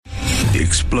the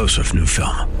explosive new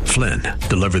film, Flynn,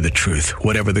 deliver the truth,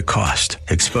 whatever the cost,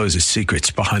 exposes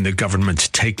secrets behind the government's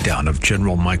takedown of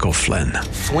General Michael Flynn.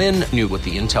 Flynn knew what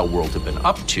the intel world had been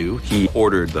up to. He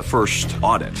ordered the first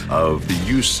audit of the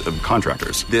use of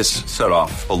contractors. This set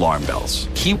off alarm bells.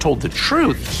 He told the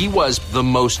truth. He was the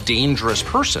most dangerous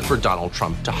person for Donald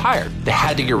Trump to hire. They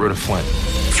had to get rid of Flynn.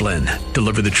 Flynn,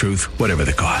 deliver the truth, whatever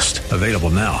the cost. Available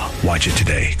now. Watch it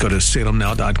today. Go to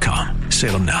salemnow.com.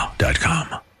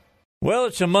 salemnow.com. Well,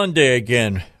 it's a Monday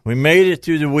again. We made it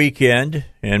through the weekend,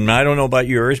 and I don't know about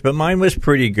yours, but mine was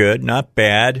pretty good, not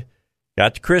bad.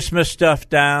 Got the Christmas stuff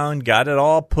down, got it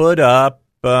all put up.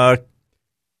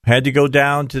 Had to go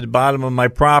down to the bottom of my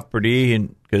property,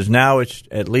 and because now it's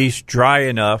at least dry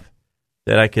enough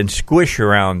that I can squish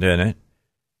around in it.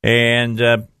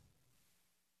 And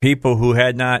people who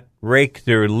had not raked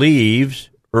their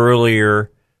leaves earlier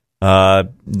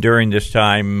during this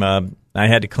time, I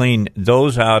had to clean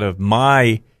those out of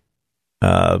my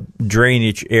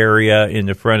drainage area in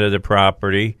the front of the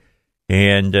property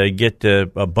and get a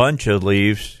bunch of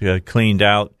leaves cleaned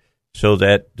out so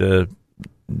that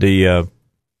the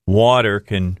water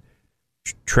can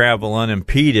travel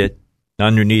unimpeded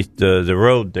underneath the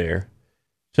road there.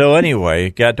 So anyway,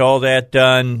 got all that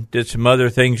done, did some other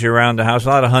things around the house, a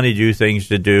lot of honeydew things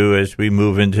to do as we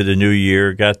move into the new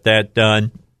year, got that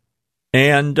done.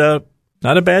 And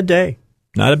not a bad day.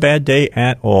 Not a bad day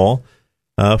at all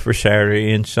for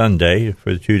Saturday and Sunday,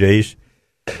 for the 2 days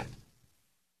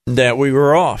that we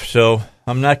were off. So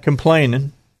I'm not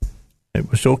complaining.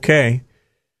 It was okay.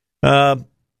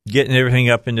 Getting everything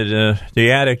up into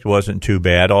the attic wasn't too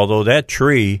bad, although that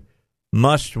tree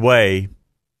must weigh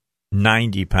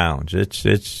 90 pounds. It's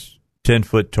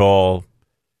 10-foot tall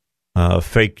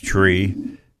fake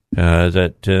tree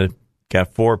that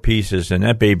got 4 pieces, and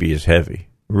that baby is heavy,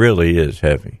 really is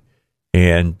heavy.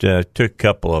 And took a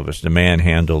couple of us to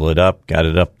manhandle it up, got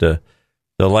it up the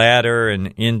ladder and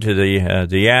into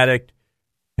the attic.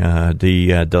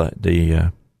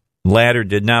 The ladder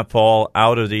did not fall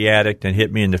out of the attic and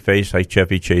hit me in the face like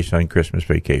Chevy Chase on Christmas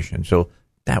Vacation. So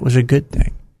that was a good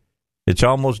thing. It's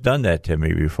almost done that to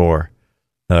me before,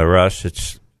 Russ.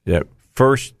 It's the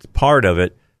first part of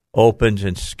it opens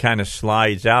and kind of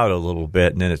slides out a little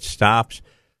bit, and then it stops.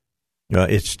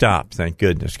 It stopped, thank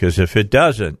goodness, because if it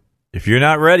doesn't, if you're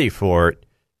not ready for it,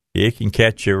 it can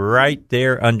catch you right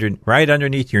there, right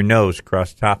underneath your nose,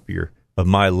 across the top of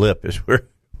my lip is where it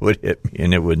would hit me,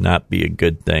 and it would not be a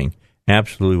good thing.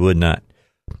 Absolutely would not.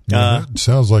 Yeah, it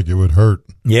sounds like it would hurt.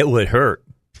 It would hurt.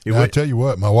 I tell you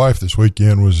what, my wife this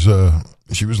weekend was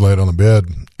she was laid on the bed,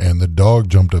 and the dog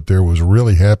jumped up there, was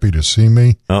really happy to see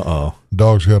me. Uh-oh.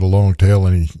 Dog's got a long tail,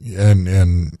 and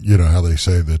you know how they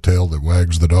say the tail that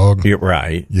wags the dog? You're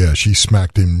right. Yeah, she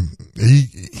smacked him.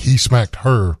 He smacked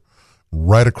her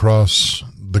right across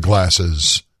the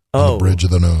glasses on the bridge of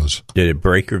the nose. Did it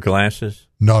break her glasses?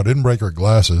 No, it didn't break her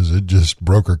glasses. It just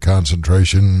broke her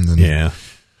concentration. And yeah.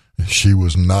 She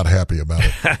was not happy about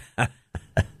it.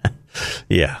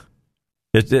 Yeah.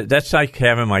 That's like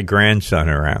having my grandson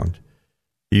around.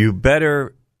 You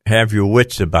better have your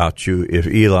wits about you if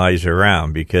Eli's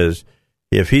around, because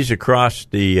if he's across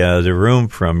the room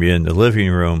from you in the living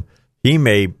room, he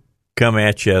may come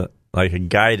at you like a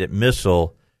guided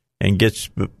missile and gets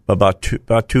about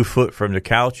 2 foot from the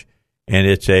couch, and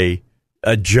it's a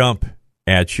jump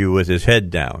at you with his head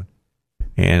down.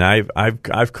 And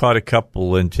I've caught a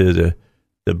couple into the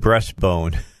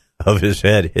breastbone of his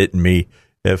head hitting me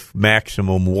at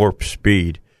maximum warp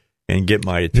speed and get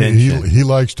my attention. He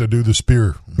likes to do the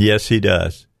spear. Yes, he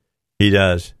does. He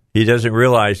does. He doesn't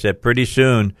realize that pretty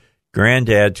soon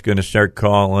Granddad's going to start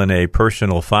calling a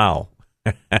personal foul,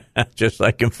 just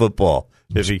like in football.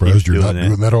 I'm surprised you're not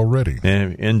doing that already.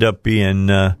 And end up being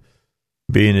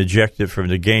ejected from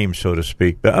the game, so to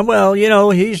speak. But well, you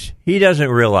know, he doesn't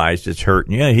realize it's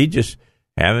hurting. Yeah, he's just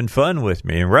having fun with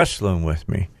me and wrestling with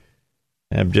me.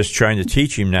 I'm just trying to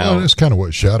teach him now. Well, that's kind of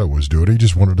what Shadow was doing. He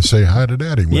just wanted to say hi to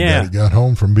Daddy when Daddy got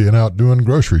home from being out doing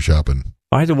grocery shopping.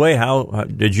 By the way, how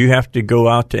did you have to go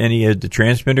out to any of the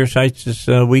transmitter sites this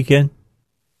weekend?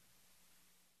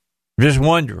 Just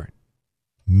wondering.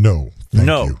 No, thank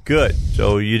you. Good.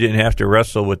 So you didn't have to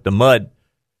wrestle with the mud.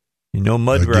 No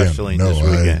mud wrestling this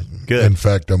weekend. Good. In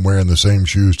fact, I'm wearing the same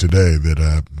shoes today that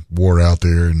I wore out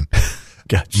there, and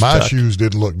my shoes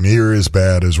didn't look near as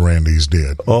bad as Randy's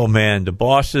did. Oh, man, the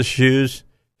boss's shoes,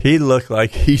 he looked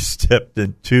like he stepped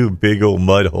in 2 big old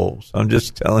mud holes. I'm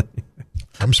just telling you.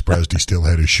 I'm surprised he still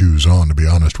had his shoes on, to be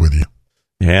honest with you.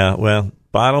 Yeah, well,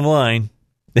 bottom line,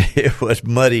 it was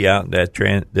muddy out in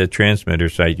that transmitter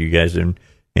site you guys and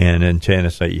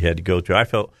antenna site you had to go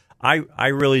to. I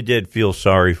really did feel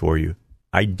sorry for you.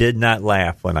 I did not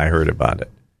laugh when I heard about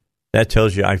it. That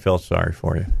tells you I felt sorry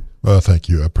for you. Well, thank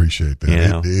you. I appreciate that. You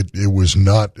know? It was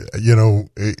not,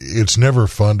 it's never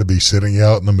fun to be sitting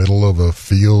out in the middle of a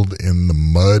field in the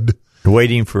mud.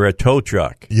 Waiting for a tow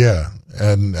truck. Yeah.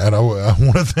 And I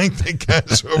want to thank the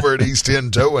guys over at East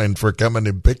End Towing for coming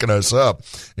and picking us up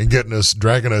and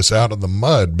dragging us out of the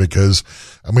mud because,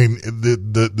 I mean,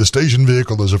 the station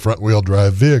vehicle is a front-wheel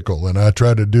drive vehicle, and I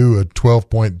tried to do a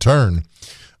 12-point turn.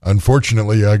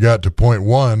 Unfortunately, I got to point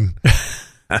 1,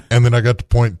 and then I got to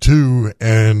point 2,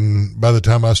 and by the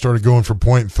time I started going for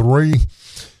point 3,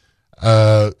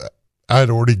 I had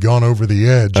already gone over the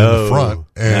edge in the front,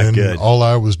 and all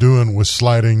I was doing was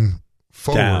sliding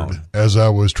forward down as I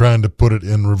was trying to put it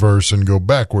in reverse and go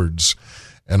backwards,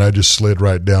 and I just slid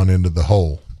right down into the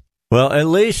hole. Well, at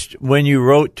least when you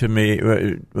wrote to me,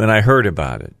 when I heard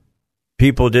about it,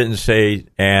 people didn't say,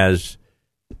 as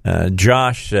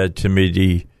Josh said to me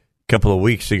a couple of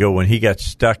weeks ago when he got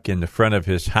stuck in the front of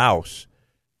his house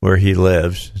where he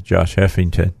lives, Josh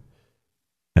Heffington.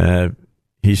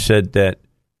 He said that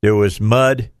there was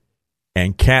mud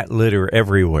and cat litter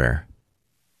everywhere.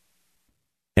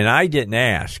 And I didn't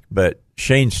ask, but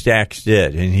Shane Stacks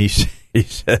did, and he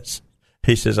says,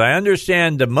 I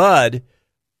understand the mud,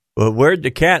 but where'd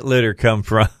the cat litter come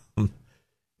from?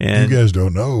 And you guys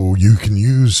don't know, you can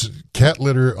use cat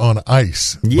litter on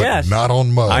ice, yes, but not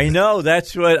on mud. I know,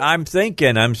 that's what I'm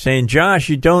thinking. I'm saying, Josh,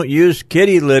 you don't use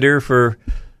kitty litter for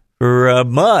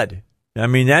mud. I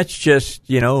mean, that's just,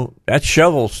 that's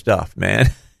shovel stuff, man.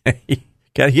 You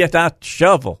got to get out the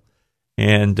shovel.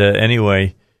 And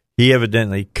anyway, he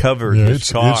evidently covered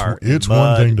his car. It's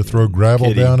one thing to throw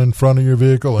gravel down in front of your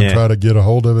vehicle and try to get a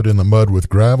hold of it in the mud with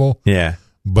gravel. Yeah.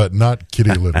 But not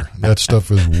kitty litter. That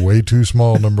stuff is way too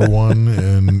small, number one,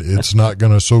 and it's not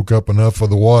going to soak up enough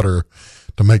of the water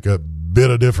to make a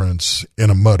bit of difference in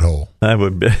a mud hole. I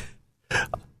would be.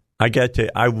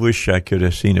 I wish I could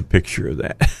have seen a picture of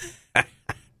that.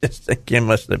 This thing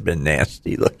must have been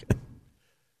nasty looking.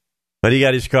 But he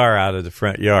got his car out of the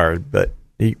front yard. But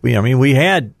we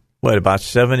had about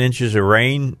 7 inches of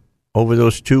rain over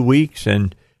those 2 weeks,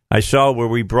 and I saw where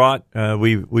we broke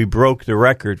the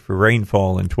record for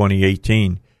rainfall in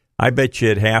 2018. I bet you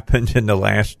it happened in the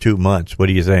last 2 months. What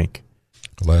do you think?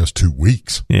 The last 2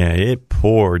 weeks. Yeah, it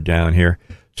poured down here.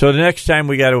 So the next time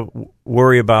we got to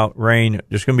worry about rain,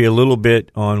 there's going to be a little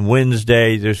bit on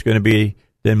Wednesday. There's going to be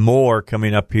then more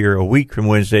coming up here a week from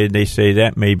Wednesday. They say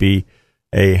that may be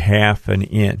a 1/2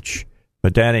 inch,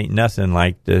 but that ain't nothing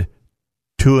like the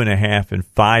 2.5 and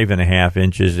 5.5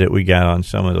 inches that we got on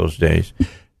some of those days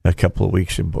a couple of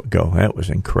weeks ago. That was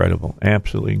incredible,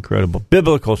 absolutely incredible.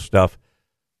 Biblical stuff,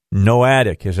 no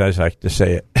attic, as I like to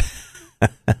say it.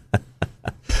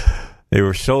 They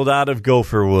were sold out of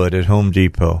gopher wood at Home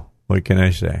Depot. What can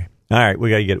I say? All right,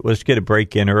 let's get a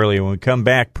break in early. When we come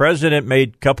back, President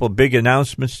made a couple of big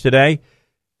announcements today.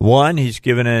 One, he's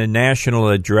given a national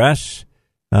address,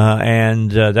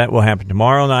 and that will happen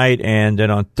tomorrow night. And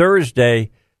then on Thursday,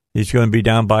 he's going to be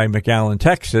down by McAllen,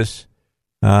 Texas,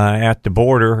 at the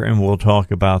border, and we'll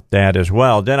talk about that as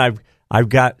well. Then I've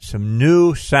got some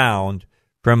new sound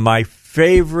from my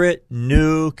favorite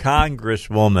new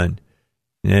congresswoman.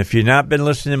 And if you've not been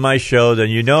listening to my show,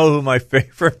 then you know who my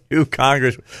favorite new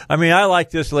I mean, I like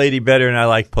this lady better than I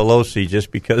like Pelosi just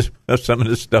because of some of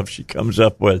the stuff she comes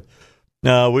up with.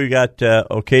 We got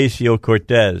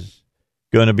Ocasio-Cortez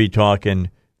going to be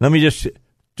talking. Let me just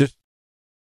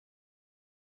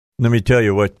let me tell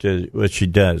you what she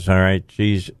does, all right?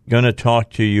 She's going to talk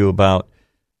to you about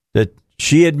that.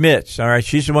 She admits, all right,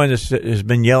 she's the one that has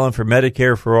been yelling for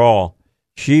Medicare for all.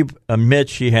 She admits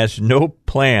she has no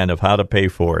plan of how to pay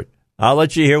for it. I'll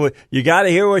let you hear you got to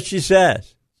hear what she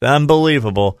says. It's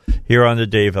unbelievable here on the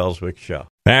Dave Elswick Show.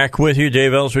 Back with you,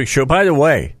 Dave Elswick Show. By the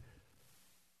way,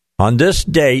 on this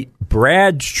date,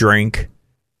 Brad's Drink,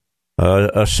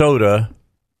 a soda,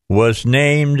 was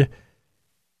named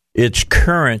its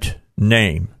current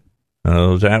name.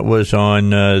 That was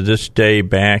on this day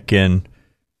back in,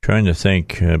 trying to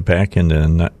think, back in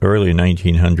the early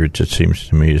 1900s, it seems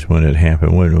to me, is when it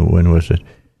happened. When was it?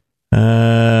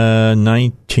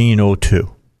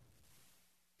 1902.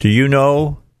 Do you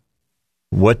know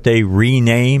what they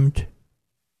renamed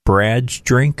Brad's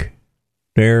Drink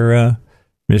there,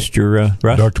 Mr.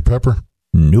 Russ? Dr. Pepper?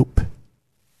 Nope.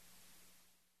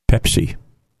 Pepsi.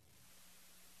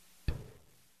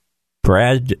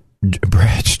 Brad's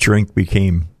Drink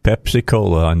became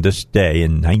Pepsi-Cola on this day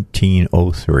in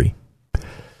 1903.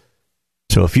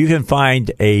 So if you can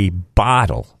find a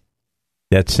bottle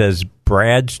that says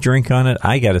Brad's Drink on it,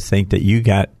 I got to think that you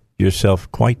got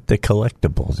yourself quite the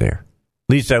collectible there.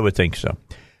 At least I would think so.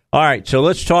 All right, so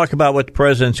let's talk about what the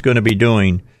president's going to be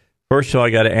doing. First of all, I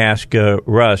got to ask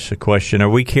Russ a question. Are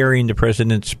we carrying the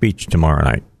president's speech tomorrow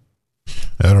night?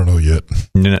 I don't know yet.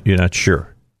 You're not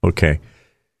sure? Okay.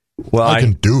 Well, I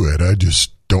can do it. I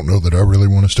just don't know that I really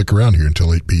want to stick around here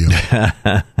until 8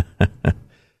 p.m.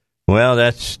 Well,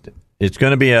 it's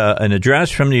going to be an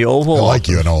address from the Oval Office. I like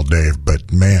you and all, Dave,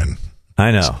 but man,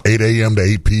 I know. 8 a.m. to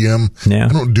 8 p.m. Yeah. I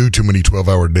don't do too many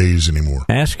 12-hour days anymore.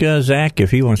 Ask Zach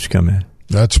if he wants to come in.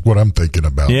 That's what I'm thinking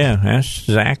about. Yeah, ask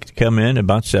Zach to come in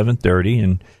about 7:30,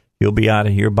 and he'll be out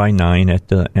of here by 9 at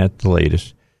the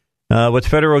latest. With the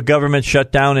federal government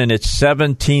shut down in its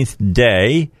 17th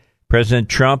day, President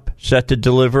Trump set to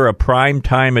deliver a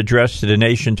primetime address to the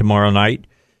nation tomorrow night.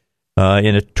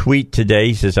 In a tweet today,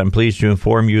 he says, "I'm pleased to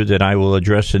inform you that I will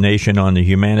address the nation on the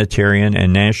humanitarian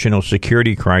and national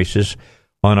security crisis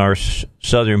on our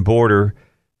southern border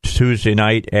Tuesday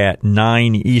night at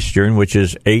 9 Eastern, which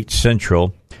is 8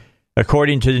 Central."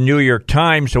 According to the New York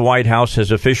Times, the White House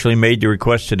has officially made the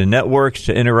request to the networks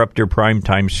to interrupt their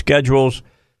primetime schedules.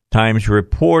 Times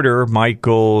reporter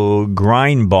Michael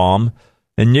Greinbaum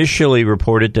initially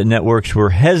reported that networks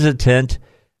were hesitant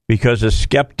because of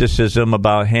skepticism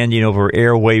about handing over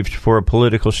airwaves for a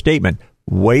political statement.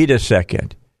 Wait a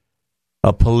second.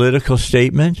 A political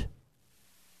statement?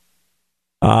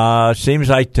 Seems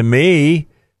like to me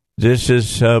this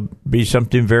is be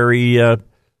something very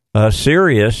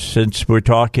serious, since we're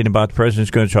talking about the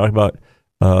president's going to talk about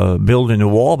building a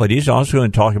wall, but he's also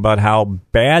going to talk about how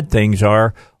bad things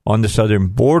are on the southern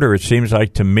border. It seems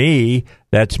like to me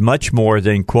that's much more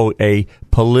than, quote, a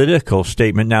political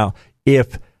statement. Now,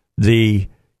 if the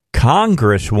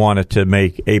Congress wanted to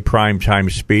make a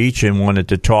primetime speech and wanted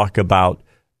to talk about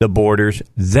the borders,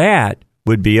 that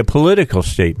would be a political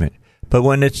statement. But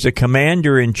when it's the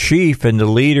commander-in-chief and the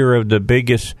leader of the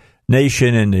biggest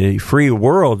nation in the free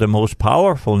world, the most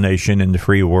powerful nation in the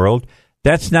free world,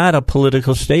 that's not a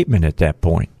political statement at that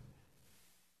point.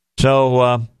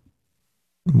 So,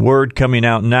 word coming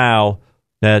out now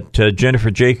that Jennifer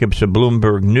Jacobs of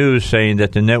Bloomberg News saying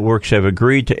that the networks have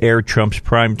agreed to air Trump's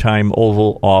primetime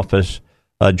Oval Office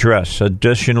address.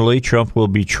 Additionally, Trump will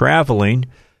be traveling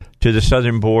to the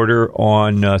southern border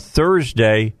on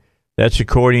Thursday. That's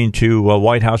according to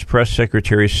White House Press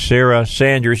Secretary Sarah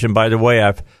Sanders. And by the way,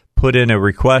 I've put in a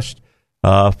request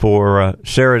for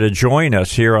Sarah to join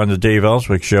us here on the Dave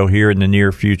Elswick Show here in the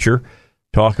near future.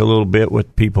 Talk a little bit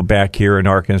with people back here in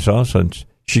Arkansas, since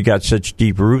she got such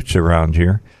deep roots around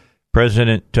here.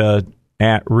 President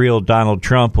at real Donald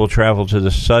Trump will travel to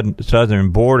the southern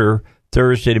border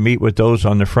Thursday to meet with those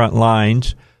on the front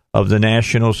lines of the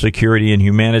national security and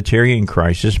humanitarian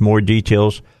crisis. More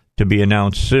details to be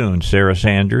announced soon. Sarah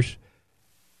Sanders,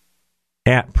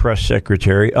 at press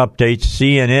secretary, updates.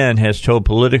 CNN has told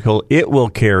Politico it will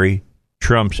carry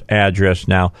Trump's address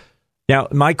now. Now,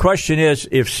 my question is,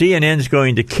 if CNN's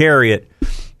going to carry it,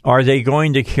 are they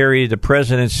going to carry the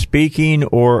president speaking,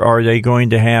 or are they going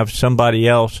to have somebody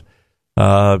else,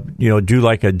 do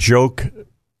like a joke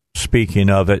speaking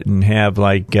of it, and have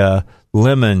like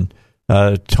Lemon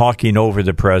talking over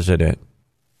the president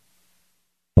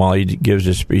while he gives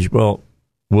his speech? Well,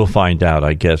 we'll find out,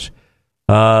 I guess.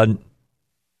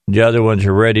 The other ones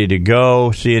are ready to go.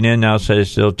 CNN now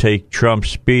says they'll take Trump's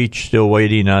speech, still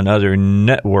waiting on other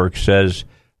networks, says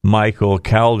Michael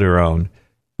Calderon.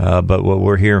 But what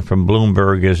we're hearing from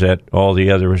Bloomberg is that all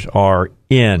the others are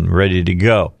ready to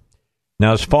go.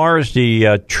 Now, as far as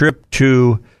the trip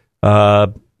to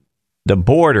the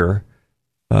border,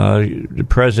 the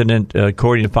president,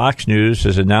 according to Fox News,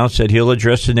 has announced that he'll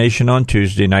address the nation on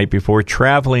Tuesday night before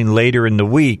traveling later in the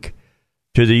week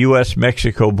to the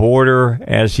U.S.-Mexico border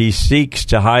as he seeks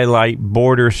to highlight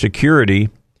border security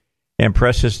and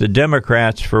presses the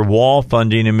Democrats for wall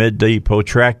funding amid the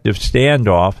protracted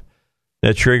standoff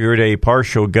that triggered a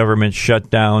partial government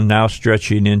shutdown now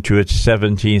stretching into its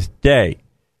 17th day.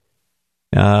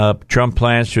 Trump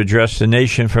plans to address the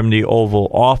nation from the Oval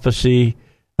Office in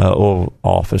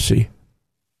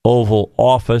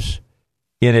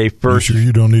a first. You sure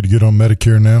you don't need to get on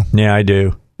Medicare now? Yeah, I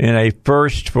do. In a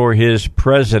first for his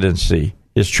presidency.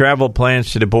 His travel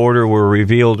plans to the border were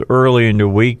revealed early in the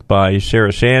week by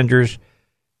Sarah Sanders,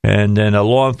 and then a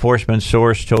law enforcement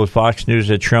source told Fox News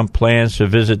that Trump plans to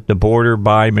visit the border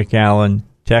by McAllen,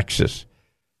 Texas.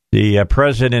 The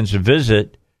president's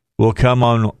visit will come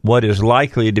on what is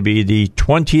likely to be the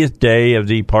 20th day of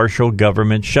the partial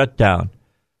government shutdown.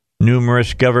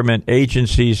 Numerous government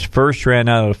agencies first ran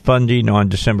out of funding on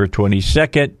December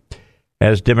 22nd,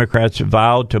 as Democrats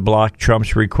vowed to block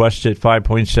Trump's requested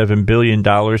 $5.7 billion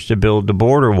to build the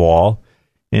border wall,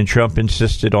 and Trump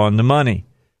insisted on the money.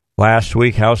 Last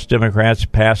week, House Democrats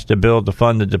passed a bill to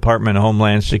fund the Department of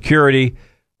Homeland Security,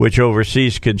 which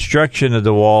oversees construction of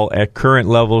the wall at current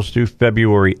levels through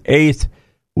February 8th,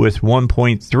 with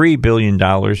 $1.3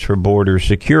 billion for border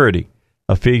security,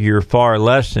 a figure far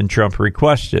less than Trump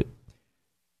requested.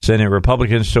 Senate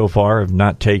Republicans so far have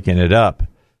not taken it up.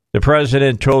 The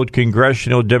president told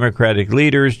congressional Democratic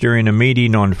leaders during a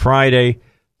meeting on Friday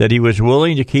that he was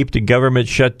willing to keep the government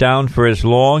shut down for as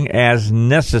long as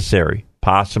necessary,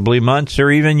 possibly months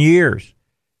or even years,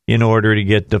 in order to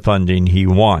get the funding he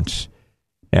wants.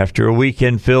 After a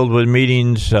weekend filled with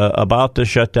meetings about the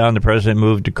shutdown, the president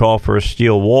moved to call for a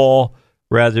steel wall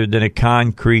rather than a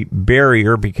concrete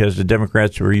barrier, because the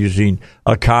Democrats were using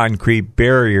a concrete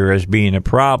barrier as being a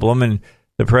problem. And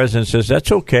the president says,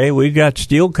 that's okay. We've got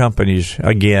steel companies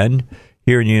again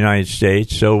here in the United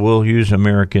States, so we'll use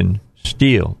American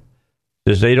steel.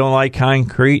 Says they don't like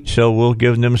concrete, so we'll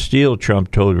give them steel,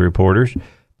 Trump told reporters.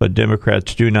 But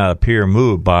Democrats do not appear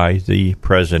moved by the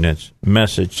president's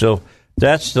message. So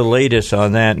that's the latest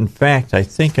on that. In fact, I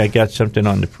think I got something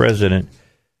on the president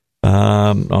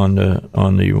on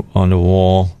the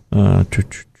wall.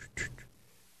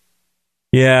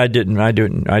 Yeah, I didn't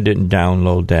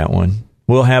download that one.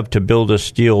 We'll have to build a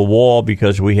steel wall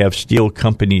because we have steel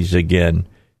companies again,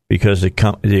 because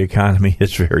the economy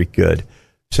is very good,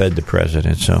 said the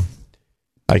president. So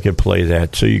I could play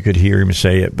that so you could hear him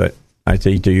say it, but I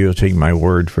think that you'll take my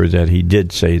word for that. He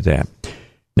did say that.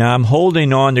 Now, I'm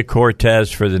holding on to Cortez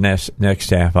for the next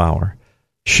half hour.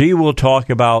 She will talk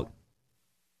about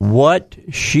what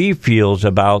she feels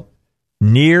about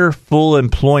near full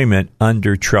employment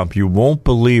under Trump. You won't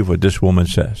believe what this woman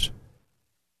says.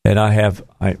 And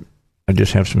I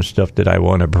just have some stuff that I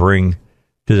want to bring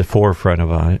to the forefront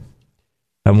about it.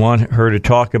 I want her to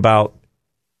talk about,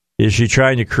 is she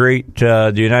trying to create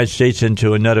the United States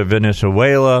into another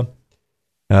Venezuela?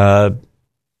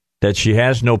 That she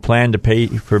has no plan to pay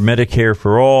for Medicare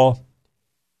for all,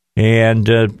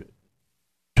 and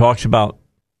talks about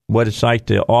what it's like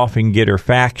to often get her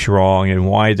facts wrong and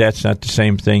why that's not the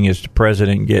same thing as the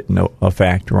president getting a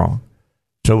fact wrong.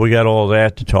 So we got all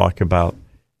that to talk about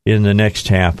in the next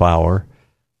half hour.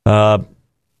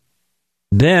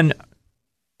 Then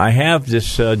I have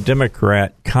this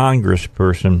Democrat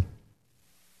congressperson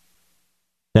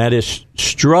that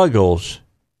struggles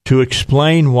to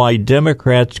explain why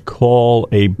Democrats call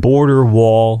a border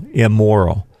wall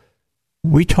immoral.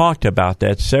 We talked about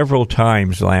that several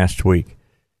times last week.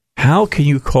 How can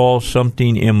you call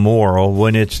something immoral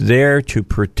when it's there to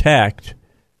protect,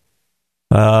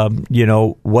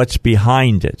 what's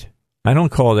behind it? I don't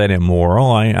call that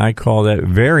immoral. I call that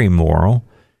very moral.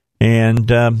 And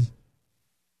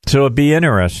so it'd be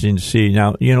interesting to see.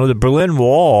 Now, the Berlin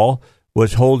Wall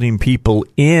was holding people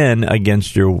in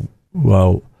against their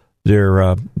will.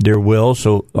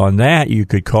 So on that, you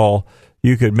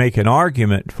could make an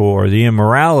argument for the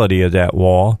immorality of that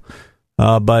wall.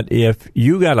 But if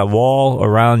you got a wall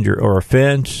around or a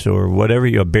fence or whatever,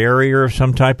 a barrier of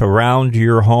some type around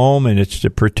your home, and it's to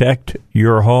protect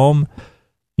your home,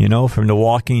 from the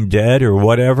Walking Dead or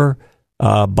whatever,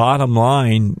 bottom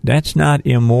line, that's not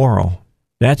immoral.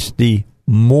 That's the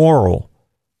moral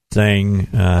thing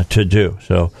to do.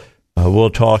 So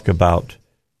we'll talk about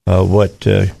what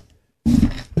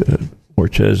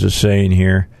Cortez is saying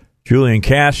here. Julian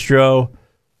Castro,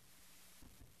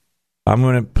 I'm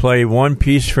going to play one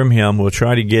piece from him. We'll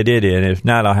try to get it in. If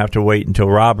not, I'll have to wait until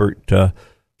Robert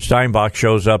Steinbach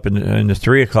shows up in the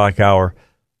 3 o'clock hour.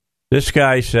 This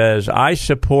guy says, I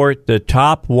support the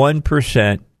top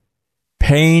 1%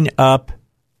 paying up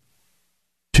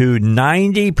to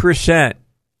 90%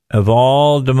 of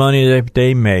all the money that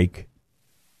they make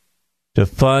to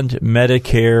fund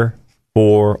Medicare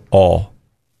for all.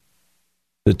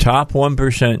 The top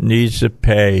 1% needs to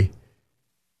pay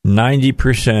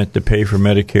 90% to pay for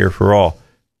Medicare for all.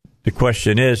 The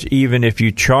question is, even if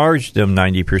you charge them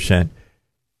 90%,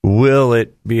 will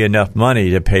it be enough money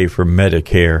to pay for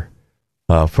Medicare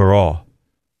for all?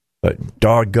 But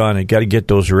doggone it, got to get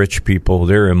those rich people.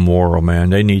 They're immoral, man.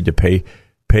 They need to pay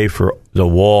for the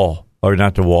wall, or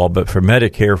not the wall, but for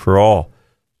Medicare for all.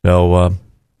 So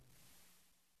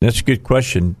that's a good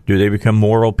question. Do they become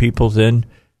moral people then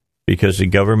because the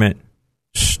government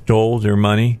stole their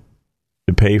money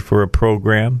to pay for a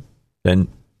program that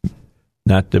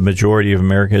not the majority of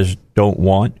Americans don't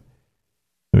want?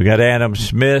 We got Adam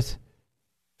Smith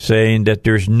saying that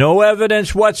there's no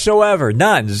evidence whatsoever,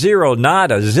 none, zero,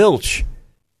 nada, zilch,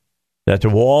 that the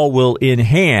wall will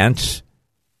enhance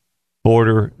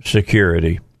border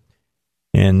security.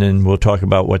 And then we'll talk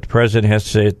about what the president has to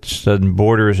say. The southern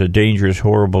border is a dangerous,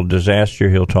 horrible disaster.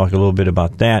 He'll talk a little bit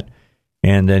about that.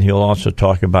 And then he'll also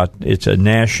talk about it's a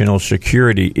national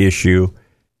security issue.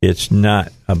 It's not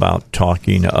about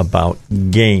talking about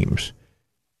games.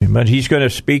 But he's going to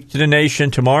speak to the nation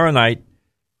tomorrow night.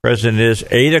 President is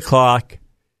 8 o'clock,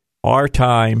 our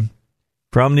time,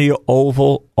 from the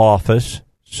Oval Office.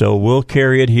 So we'll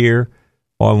carry it here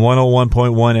on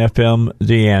 101.1 FM,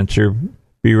 The Answer.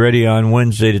 Be ready on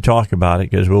Wednesday to talk about it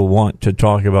because we'll want to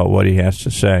talk about what he has to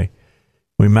say.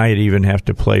 We might even have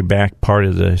to play back part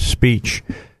of the speech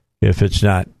if it's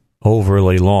not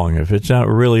overly long. If it's not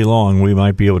really long, we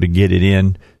might be able to get it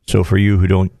in. So for you who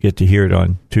don't get to hear it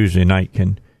on Tuesday night,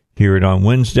 can hear it on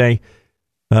Wednesday.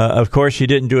 Of course, you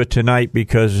didn't do it tonight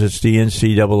because it's the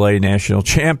NCAA National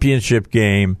Championship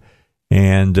game,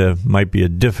 and might be a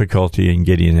difficulty in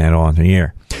getting that on the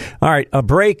air. All right, a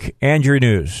break and your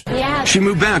news. She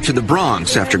moved back to the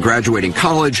Bronx after graduating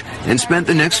college and spent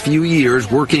the next few years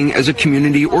working as a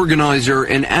community organizer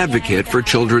and advocate for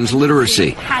children's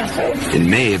literacy. In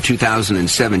May of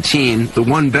 2017, the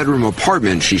one-bedroom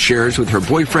apartment she shares with her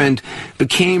boyfriend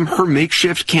became her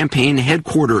makeshift campaign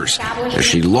headquarters as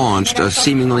she launched a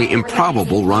seemingly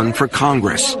improbable run for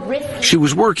Congress. She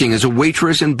was working as a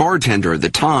waitress and bartender at the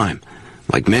time.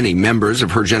 Like many members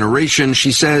of her generation,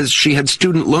 she says she had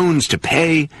student loans to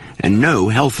pay and no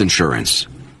health insurance.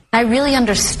 I really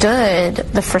understood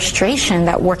the frustration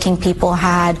that working people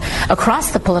had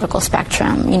across the political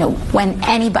spectrum. You know, when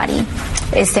anybody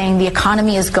is saying the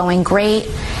economy is going great,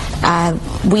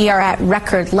 we are at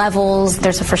record levels,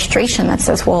 there's a frustration that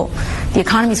says, well, the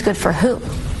economy is good for who?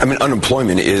 I mean,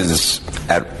 unemployment is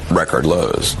at record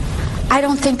lows. I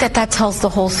don't think that tells the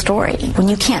whole story. When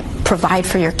you can't provide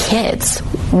for your kids,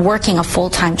 working a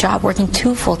full-time job, working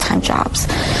 2 full-time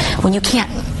jobs, when you can't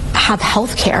have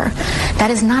health care, that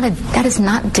is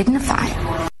not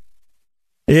dignified.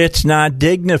 It's not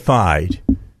dignified.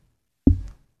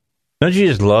 Don't you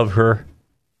just love her?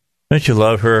 Don't you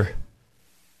love her?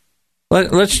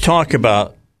 Let's talk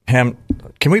about him.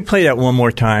 Can we play that one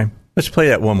more time? Let's play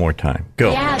that one more time.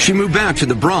 Go. She moved back to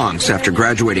the Bronx after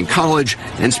graduating college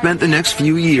and spent the next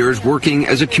few years working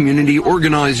as a community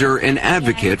organizer and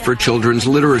advocate for children's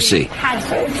literacy.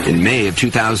 In May of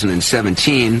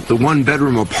 2017, the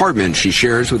one-bedroom apartment she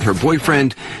shares with her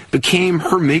boyfriend became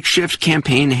her makeshift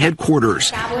campaign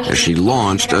headquarters as she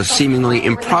launched a seemingly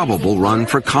improbable run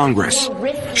for Congress.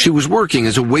 She was working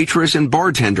as a waitress and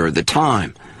bartender at the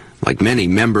time. Like many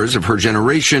members of her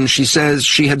generation, she says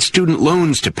she had student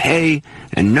loans to pay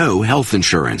and no health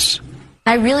insurance.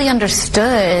 I really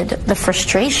understood the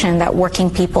frustration that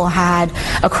working people had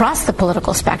across the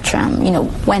political spectrum. You know,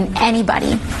 when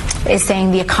anybody is saying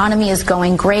the economy is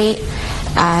going great,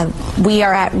 we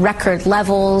are at record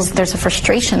levels, there's a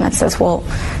frustration that says, well,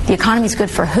 the economy is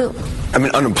good for who? I mean,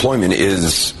 unemployment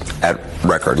is at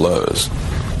record lows.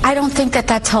 I don't think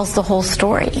that tells the whole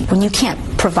story. When you can't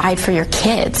provide for your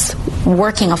kids,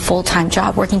 working a full-time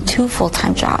job, working 2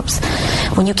 full-time jobs,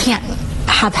 when you can't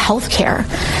have health care,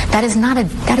 that is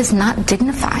not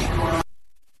dignified.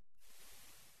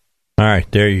 All right,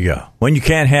 there you go. When you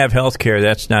can't have health care,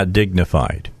 that's not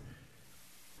dignified.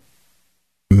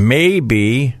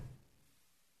 Maybe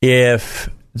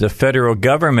if the federal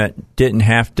government didn't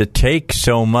have to take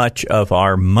so much of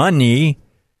our money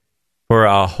for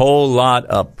a whole lot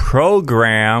of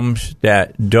programs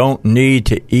that don't need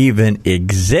to even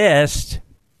exist.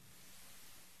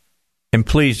 And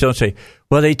please don't say,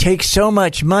 well, they take so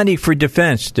much money for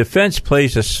defense. Defense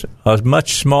plays a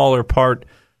much smaller part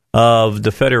of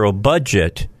the federal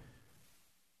budget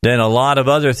than a lot of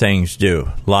other things do,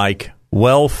 like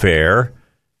welfare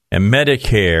and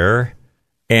Medicare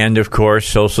and, of course,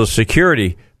 Social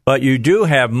Security. But you do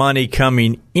have money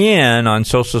coming in on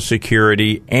Social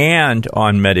Security and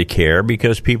on Medicare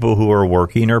because people who are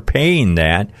working are paying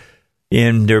that.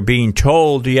 And they're being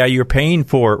told, yeah, you're paying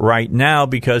for it right now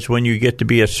because when you get to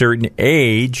be a certain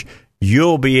age,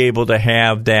 you'll be able to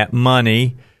have that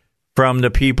money from the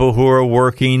people who are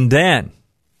working then.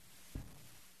 I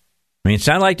mean, it's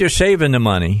not like they're saving the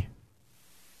money.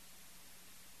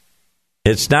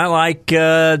 It's not like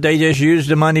they just used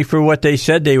the money for what they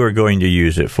said they were going to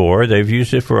use it for. They've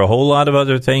used it for a whole lot of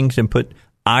other things and put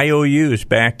IOUs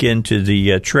back into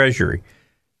the Treasury.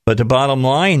 But the bottom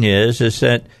line is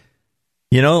that,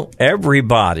 you know,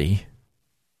 everybody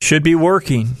should be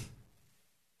working.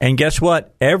 And guess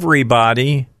what?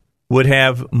 Everybody would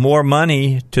have more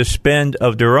money to spend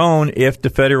of their own if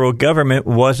the federal government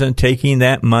wasn't taking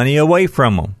that money away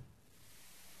from them.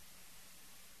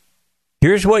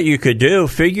 Here's what you could do.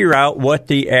 Figure out what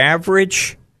the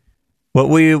average, what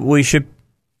we should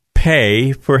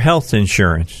pay for health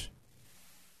insurance.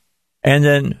 And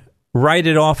then write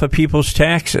it off of people's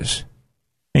taxes.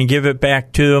 and give it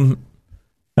back to them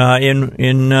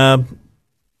in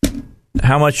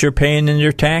how much you're paying in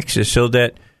your taxes, so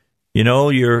that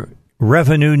you're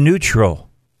revenue neutral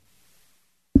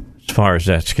as far as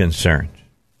that's concerned.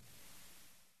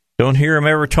 Don't hear them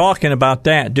ever talking about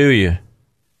that, do you?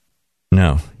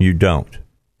 No, you don't.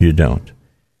 You don't.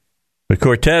 But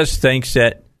Cortez thinks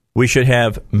that we should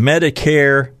have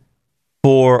Medicare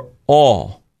for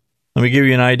all. Let me give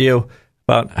you an idea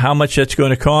about how much that's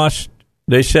going to cost.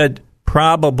 They said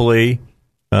probably,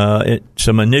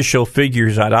 some initial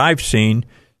figures that I've seen,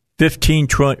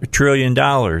 $15 trillion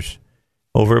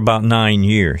over about 9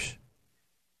 years.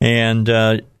 And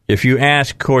if you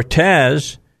ask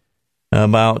Cortez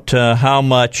about how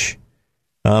much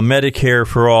Medicare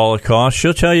for all it costs,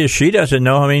 she'll tell you she doesn't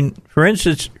know. I mean, for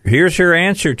instance, here's her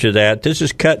answer to that. This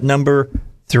is cut number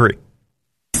 3.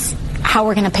 How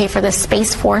we're going to pay for this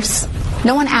Space Force.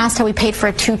 No one asked how we paid for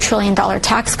a $2 trillion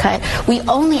tax cut. We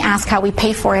only ask how we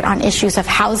pay for it on issues of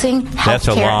housing,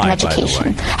 healthcare, and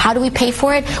education. How do we pay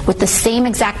for it? With the same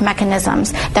exact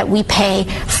mechanisms that we pay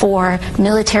for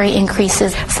military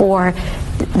increases, for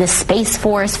the Space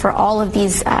Force, for all of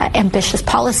these ambitious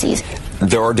policies.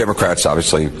 There are Democrats,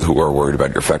 obviously, who are worried about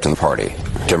your effect on the party.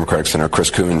 Democratic Senator Chris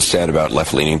Coons said about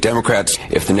left-leaning Democrats,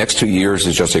 if the next 2 years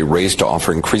is just a race to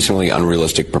offer increasingly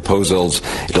unrealistic proposals,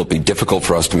 it'll be difficult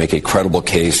for us to make a credible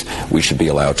case we should be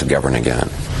allowed to govern again.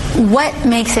 What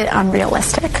makes it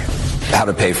unrealistic? How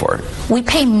to pay for it. We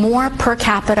pay more per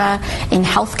capita in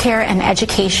healthcare and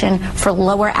education for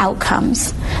lower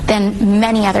outcomes than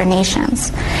many other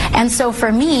nations. And so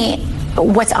for me,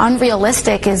 what's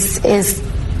unrealistic is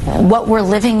what we're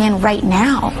living in right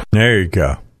now. There you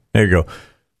go. There you go.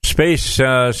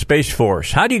 Space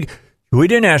Force. We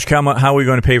didn't ask how we're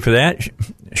going to pay for that.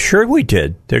 Sure, we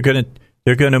did. They're going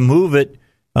to move it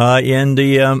in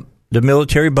the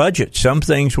military budget. Some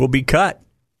things will be cut.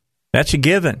 That's a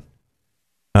given.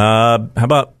 How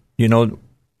about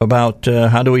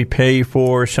how do we pay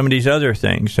for some of these other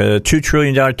things? A $2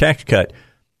 trillion tax cut.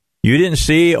 You didn't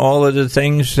see all of the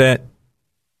things that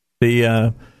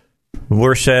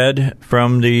were said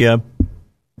from the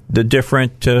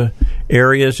different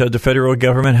areas of the federal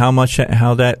government,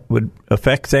 how that would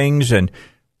affect things, and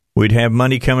we'd have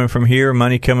money coming from here,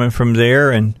 money coming from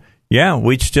there, and yeah,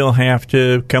 we'd still have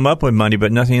to come up with money,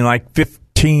 but nothing like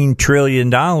 $15 trillion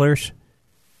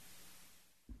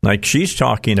like she's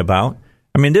talking about.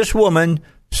 I mean, this woman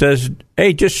says,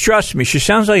 hey, just trust me. She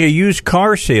sounds like a used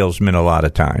car salesman a lot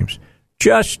of times.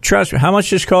 Just trust me. How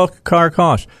much does this car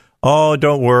cost? Oh,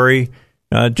 don't worry.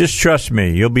 Just trust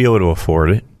me. You'll be able to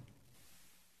afford it.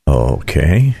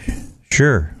 Okay.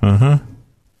 Sure.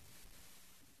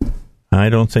 I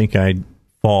don't think I'd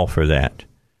fall for that.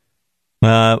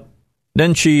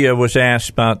 Then she was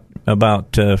asked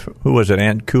about who was it,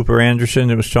 Aunt Cooper Anderson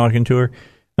that was talking to her,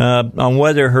 on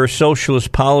whether her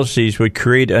socialist policies would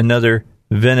create another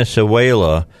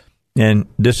Venezuela. And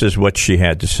this is what she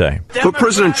had to say. But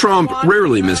President Trump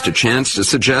rarely missed a chance to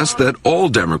suggest that all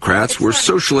Democrats were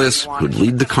socialists who'd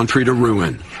lead the country to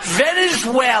ruin.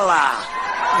 Venezuela.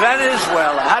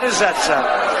 How does that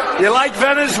sound? You like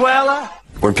Venezuela?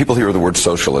 When people hear the word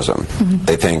socialism,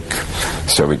 they think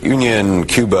Soviet Union,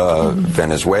 Cuba,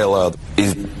 Venezuela.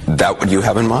 Is that what you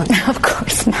have in mind? Of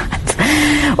course not.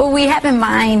 What we have in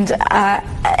mind,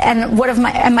 and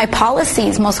my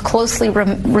policies most closely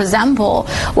resemble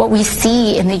what we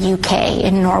see in the UK,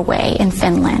 in Norway, in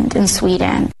Finland, in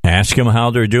Sweden. Ask them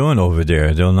how they're doing over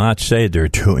there. They'll not say they're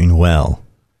doing well.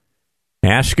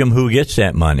 Ask them who gets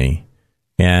that money.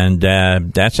 And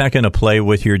that's not going to play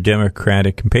with your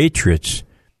Democratic compatriots,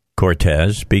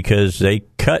 Cortez, because they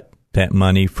cut that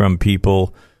money from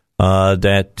people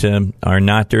that are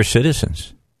not their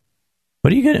citizens.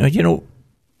 What are you going to,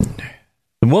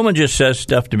 the woman just says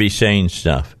stuff to be saying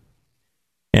stuff.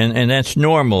 And that's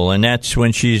normal, and that's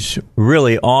when she's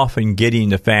really often getting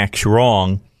the facts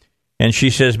wrong. And she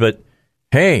says, but,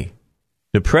 hey,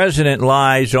 the president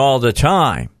lies all the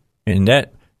time, and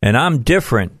I'm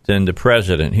different than the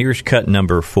president. Here's cut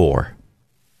number 4.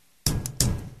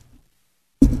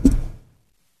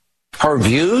 Her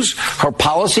views, her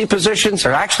policy positions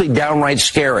are actually downright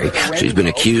scary. She's been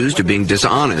accused of being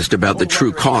dishonest about the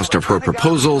true cost of her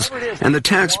proposals and the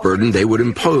tax burden they would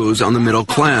impose on the middle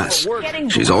class.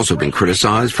 She's also been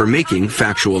criticized for making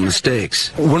factual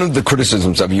mistakes. One of the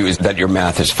criticisms of you is that your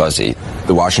math is fuzzy.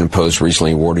 The Washington Post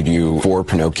recently awarded you 4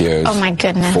 Pinocchios. Oh, my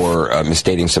goodness. For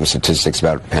misstating some statistics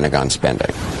about Pentagon spending.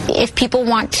 If people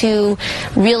want to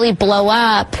really blow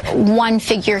up one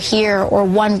figure here or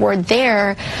one word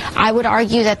there, I I would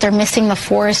argue that they're missing the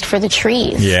forest for the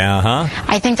trees. Yeah, huh?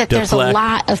 I think that there's a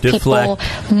lot of people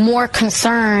more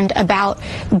concerned about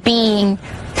being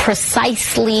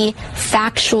precisely,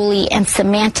 factually, and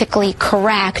semantically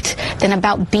correct than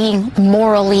about being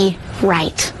morally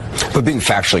right. But being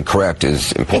factually correct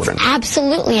is important. It's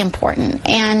absolutely important.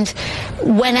 And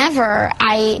whenever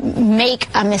I make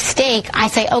a mistake, I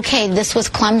say, okay, this was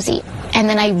clumsy. And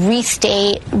then I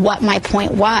restate what my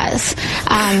point was.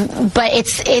 But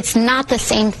it's not the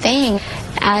same thing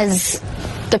as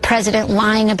the president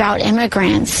lying about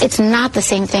immigrants. It's not the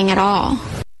same thing at all.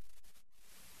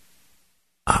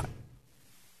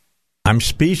 I'm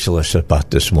speechless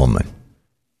about this woman,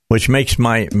 which makes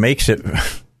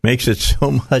it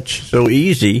so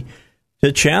easy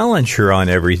to challenge her on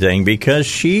everything because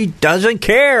she doesn't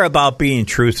care about being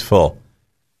truthful.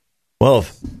 Well,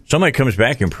 if somebody comes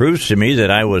back and proves to me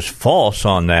that I was false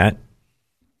on that,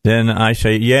 then I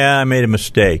say, yeah, I made a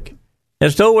mistake.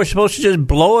 As though we're supposed to just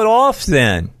blow it off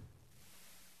then.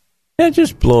 Yeah,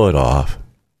 just blow it off.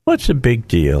 What's the big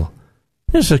deal?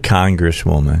 This is a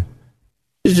congresswoman.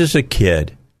 She's just a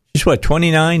kid. She's what,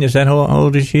 29? Is that how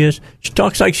old she is? She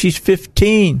talks like she's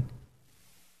 15.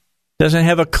 Doesn't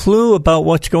have a clue about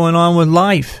what's going on with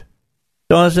life.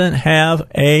 Doesn't have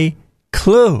a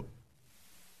clue.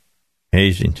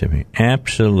 Amazing to me.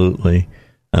 Absolutely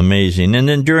amazing. And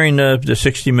then during the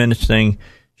 60 Minutes thing,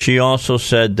 she also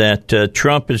said that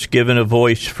Trump is given a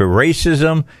voice for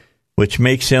racism, which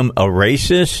makes him a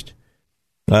racist.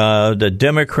 The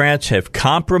Democrats have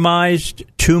compromised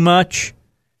too much.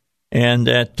 And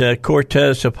that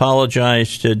Cortez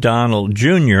apologized to Donald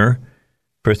Jr.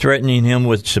 for threatening him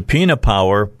with subpoena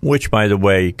power, which, by the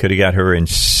way, could have got her in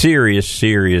serious,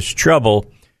 serious trouble,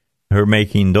 her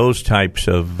making those types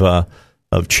of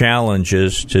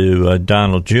challenges to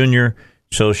Donald Jr.,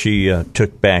 so she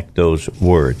took back those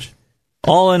words.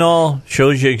 All in all,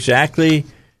 shows you exactly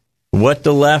what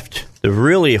the left, the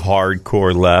really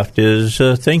hardcore left, is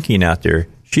thinking out there.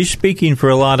 She's speaking for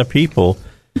a lot of people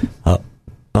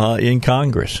in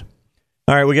Congress.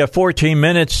 All right, we got 14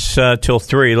 minutes till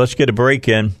 3. Let's get a break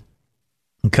in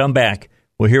and come back.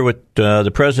 We'll hear what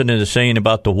the president is saying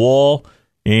about the wall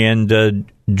and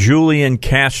Julian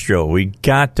Castro. We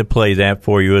got to play that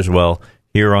for you as well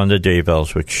here on the Dave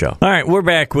Elswick Show. All right, we're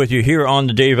back with you here on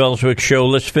the Dave Elswick Show.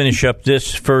 Let's finish up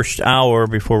this first hour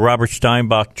before Robert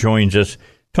Steinbach joins us.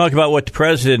 Talk about what the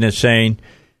president is saying.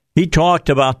 He talked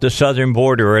about the southern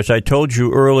border. As I told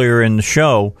you earlier in the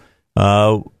show,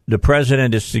 the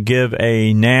president is to give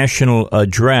a national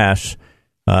address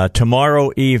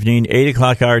tomorrow evening, 8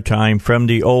 o'clock our time, from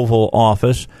the Oval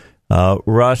Office.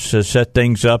 Russ has set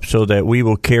things up so that we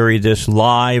will carry this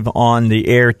live on the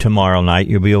air tomorrow night.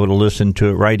 You'll be able to listen to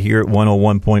it right here at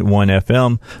 101.1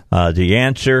 FM, The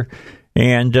Answer.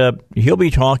 And he'll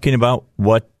be talking about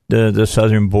what the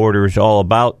southern border is all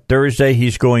about. Thursday,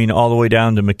 he's going all the way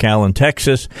down to McAllen,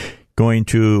 Texas, going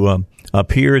to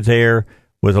appear there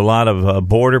with a lot of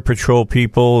Border Patrol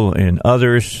people and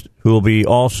others who will be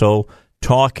also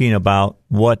talking about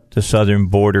what the southern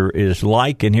border is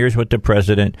like. And here's what the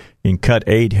president in Cut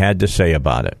 8 had to say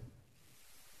about it.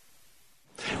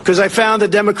 Because I found the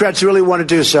Democrats really want to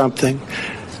do something.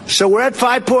 So we're at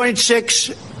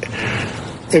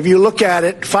 5.6, if you look at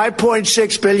it,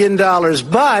 $5.6 billion.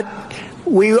 But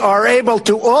we are able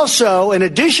to also, in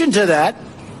addition to that,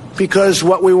 because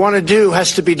what we want to do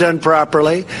has to be done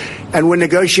properly, and we're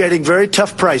negotiating very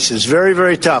tough prices, very,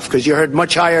 very tough, because you heard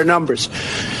much higher numbers.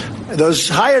 Those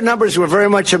higher numbers were very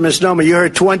much a misnomer. You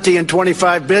heard 20 and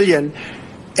 25 billion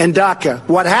in DACA.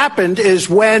 What happened is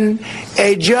when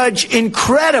a judge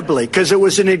incredibly, because it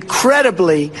was an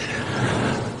incredibly,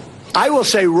 I will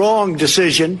say, wrong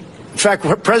decision. In fact,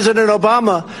 President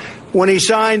Obama, when he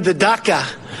signed the DACA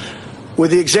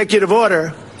with the executive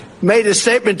order, made a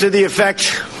statement to the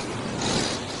effect,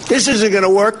 this isn't going to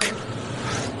work.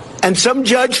 And some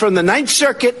judge from the Ninth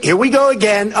Circuit, here we go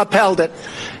again, upheld it.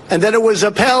 And then it was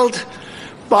upheld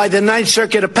by the Ninth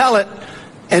Circuit appellate.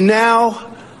 And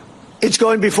now it's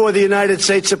going before the United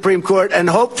States Supreme Court. And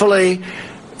hopefully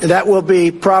that will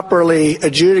be properly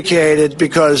adjudicated,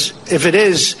 because if it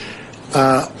is,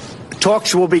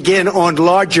 talks will begin on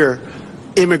larger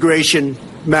immigration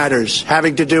matters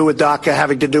having to do with DACA,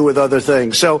 having to do with other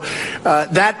things. So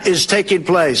that is taking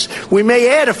place. We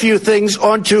may add a few things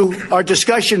onto our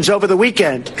discussions over the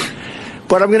weekend.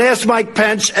 But I'm going to ask Mike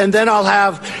Pence, and then I'll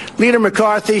have Leader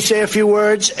McCarthy say a few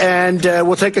words, and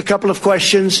we'll take a couple of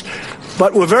questions.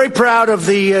 But we're very proud of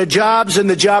the jobs and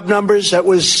the job numbers. That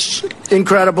was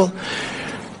incredible.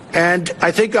 And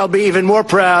I think I'll be even more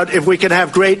proud if we can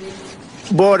have great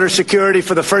border security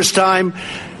for the first time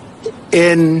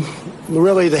in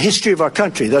really the history of our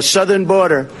country. The southern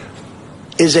border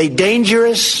is a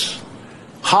dangerous,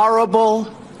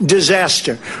 horrible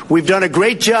disaster. We've done a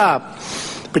great job,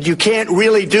 but you can't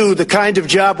really do the kind of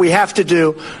job we have to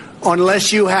do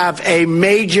unless you have a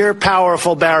major,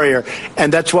 powerful barrier,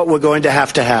 and that's what we're going to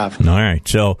have. All right,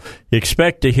 so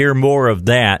expect to hear more of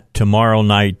that tomorrow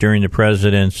night during the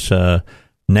President's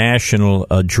national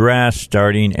address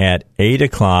starting at 8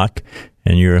 o'clock,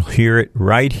 and you'll hear it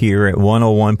right here at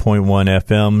 101.1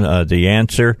 FM, The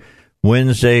Answer.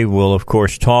 Wednesday, we'll, of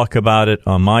course, talk about it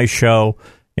on my show,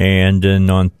 and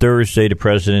then on Thursday, the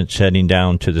President's heading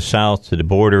down to the south, to the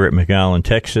border at McAllen,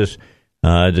 Texas,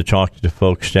 to talk to the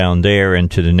folks down there and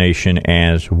to the nation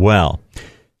as well.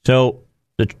 So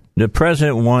the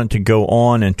president wanted to go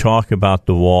on and talk about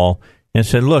the wall and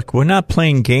said, look, we're not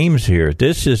playing games here.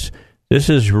 This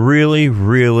is really,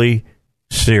 really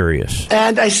serious.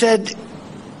 And I said,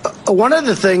 one of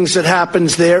the things that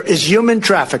happens there is human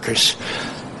traffickers.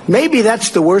 Maybe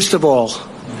that's the worst of all,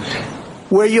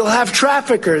 where you'll have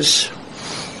traffickers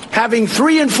having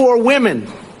 3 and 4 women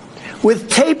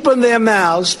with tape on their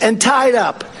mouths and tied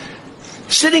up,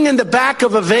 sitting in the back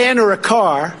of a van or a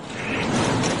car,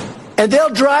 and they'll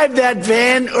drive that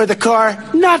van or the car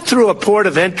not through a port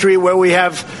of entry where we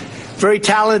have very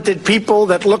talented people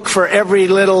that look for every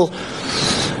little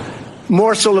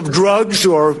morsel of drugs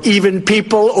or even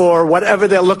people or whatever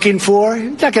they're looking for. They're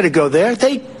not going to go there.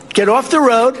 They get off the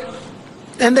road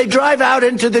and they drive out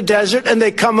into the desert and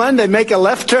they come on, they make a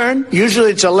left turn. Usually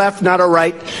it's a left, not a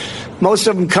right. Most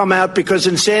of them come out because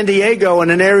in San Diego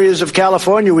and in areas of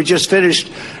California, we just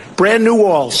finished brand new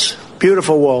walls,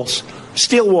 beautiful walls,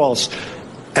 steel walls.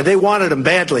 And they wanted them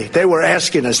badly. They were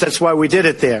asking us. That's why we did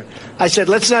it there. I said,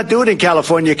 let's not do it in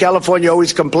California. California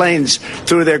always complains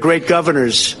through their great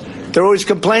governors. They're always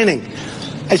complaining.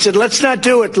 I said, let's not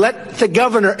do it. Let the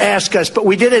governor ask us. But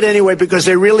we did it anyway because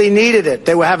they really needed it.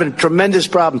 They were having a tremendous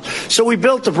problem. So we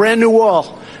built a brand new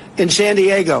wall in San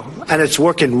Diego, and it's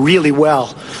working really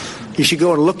well. You should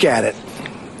go and look at it.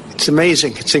 It's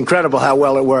amazing. It's incredible how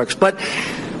well it works. But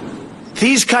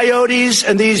these coyotes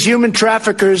and these human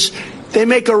traffickers, they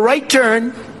make a right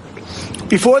turn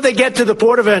before they get to the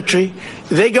port of entry.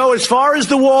 They go as far as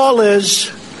the wall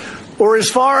is or as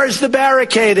far as the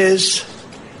barricade is,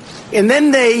 and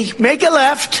then they make a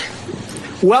left.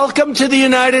 Welcome to the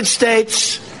United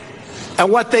States. And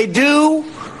what they do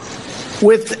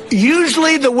with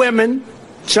usually the women,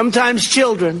 sometimes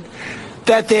children,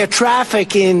 that they're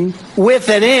trafficking with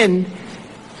and in,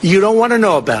 you don't want to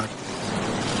know about.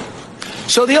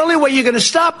 So the only way you're going to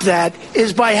stop that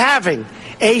is by having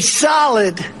a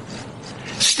solid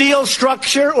steel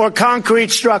structure or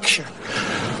concrete structure,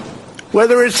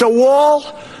 whether it's a wall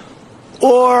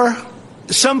or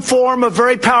some form of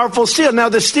very powerful steel. Now,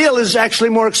 the steel is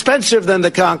actually more expensive than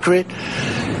the concrete,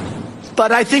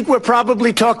 but I think we're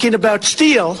probably talking about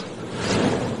steel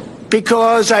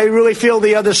because I really feel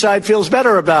the other side feels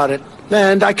better about it.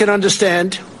 And I can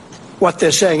understand what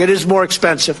they're saying. It is more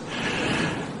expensive.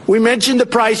 We mentioned the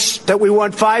price that we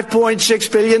want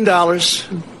 $5.6 billion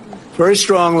very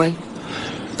strongly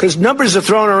because numbers are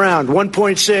thrown around,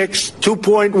 1.6,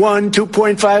 2.1,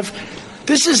 2.5.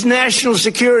 This is national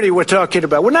security we're talking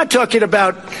about. We're not talking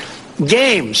about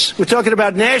games. We're talking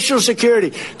about national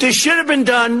security. This should have been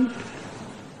done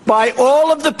by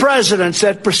all of the presidents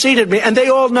that preceded me, and they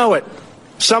all know it.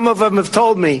 Some of them have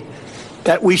told me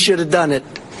that we should have done it.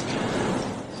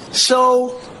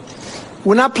 So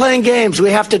we're not playing games.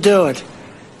 We have to do it.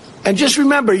 And just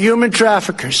remember, human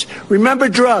traffickers. Remember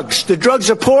drugs. The drugs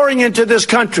are pouring into this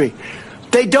country.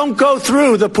 They don't go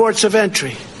through the ports of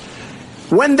entry.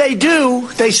 When they do,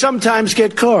 they sometimes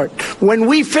get caught. When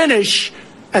we finish,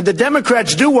 and the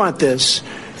Democrats do want this,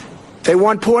 they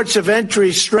want ports of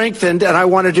entry strengthened, and I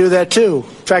want to do that too.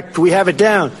 In fact, we have it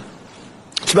down.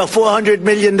 It's about $400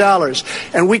 million,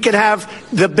 and we can have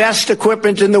the best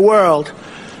equipment in the world.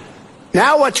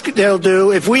 Now what they'll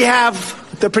do, if we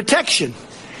have the protection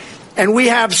and we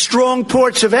have strong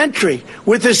ports of entry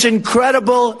with this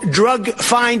incredible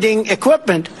drug-finding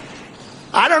equipment,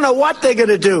 I don't know what they're going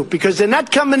to do because they're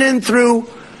not coming in through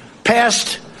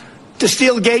past the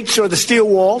steel gates or the steel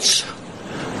walls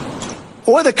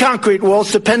or the concrete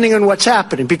walls, depending on what's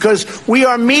happening, because we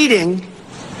are meeting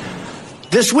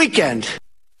this weekend.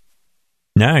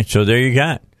 All right, so there you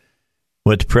got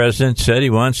what the president said he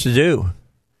wants to do.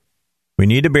 We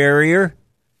need a barrier,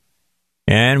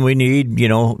 and we need,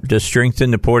 to strengthen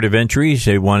the port of entries.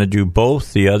 They want to do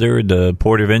both. The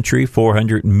port of entry,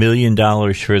 $400 million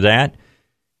for that.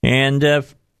 And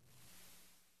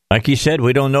like he said,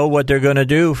 we don't know what they're going to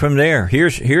do from there.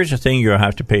 Here's the thing you'll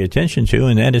have to pay attention to,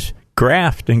 and that is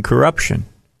graft and corruption.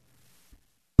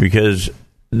 because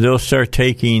they'll start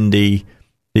taking the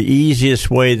easiest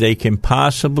way they can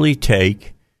possibly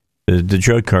take the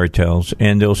drug cartels,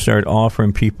 and they'll start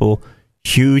offering people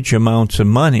huge amounts of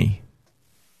money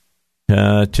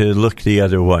to look the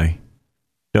other way.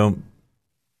 Don't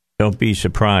be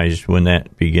surprised when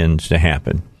that begins to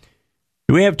happen.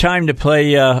 Do we have time to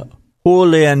play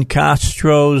Julian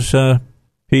Castro's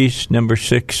piece, number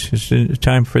 6? Is it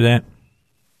time for that?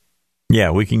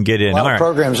 Yeah, we can get in. A lot of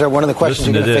programs are one of the questions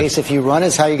you're going to face if you run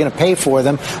is how you're going to pay for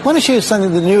them. I want to show you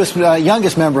something the newest,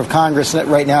 youngest member of Congress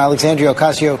right now, Alexandria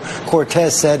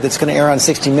Ocasio-Cortez, said that's going to air on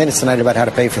 60 Minutes tonight about how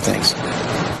to pay for things.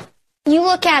 You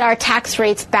look at our tax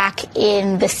rates back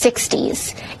in the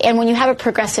 60s, and when you have a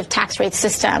progressive tax rate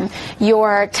system,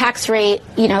 your tax rate,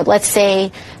 let's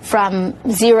say from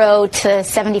 $0 to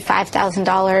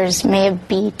 $75,000 may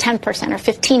be 10% or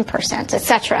 15%,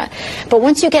 etc. But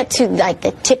once you get to like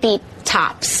the tippy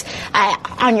tops,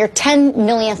 on your $10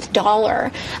 millionth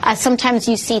dollar, sometimes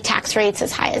you see tax rates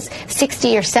as high as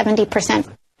 60 or 70%.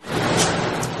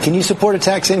 Can you support a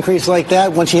tax increase like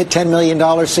that once you hit $10 million,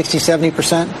 60,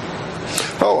 70%?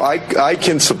 Oh, I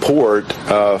can support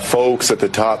folks at the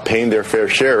top paying their fair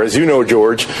share. As you know,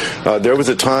 George, there was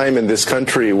a time in this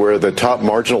country where the top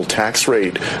marginal tax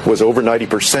rate was over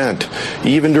 90%.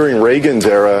 Even during Reagan's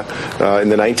era in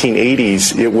the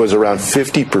 1980s, it was around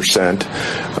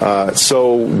 50%.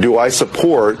 So do I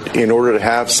support, in order to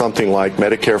have something like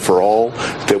Medicare for All,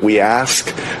 that we ask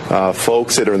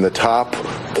folks that are in the top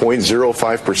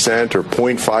 0.05% or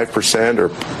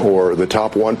 0.5% or the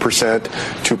top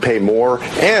 1% to pay more,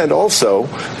 and also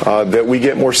that we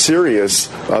get more serious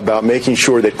about making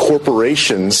sure that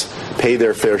corporations pay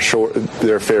their fair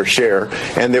share,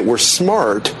 and that we're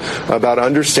smart about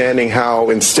understanding how,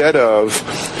 instead of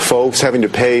folks having to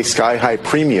pay sky-high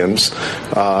premiums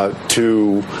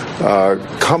to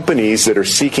companies that are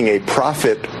seeking a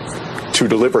profit to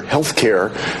deliver health care,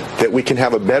 that we can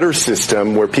have a better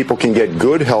system where people can get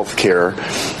good health care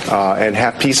and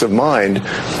have peace of mind,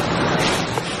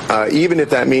 even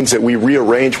if that means that we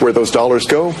rearrange where those dollars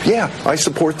go. Yeah, I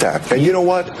support that. And you know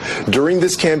what? During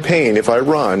this campaign, if I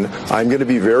run, I'm going to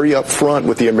be very upfront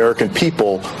with the American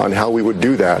people on how we would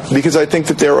do that, because I think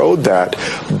that they're owed that.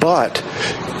 But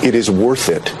it is worth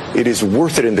it. It is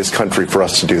worth it in this country for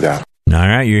us to do that. All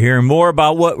right, you're hearing more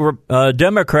about what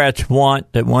Democrats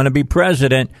want that want to be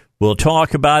president. We'll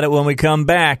talk about it when we come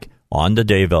back on the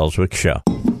Dave Elswick Show.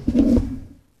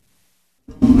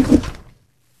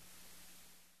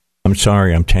 I'm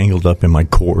sorry, I'm tangled up in my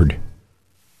cord.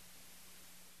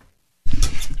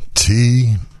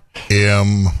 TMI.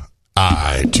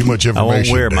 Too much information. I won't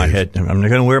wear Dave. my head. I'm not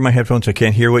going to wear my headphones. I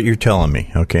can't hear what you're telling me.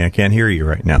 Okay, I can't hear you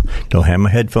right now. Don't have my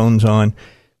headphones on.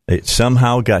 It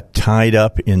somehow got tied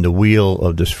up in the wheel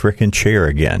of this frickin' chair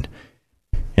again.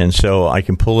 And so I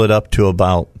can pull it up to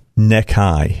about neck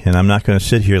high, and I'm not going to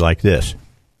sit here like this.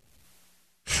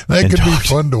 That could be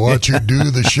fun to watch you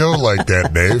do the show like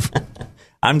that, Dave.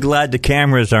 I'm glad the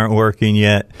cameras aren't working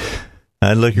yet.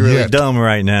 I look really dumb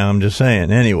right now, I'm just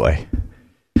saying. Anyway,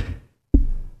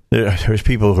 there's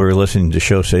people who are listening to the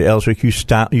show say, Elswick,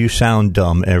 you sound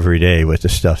dumb every day with the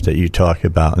stuff that you talk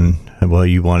about, and, well,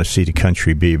 you want to see the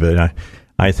country be, but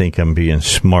I think I'm being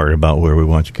smart about where we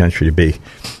want the country to be.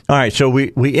 All right, so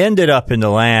we ended up in the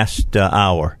last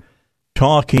hour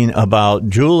talking about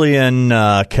Julian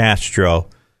Castro,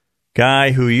 guy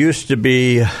who used to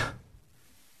be,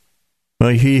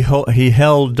 well, he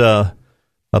held a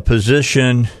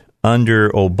position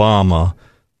under Obama.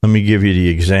 Let me give you the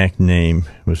exact name.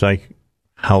 It was like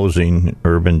housing,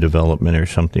 urban development, or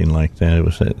something like that. It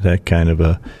was that kind of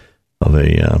a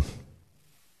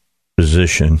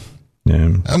position.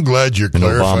 I'm glad you're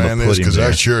clarifying this, because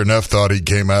I sure enough thought he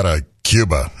came out of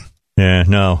Cuba. Yeah,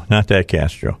 no, not that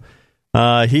Castro.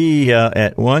 He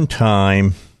at one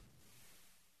time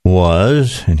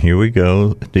was, and here we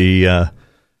go, the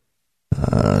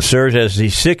served as the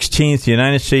 16th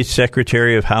United States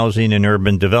Secretary of Housing and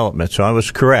Urban Development. So I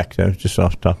was correct. That was just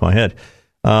off the top of my head.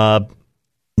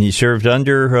 He served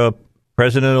under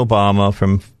President Obama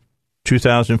from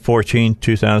 2014 to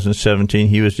 2017.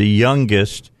 He was the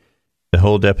youngest to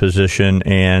hold that position.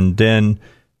 And then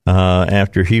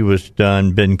after he was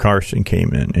done, Ben Carson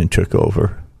came in and took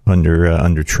over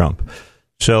under Trump.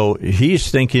 So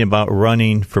he's thinking about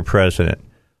running for president.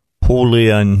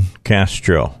 Julian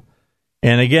Castro.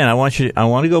 And again, I want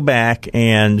to go back,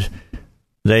 and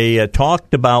they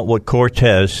talked about what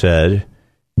Cortez said,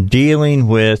 dealing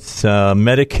with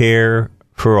Medicare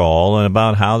for all, and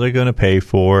about how they're going to pay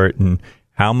for it, and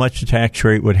how much the tax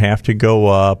rate would have to go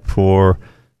up for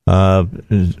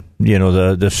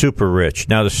the super rich.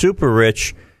 Now, the super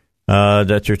rich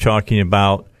that they're talking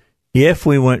about if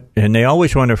we went, and they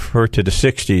always want to refer to the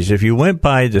 60s, if you went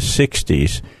by the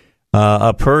 60s,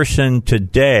 a person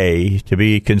today, to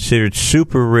be considered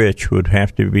super rich, would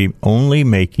have to be only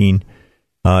making,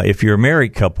 if you're a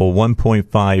married couple,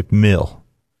 $1.5 million.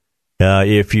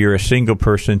 If you're a single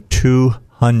person,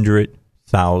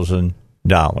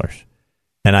 $200,000.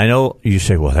 And I know you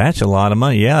say, well, that's a lot of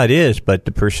money. Yeah, it is. But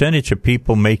the percentage of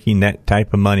people making that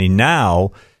type of money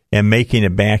now and making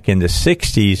it back in the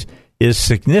 60s is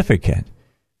significant.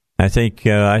 I think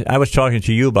I was talking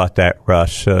to you about that,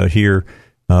 Russ, here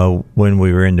when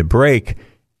we were in the break.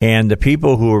 And the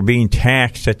people who were being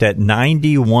taxed at that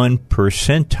 91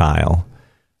 percentile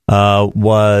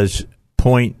was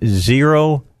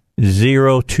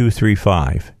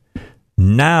 0.00235.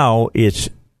 Now it's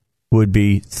would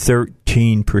be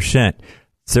 13%.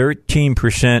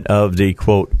 13% of the,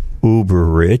 quote, uber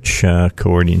rich,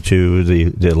 according to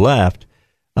the left,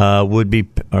 would be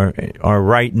are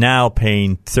right now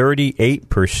paying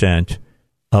 38%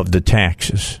 of the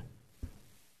taxes.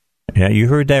 Yeah, you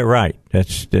heard that right.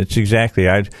 That's exactly.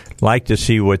 I'd like to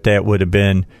see what that would have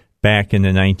been back in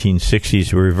the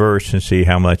 1960s, reverse, and see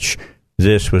how much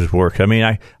this was worth. I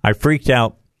mean, I freaked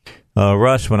out,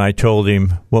 Russ, when I told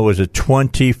him, what was it,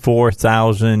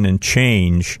 $24,000 and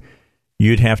change,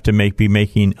 you'd have to be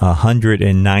making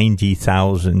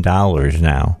 $190,000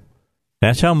 now.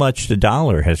 That's how much the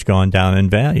dollar has gone down in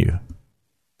value.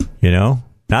 You know,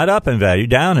 not up in value,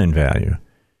 down in value,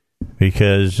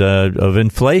 because of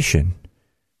inflation.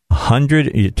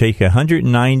 You take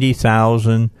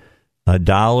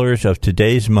 $190,000 of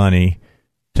today's money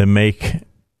to make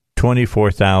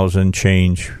 $24,000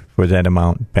 change for that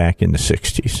amount back in the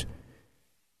 60s.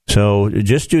 So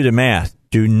just do the math.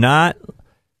 Do not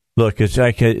look. It's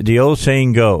like the old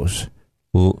saying goes: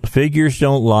 figures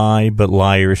don't lie, but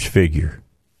liars figure.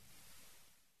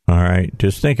 All right,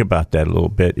 just think about that a little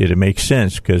bit. It makes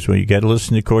sense, because when you got to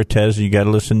listen to Cortez, you got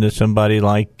to listen to somebody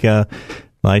like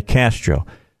Castro.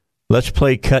 Let's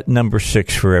play cut number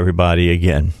 6 for everybody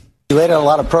again. You laid out a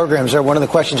lot of programs there. One of the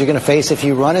questions you're going to face if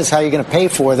you run is how you're going to pay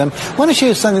for them. Why don't you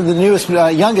use something the newest,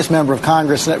 youngest member of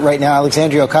Congress right now,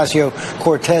 Alexandria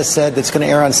Ocasio-Cortez, said that's going to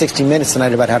air on 60 Minutes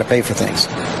tonight about how to pay for things.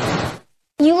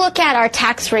 You look at our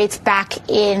tax rates back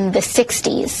in the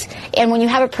 60s, and when you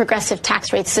have a progressive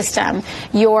tax rate system,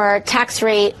 your tax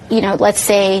rate, let's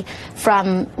say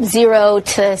from $0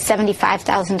 to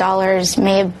 $75,000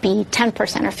 may be 10%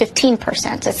 or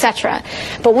 15%, et cetera.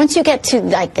 But once you get to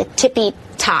like the tippy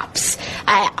tops,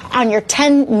 on your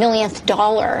 $10 millionth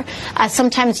dollar,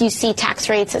 sometimes you see tax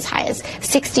rates as high as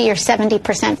 60 or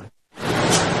 70%.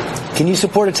 Can you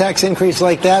support a tax increase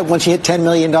like that once you hit $10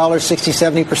 million, 60,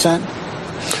 70%?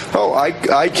 Oh,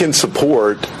 I can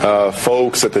support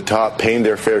folks at the top paying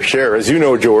their fair share. As you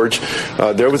know, George,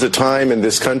 there was a time in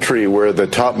this country where the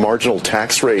top marginal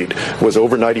tax rate was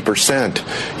over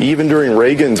 90%. Even during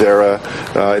Reagan's era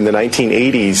in the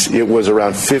 1980s, it was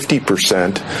around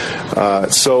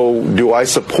 50%. So do I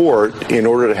support, in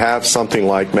order to have something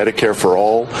like Medicare for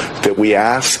All, that we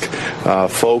ask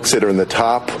folks that are in the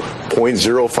top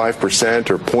 0.05%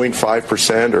 or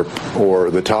 0.5%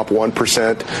 or the top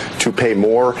 1% to pay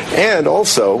more, and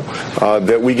also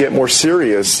that we get more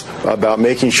serious about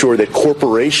making sure that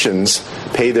corporations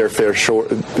pay their fair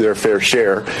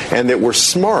share, and that we're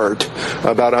smart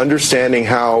about understanding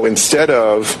how, instead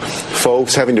of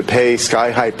folks having to pay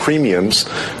sky-high premiums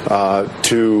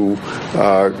to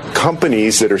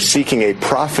companies that are seeking a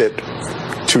profit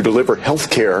to deliver health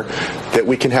care, that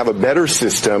we can have a better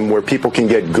system where people can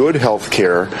get good health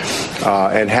care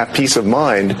and have peace of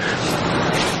mind,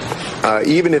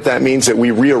 even if that means that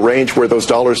we rearrange where those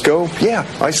dollars go. Yeah,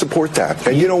 I support that.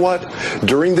 And you know what?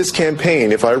 During this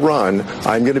campaign, if I run,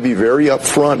 I'm going to be very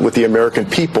upfront with the American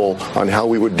people on how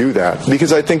we would do that,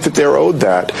 because I think that they're owed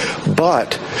that.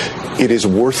 But it is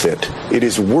worth it. It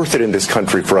is worth it in this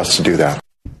country for us to do that.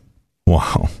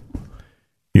 Wow.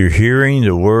 You're hearing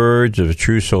the words of a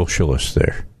true socialist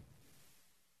there.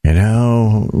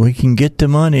 We can get the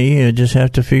money. You just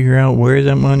have to figure out where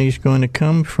the money's going to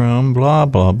come from, blah,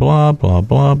 blah, blah, blah,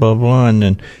 blah, blah, blah. And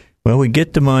then, we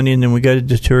get the money, and then we got to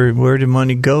determine where the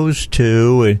money goes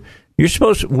to. And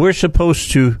we're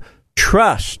supposed to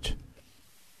trust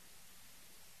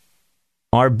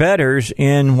our betters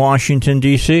in Washington,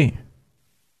 D.C.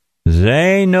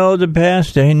 They know the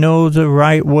best. They know the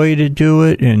right way to do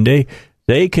it, and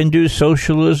they can do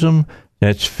socialism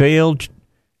that's failed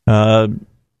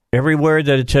everywhere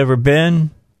that it's ever been.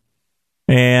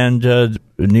 And the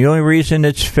only reason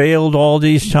it's failed all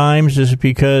these times is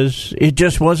because it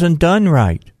just wasn't done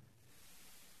right.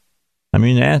 I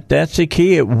mean, that's the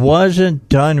key. It wasn't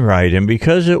done right. And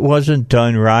because it wasn't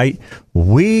done right,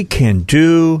 we can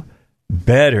do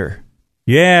better.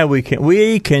 Yeah, we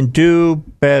can do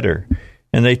better.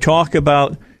 And they talk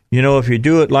about, if you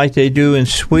do it like they do in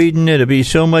Sweden, it'll be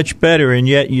so much better. And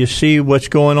yet you see what's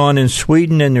going on in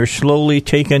Sweden, and they're slowly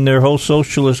taking their whole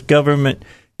socialist government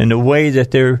and the way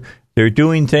that they're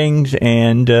doing things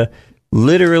and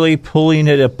literally pulling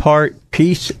it apart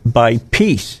piece by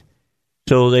piece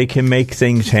so they can make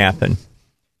things happen.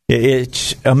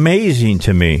 It's amazing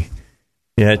to me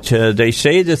that they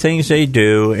say the things they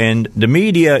do, and the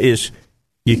media is,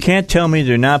 you can't tell me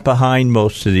they're not behind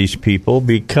most of these people,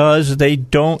 because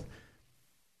they're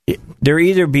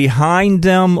either behind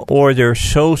them or they're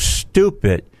so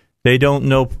stupid they don't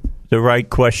know the right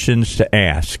questions to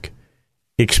ask.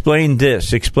 Explain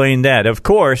this, explain that. Of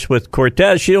course, with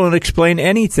Cortez, you don't explain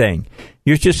anything.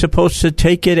 You're just supposed to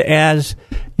take it as,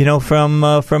 from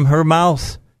her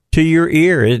mouth to your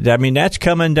ear. I mean, that's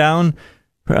coming down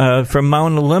from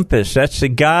Mount Olympus. That's the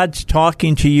gods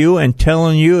talking to you and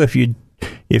telling you if you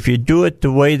do it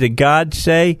the way the gods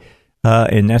say,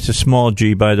 and that's a small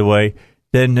g, by the way,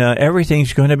 then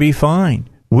everything's going to be fine.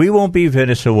 We won't be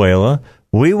Venezuela.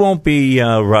 We won't be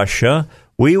Russia.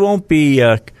 We won't be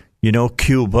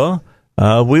Cuba.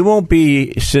 We won't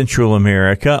be Central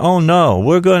America. Oh, no.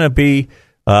 We're going to be,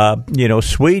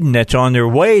 Sweden, that's on their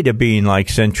way to being like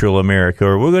Central America.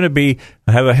 Or we're going to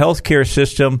have a healthcare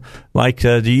system like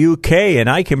the UK. And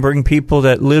I can bring people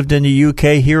that lived in the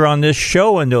UK here on this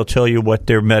show, and they'll tell you what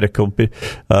their medical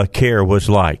care was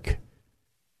like.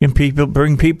 And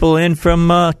bring people in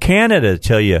from Canada to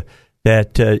tell you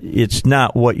that it's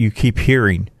not what you keep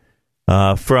hearing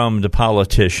from the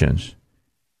politicians.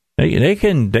 They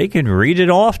can read it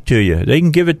off to you. They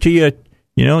can give it to you,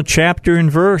 chapter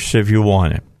and verse if you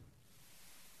want it.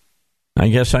 I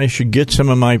guess I should get some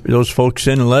of those folks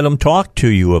in and let them talk to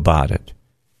you about it.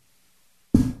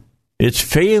 It's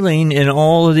failing in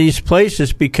all of these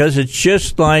places because it's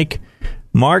just like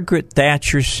Margaret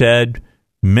Thatcher said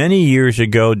many years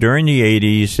ago during the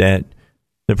 80s, that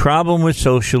the problem with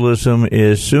socialism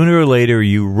is sooner or later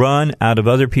you run out of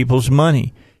other people's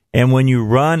money. And when you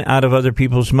run out of other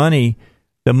people's money,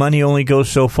 the money only goes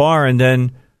so far. And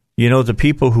then, the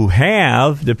people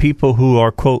who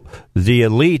are, quote, the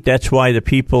elite, that's why the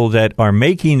people that are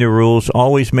making the rules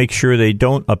always make sure they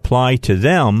don't apply to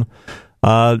them.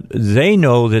 They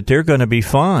know that they're going to be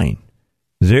fine.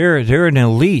 They're an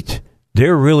elite.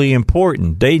 They're really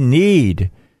important. They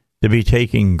need to be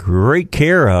taken great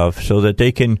care of so that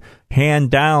they can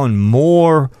hand down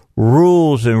more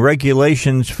rules and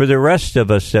regulations for the rest of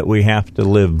us that we have to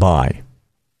live by.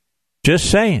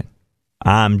 Just saying.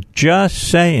 I'm just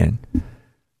saying.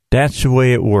 That's the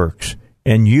way it works.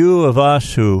 And you of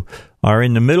us who are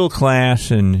in the middle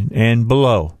class and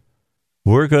below,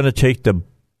 we're going to take the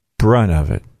brunt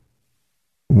of it.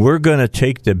 We're going to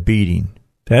take the beating.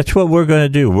 That's what we're going to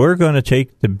do. We're going to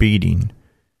take the beating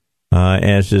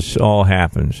as this all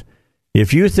happens.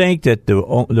 If you think that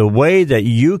the way that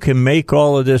you can make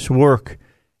all of this work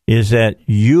is that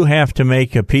you have to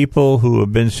make a people who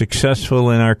have been successful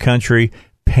in our country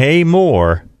pay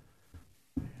more,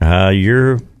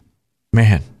 you're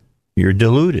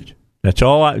deluded. That's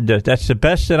all. That's the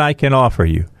best that I can offer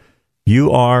you.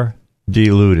 You are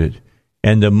deluded,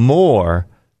 and the more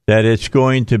that it's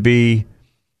going to be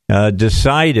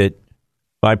decided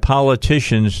by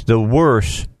politicians, the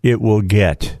worse it will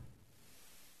get.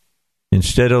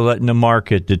 Instead of letting the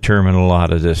market determine a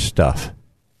lot of this stuff.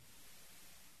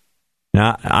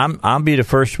 Now, I'll be the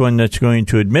first one that's going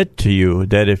to admit to you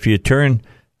that if you turn,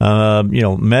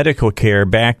 medical care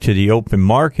back to the open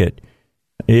market,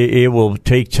 it will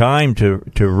take time to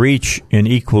reach an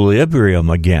equilibrium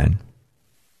again.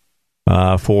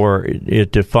 For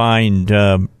it to find,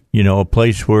 a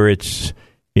place where it's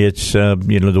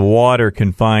the water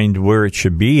can find where it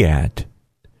should be at.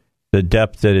 The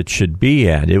depth that it should be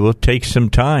at. It will take some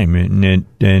time,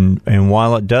 and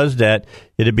while it does that,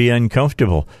 it'll be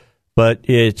uncomfortable. But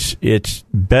it's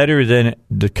better than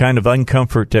the kind of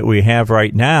uncomfort that we have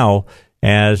right now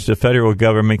as the federal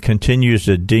government continues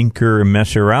to dinker and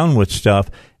mess around with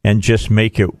stuff and just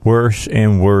make it worse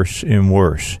and worse and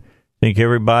worse. I think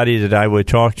everybody that I would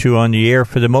talk to on the air,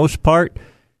 for the most part,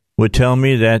 would tell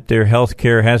me that their health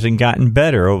care hasn't gotten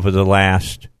better over the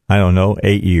last,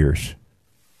 8 years.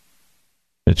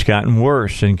 It's gotten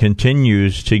worse and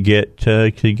continues to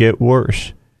get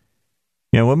worse.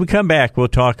 When we come back, we'll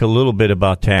talk a little bit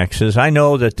about taxes. I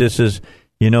know that this is,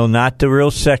 not the real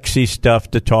sexy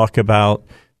stuff to talk about.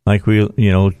 Like we,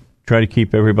 try to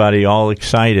keep everybody all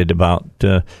excited about,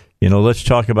 let's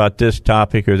talk about this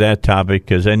topic or that topic,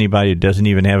 because anybody who doesn't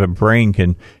even have a brain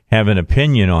can have an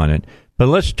opinion on it. But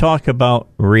let's talk about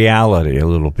reality a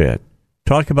little bit.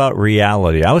 Talk about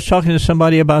reality. I was talking to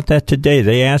somebody about that today.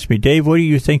 They asked me, Dave, what do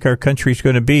you think our country's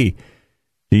going to be?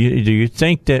 Do you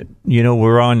think that,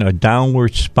 we're on a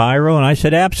downward spiral? And I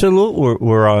said, absolutely,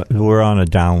 we're on a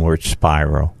downward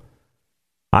spiral.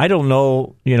 I don't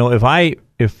know,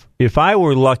 if I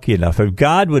were lucky enough, if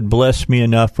God would bless me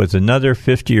enough with another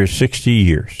 50 or 60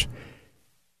 years,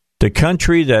 the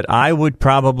country that I would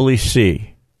probably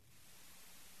see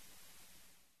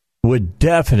would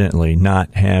definitely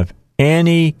not have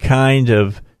any kind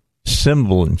of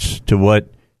semblance to what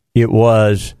it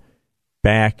was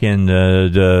back in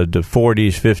the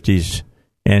 40s, 50s,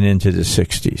 and into the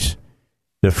 60s.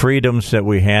 The freedoms that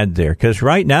we had there. Because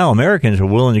right now, Americans are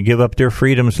willing to give up their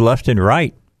freedoms left and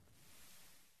right.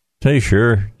 Say,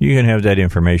 sure, you can have that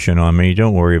information on me.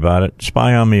 Don't worry about it.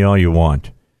 Spy on me all you want.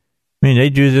 I mean,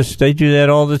 they do that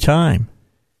all the time.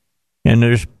 And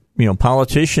there's,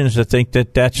 politicians that think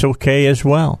that that's okay as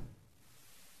well.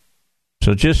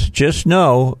 So just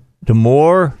know, the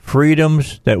more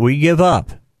freedoms that we give up,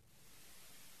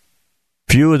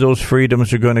 few of those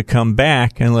freedoms are going to come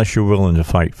back unless you're willing to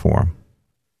fight for them.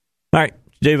 All right,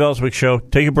 Dave Elswick Show.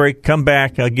 Take a break. Come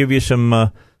back. I'll give you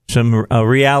some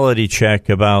reality check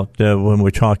about when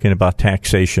we're talking about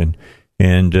taxation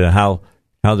and how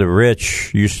the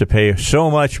rich used to pay so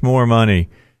much more money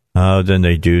than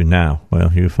they do now.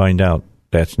 Well, you'll find out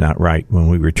that's not right when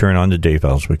we return on the Dave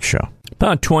Elswick Show.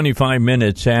 About 25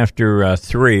 minutes after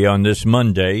 3 on this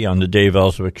Monday on the Dave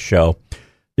Elswick Show.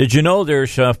 Did you know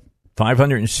there's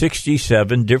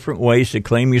 567 different ways to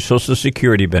claim your Social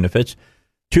Security benefits?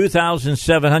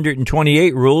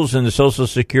 2,728 rules in the Social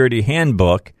Security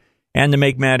Handbook. And to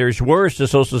make matters worse, the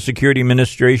Social Security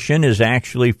Administration is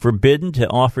actually forbidden to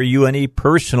offer you any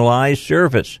personalized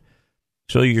service.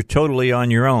 So you're totally on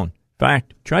your own. In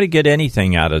fact, try to get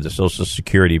anything out of the Social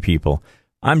Security people.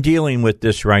 I'm dealing with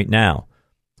this right now.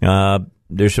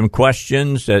 There's some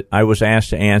questions that I was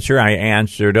asked to answer. I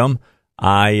answered them.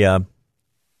 I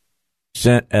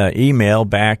sent an email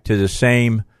back to the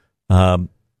same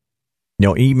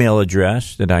email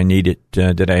address that I needed,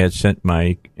 that I had sent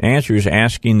my answers,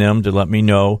 asking them to let me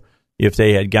know if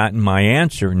they had gotten my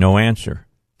answer. No answer.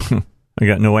 I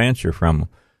got no answer from them.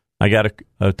 I got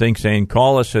a thing saying,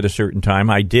 call us at a certain time.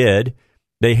 I did.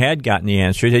 They had gotten the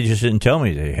answer. They just didn't tell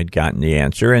me they had gotten the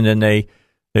answer. And then they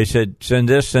said, send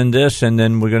this, and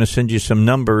then we're going to send you some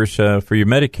numbers for your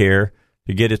Medicare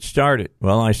to get it started.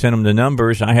 Well, I sent them the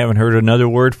numbers. I haven't heard another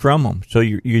word from them. So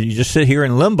you just sit here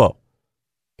in limbo.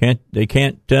 They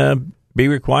can't be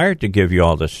required to give you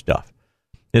all this stuff.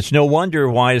 It's no wonder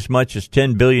why as much as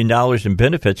 $10 billion in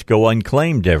benefits go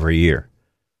unclaimed every year.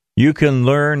 You can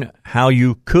learn how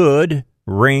you could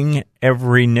wring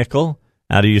every nickel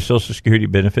out of your Social Security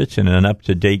benefits in an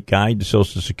up-to-date guide to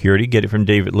Social Security. Get it from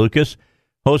David Lucas,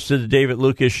 host of the David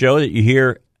Lucas Show that you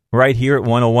hear right here at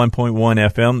 101.1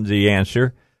 FM, The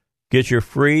Answer. Get your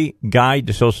free guide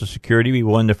to Social Security. We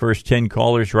won the first 10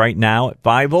 callers right now at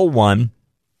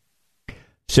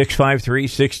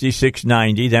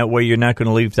 501-653-6690. That way you're not going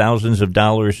to leave thousands of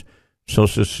dollars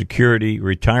Social Security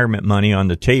retirement money on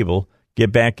the table.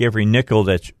 Get back every nickel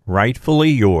that's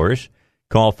rightfully yours.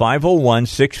 Call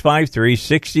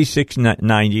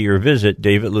 501-653-6690 or visit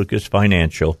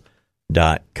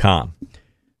davidlucasfinancial.com.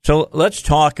 So let's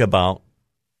talk about,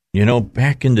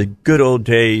 back in the good old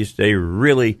days,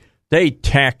 they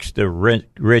taxed the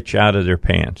rich out of their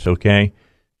pants, okay?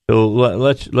 So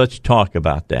let's talk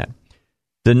about that.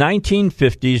 The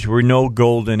 1950s were no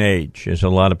golden age, as a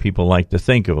lot of people like to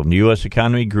think of them. The U.S.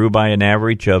 economy grew by an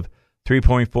average of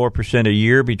 3.4% a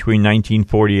year between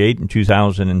 1948 and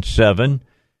 2007.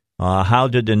 How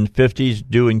did the 50s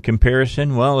do in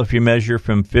comparison? Well, if you measure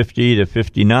from 50 to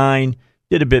 59,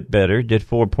 did a bit better, did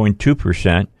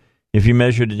 4.2%. If you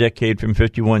measure the decade from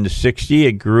 51 to 60,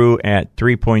 it grew at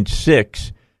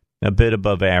 3.6, a bit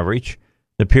above average.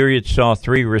 The period saw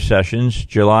 3 recessions: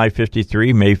 July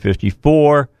 53, May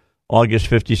 54, August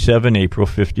 57, April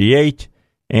 58,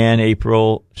 and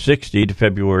April 60 to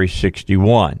February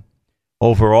 61.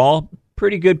 Overall,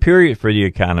 pretty good period for the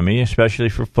economy, especially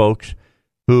for folks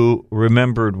who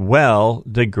remembered well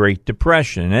the Great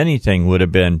Depression. Anything would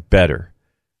have been better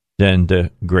than the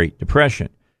Great Depression.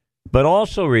 But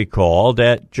also recall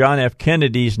that John F.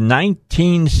 Kennedy's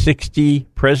 1960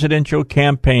 presidential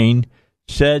campaign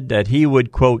said that he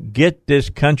would, quote, get this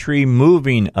country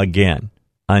moving again,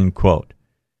 unquote.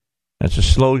 That's a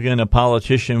slogan a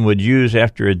politician would use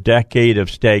after a decade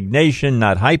of stagnation,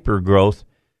 not hypergrowth.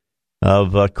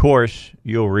 Of course,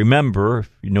 you'll remember, if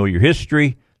you know your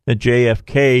history, that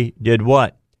JFK did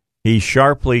what? He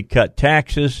sharply cut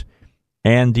taxes,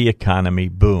 and the economy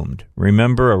boomed.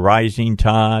 Remember, a rising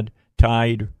tide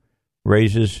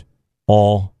raises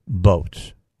all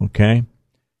boats, okay?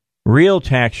 Real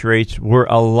tax rates were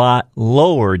a lot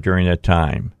lower during that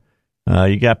time.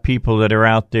 You got people that are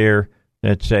out there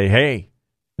that say, hey,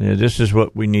 this is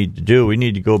what we need to do. We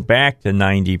need to go back to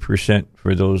 90%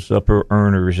 for those upper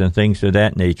earners and things of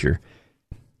that nature.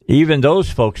 Even those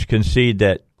folks concede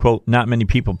that, quote, not many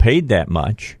people paid that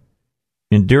much.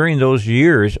 And during those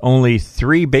years, only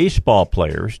 3 baseball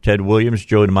players, Ted Williams,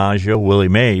 Joe DiMaggio, Willie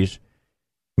Mays,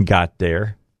 got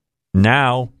there.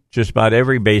 Now, just about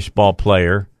every baseball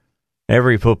player,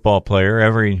 every football player,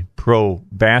 every pro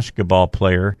basketball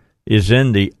player is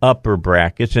in the upper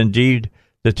brackets. Indeed,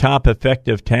 the top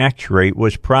effective tax rate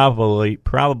was probably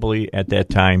at that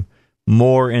time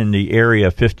more in the area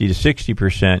of 50 to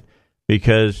 60%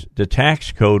 because the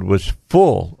tax code was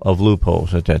full of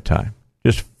loopholes at that time.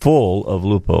 Just full of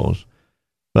loopholes.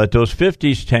 But those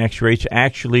 50s tax rates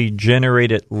actually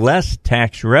generated less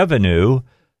tax revenue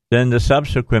than the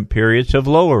subsequent periods of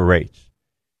lower rates.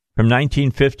 From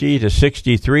 1950 to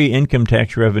 63, income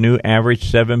tax revenue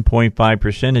averaged 7.5%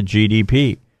 of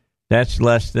GDP. That's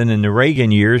less than in the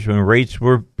Reagan years when rates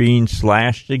were being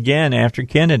slashed again after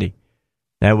Kennedy.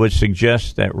 That would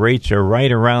suggest that rates are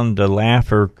right around the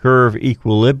Laffer curve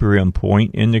equilibrium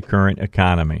point in the current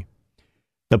economy.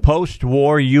 The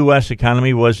post-war U.S.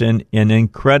 economy was in an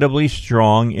incredibly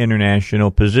strong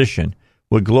international position.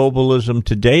 With globalism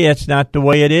today, that's not the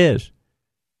way it is.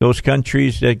 Those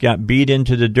countries that got beat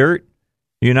into the dirt,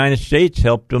 the United States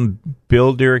helped them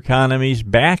build their economies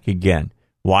back again.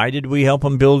 Why did we help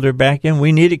them build their back again?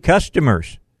 We needed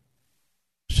customers.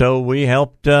 So we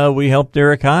helped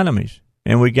their economies,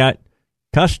 and we got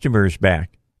customers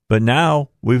back. But now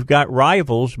we've got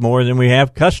rivals more than we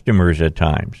have customers at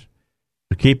times.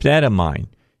 So keep that in mind.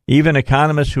 Even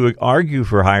economists who argue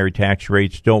for higher tax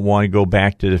rates don't want to go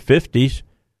back to the 50s.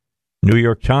 New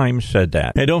York Times said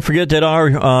that. Hey, don't forget that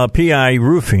our PI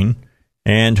Roofing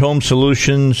and Home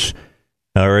Solutions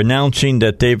are announcing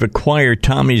that they've acquired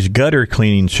Tommy's Gutter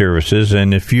Cleaning Services.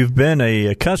 And if you've been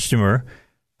a customer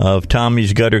of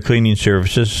Tommy's Gutter Cleaning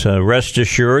Services, rest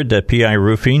assured that PI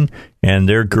Roofing and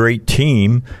their great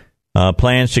team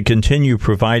plans to continue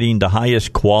providing the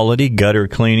highest quality gutter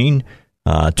cleaning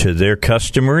to their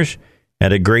customers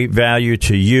at a great value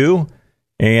to you,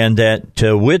 and that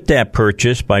with that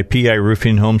purchase by PI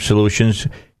Roofing Home Solutions,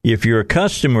 if you're a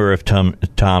customer of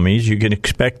Tommy's, you can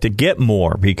expect to get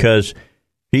more because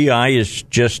PI is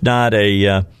just not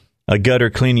a gutter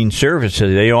cleaning service.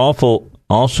 They also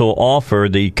offer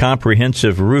the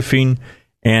comprehensive roofing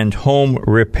and home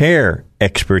repair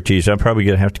expertise. I'm probably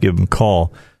going to have to give them a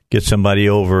call, get somebody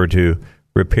over to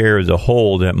repair the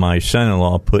hole that my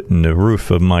son-in-law put in the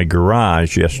roof of my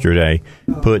garage yesterday,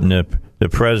 putting the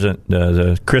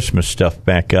Christmas stuff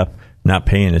back up, not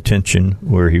paying attention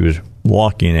where he was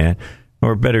walking at.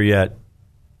 Or better yet,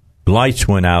 lights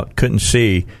went out, couldn't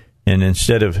see, and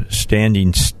instead of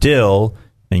standing still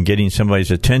and getting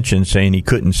somebody's attention saying he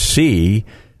couldn't see,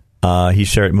 he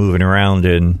started moving around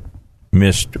and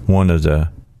missed one of the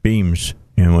beams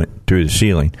and went through the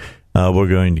ceiling. We're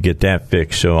going to get that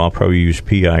fixed, so I'll probably use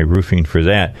PI Roofing for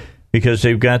that because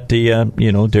they've got the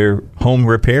their home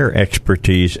repair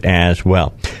expertise as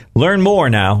well. Learn more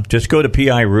now. Just go to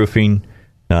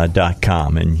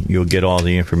piroofing.com and you'll get all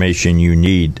the information you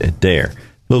need there.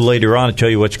 A little later on, I'll tell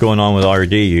you what's going on with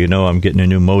RD. You know, I'm getting a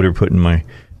new motor put in my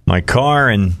car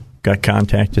and got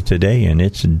contacted today, and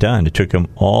it's done. It took them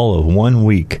all of 1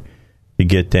 week to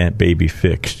get that baby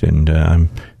fixed, and I'm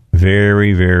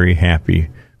very, very happy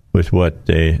with what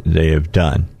they have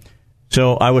done.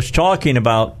 So I was talking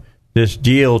about this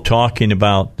deal, talking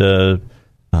about the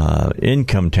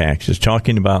income taxes,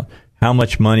 talking about how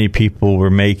much money people were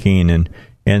making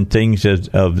and things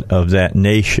of that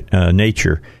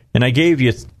nature. And I gave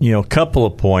you a couple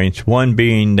of points. One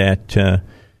being that the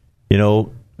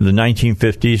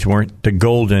 1950s weren't the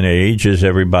golden age as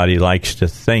everybody likes to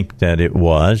think that it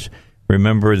was.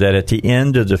 Remember that at the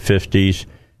end of the 50s,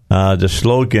 the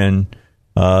slogan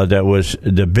that was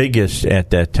the biggest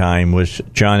at that time was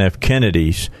John F.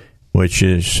 Kennedy's, which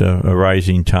is a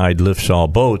rising tide lifts all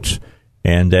boats,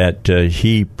 and that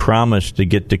he promised to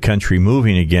get the country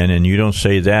moving again, and you don't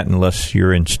say that unless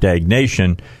you're in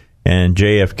stagnation. And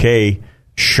JFK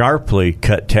sharply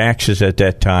cut taxes at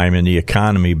that time, and the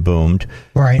economy boomed.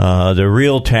 Right. The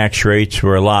real tax rates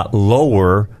were a lot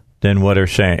lower than what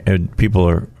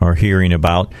people are hearing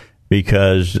about,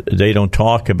 because they don't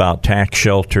talk about tax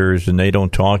shelters and they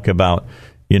don't talk about,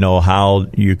 how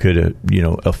you could,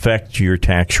 affect your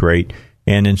tax rate.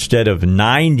 and instead of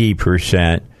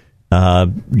 90%,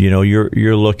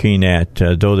 you're looking at,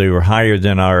 though they were higher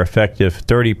than our effective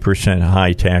 30%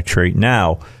 high tax rate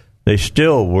now, they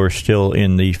were still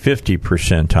in the 50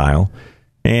 percentile.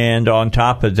 And on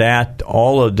top of that,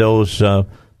 all of those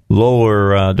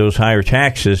those higher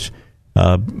taxes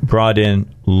brought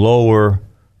in lower,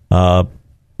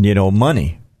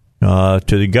 money to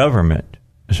the government.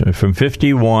 So from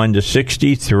 51 to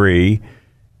 63,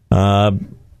 the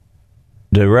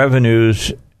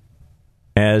revenues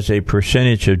as a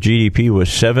percentage of GDP was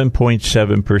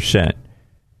 7.7%.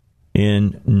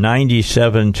 In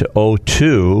 97 to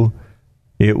 02,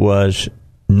 it was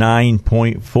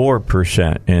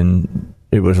 9.4%, and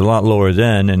it was a lot lower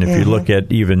then. And if you look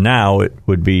at even now, it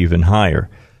would be even higher.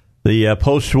 The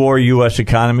post-war U.S.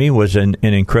 economy was in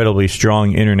an incredibly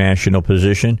strong international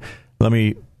position. Let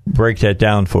me break that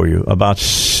down for you. About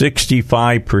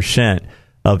 65%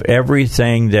 of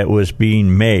everything that was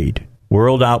being made,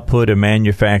 world output of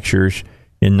manufacturers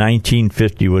in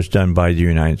 1950, was done by the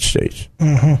United States.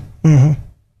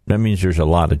 That means there's a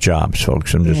lot of jobs,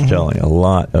 folks. I'm just telling you, a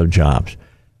lot of jobs.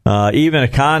 Even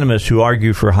economists who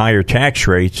argue for higher tax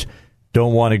rates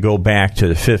don't want to go back to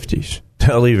the 50s.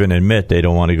 They'll even admit they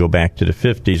don't want to go back to the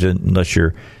 50s unless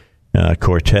you're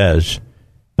Cortez.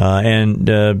 And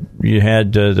you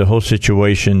had the whole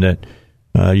situation that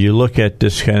you look at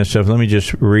this kind of stuff. Let me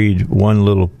just read one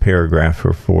little paragraph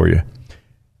for you.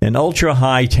 An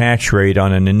ultra-high tax rate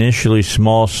on an initially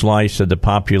small slice of the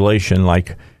population,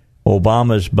 like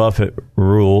Obama's Buffett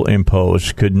rule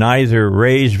imposed, could neither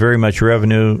raise very much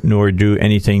revenue nor do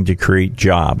anything to create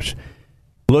jobs.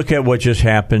 Look at what just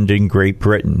happened in Great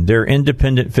Britain. Their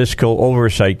Independent Fiscal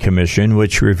Oversight Commission,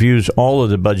 which reviews all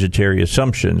of the budgetary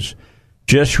assumptions,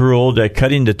 just ruled that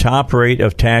cutting the top rate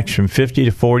of tax from 50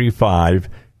 to 45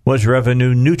 was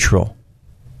revenue neutral,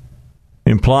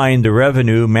 implying the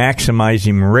revenue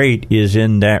maximizing rate is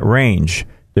in that range.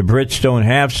 The Brits don't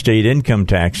have state income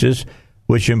taxes,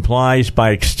 which implies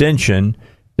by extension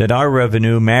that our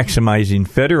revenue maximizing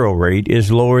federal rate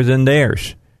is lower than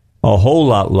theirs, a whole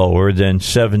lot lower than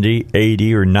 70,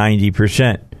 80, or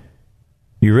 90%.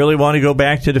 You really want to go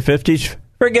back to the 50s?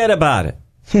 Forget about it.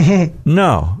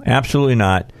 No, absolutely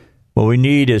not. What we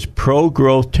need is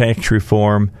pro-growth tax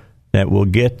reform that will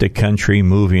get the country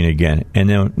moving again.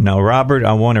 And now, Robert,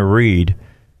 I want to read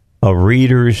a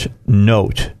reader's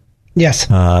note. Yes.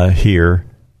 Here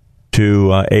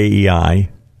to AEI,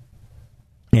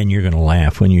 and you're going to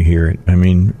laugh when you hear it. I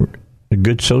mean, a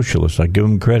good socialist. I give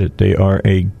them credit. They are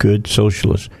a good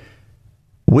socialist.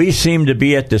 We seem to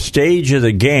be at the stage of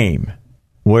the game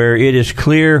where it is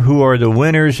clear who are the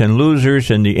winners and losers,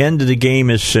 and the end of the game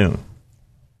is soon.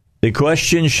 The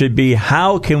question should be,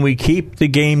 how can we keep the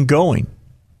game going?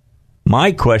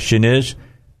 My question is,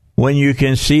 when you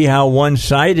can see how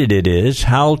one-sided it is,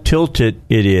 how tilted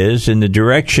it is in the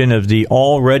direction of the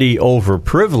already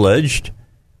overprivileged,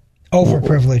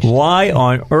 why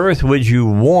on earth would you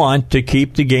want to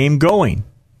keep the game going?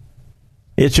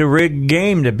 It's a rigged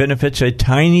game that benefits a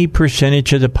tiny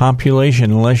percentage of the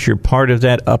population unless you're part of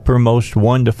that uppermost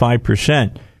 1 to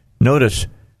 5%. Notice,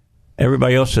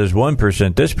 everybody else says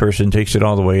 1%. This person takes it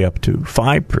all the way up to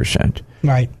 5%.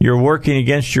 Right. You're working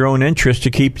against your own interest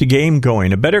to keep the game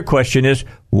going. A better question is,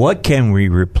 what can we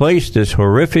replace this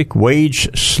horrific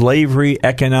wage slavery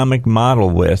economic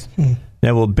model with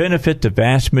that will benefit the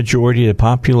vast majority of the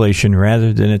population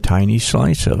rather than a tiny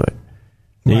slice of it?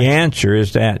 The answer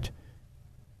is that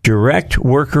direct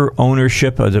worker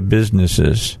ownership of the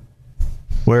businesses,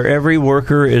 where every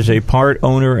worker is a part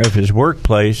owner of his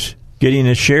workplace, getting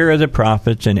a share of the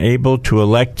profits and able to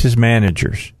elect his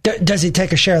managers. Does he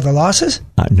take a share of the losses?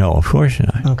 No, of course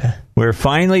not. Okay. Where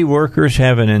finally workers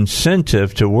have an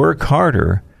incentive to work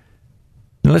harder.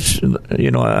 I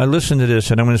listen to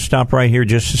this, and I'm going to stop right here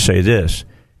just to say this.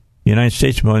 The United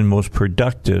States is one of the most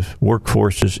productive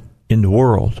workforces in the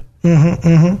world.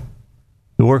 The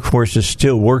workforce is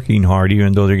still working hard,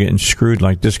 even though they're getting screwed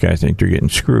like this guy thinks they're getting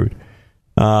screwed.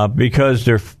 Because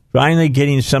they're finally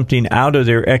getting something out of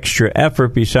their extra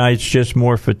effort besides just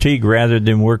more fatigue rather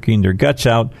than working their guts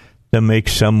out to make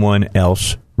someone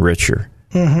else richer.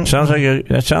 That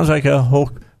sounds like a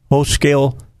whole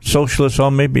scale socialist, or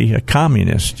maybe a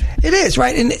communist. It is,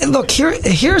 right? And look,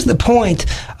 here's the point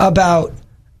about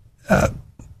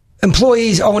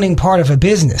employees owning part of a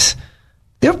business.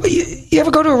 You ever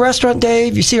go to a restaurant,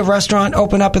 Dave? You see a restaurant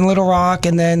open up in Little Rock,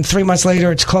 and then 3 months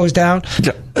later it's closed down.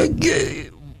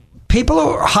 People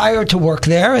are hired to work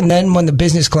there, and then when the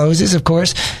business closes, of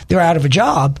course, they're out of a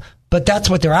job, but that's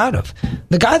what they're out of.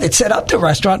 The guy that set up the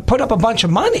restaurant put up a bunch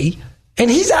of money, and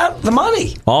he's out the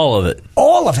money. All of it.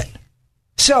 All of it.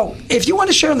 So if you want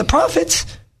to share in the profits,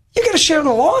 you got to share in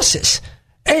the losses.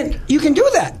 And you can do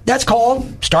that. That's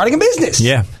called starting a business.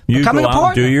 Yeah. You go out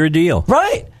and do your deal.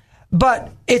 Right.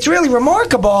 But it's really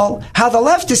remarkable how the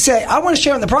leftists say, I want to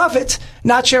share in the profits,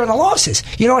 not share in the losses.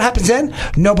 You know what happens then?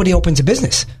 Nobody opens a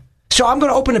business. So I'm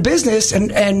going to open a business,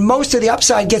 and most of the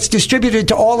upside gets distributed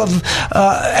to all of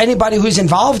anybody who's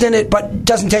involved in it but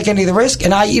doesn't take any of the risk,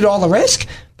 and I eat all the risk.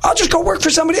 I'll just go work for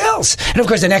somebody else. And, of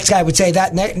course, the next guy would say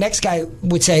that, next guy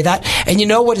would say that. And you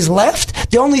know what is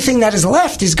left? The only thing that is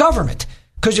left is government.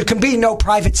 Because there can be no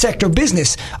private sector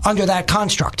business under that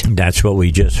construct. That's what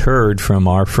we just heard from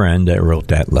our friend that wrote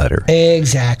that letter.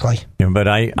 Exactly. Yeah, but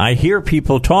I hear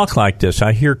people talk like this.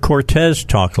 I hear Cortez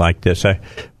talk like this. I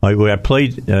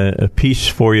played a piece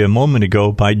for you a moment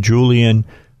ago by Julian,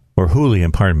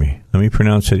 pardon me. Let me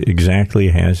pronounce it exactly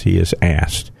as he is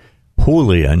asked.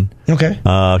 Julian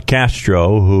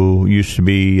Castro, who used to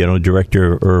be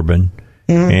director of urban,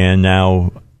 and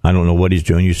now I don't know what he's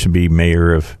doing. Used to be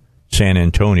mayor of San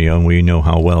Antonio, and we know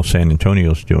how well San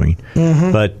Antonio's doing.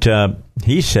 But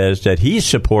he says that he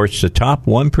supports the top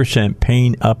 1%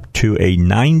 paying up to a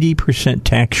 90%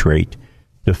 tax rate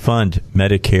to fund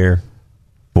Medicare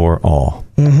for all.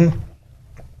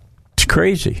 It's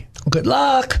crazy. Good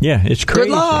luck. Yeah, it's crazy.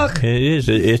 Good luck. It is.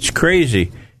 It's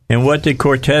crazy. And what did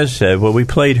Cortez say? Well, we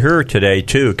played her today,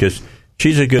 too, because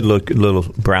she's a good little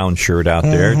brown shirt out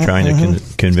there trying to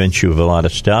convince you of a lot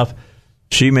of stuff.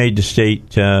 She made the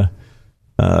state...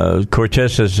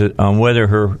 Cortez says on whether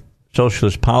her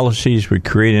socialist policies would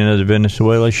create another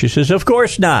Venezuela. She says, of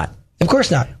course not. Of course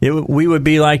not. We would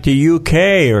be like the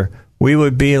UK, or we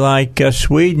would be like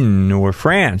Sweden or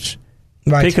France.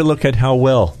 Right. Take a look at how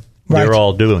well they're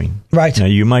all doing. Right. Now,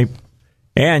 you might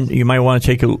want to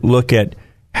take a look at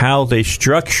how they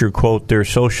structure, quote, their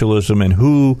socialism and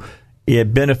who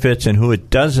it benefits and who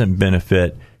it doesn't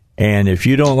benefit. And if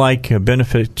you don't like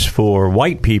benefits for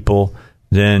white people,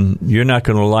 then you're not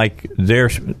going to like their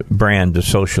brand of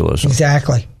socialism.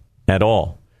 Exactly. At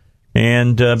all.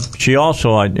 And she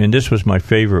also, and this was my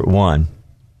favorite one,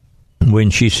 when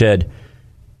she said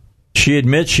she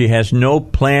admits she has no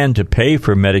plan to pay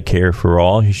for Medicare for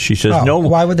all. She says, "No.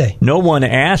 Why would they? No one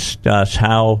asked us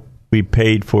how we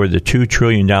paid for the $2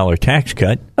 trillion tax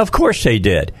cut." Of course they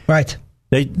did. Right.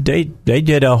 They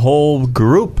did a whole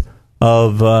group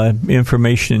of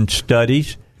information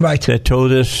studies that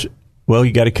told us, well,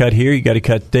 you got to cut here, you got to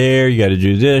cut there, you got to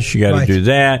do this, you got to do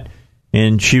that.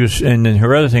 And and then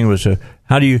her other thing was,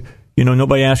 how do you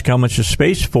nobody asked how much the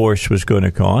Space Force was going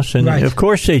to cost. And of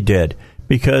course they did,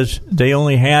 because they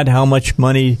only had how much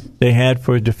money they had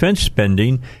for defense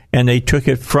spending, and they took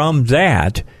it from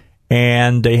that,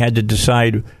 and they had to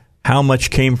decide how much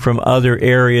came from other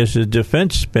areas of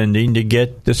defense spending to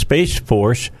get the Space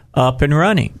Force up and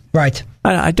running. Right.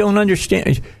 I don't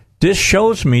understand. This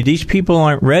shows me these people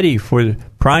aren't ready for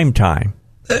prime time.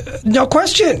 No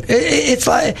question. It's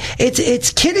like it's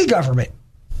kiddie government.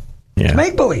 Yeah. It's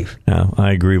make believe. No,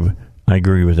 I agree with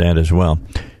that as well.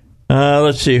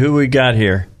 Let's see who we got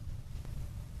here.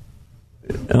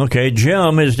 Okay,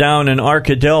 Jim is down in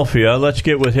Arkadelphia. Let's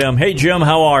get with him. Hey, Jim,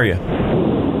 how are you?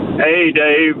 Hey,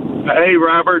 Dave. Hey,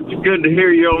 Robert. It's good to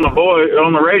hear you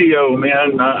on the radio,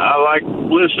 man. I like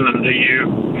listening to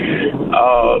you.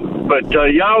 But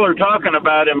y'all are talking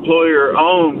about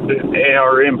employer-owned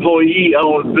or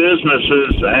employee-owned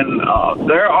businesses, and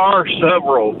there are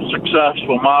several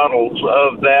successful models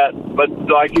of that. But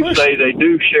like you say, they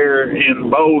do share in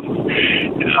both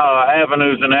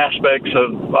avenues and aspects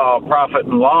of profit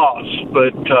and loss.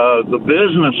 But the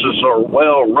businesses are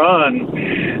well run.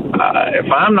 If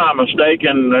I'm not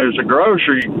mistaken, there's a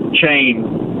grocery chain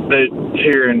that's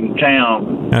here in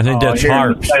town. I think that's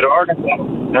Harps. In the state of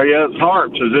Arkansas. Yeah, it's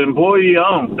Harps. It's employee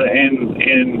owned,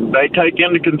 and they take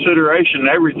into consideration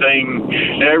everything,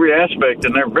 every aspect,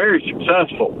 and they're very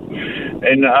successful.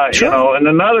 And and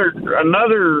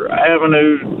another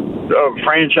avenue of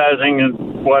franchising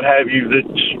and what have you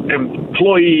that's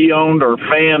employee owned or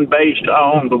fan based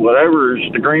owned or whatever is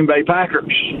the Green Bay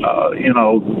Packers.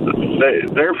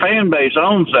 Their fan base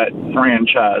owns that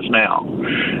franchise now.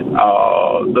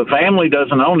 The family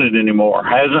doesn't own it anymore,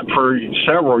 hasn't for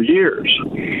several years.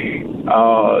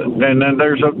 And then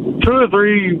there's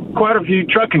quite a few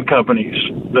trucking companies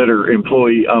that are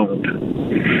employee owned.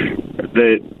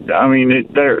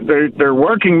 They're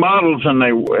working models and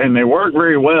they work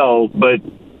very well, but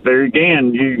there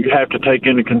again, you have to take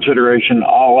into consideration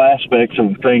all aspects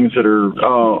of things that are,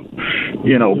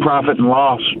 profit and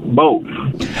loss, both.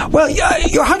 Well,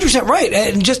 you're 100% right.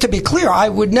 And just to be clear, I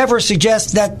would never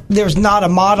suggest that there's not a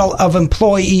model of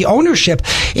employee ownership.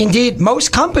 Indeed,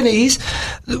 most companies,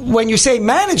 when you say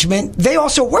management, they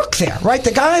also work there, right?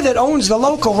 The guy that owns the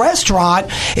local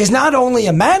restaurant is not only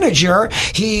a manager,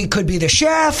 he could be the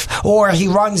chef or he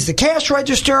runs the cash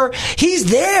register.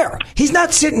 He's there. He's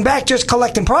not sitting back just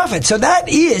collecting profit. So that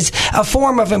is a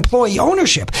form of employee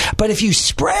ownership. But if you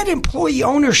spread employee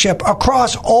ownership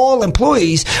across all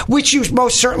employees, which you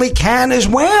most certainly can as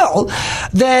well,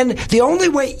 then the only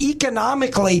way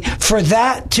economically for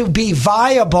that to be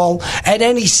viable at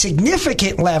any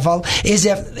significant level is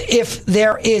if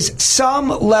there is some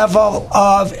level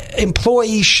of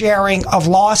employee sharing of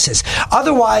losses.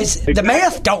 Otherwise, the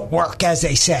math don't work, as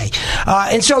they say.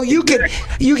 And so you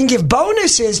can give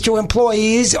bonuses to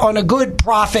employees on a good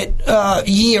profit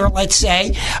year, let's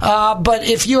say, but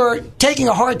if you're taking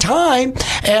a hard time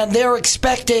and they're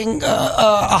expecting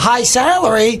a high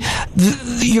salary,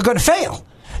 you're going to fail.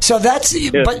 So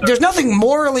but there's nothing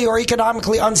morally or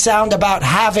economically unsound about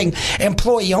having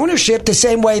employee ownership, the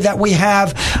same way that we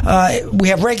have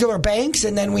regular banks,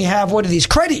 and then we have, what are these,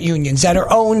 credit unions that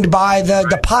are owned by the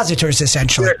depositors,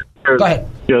 essentially. Go ahead.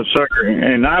 Yes, sir.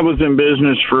 And I was in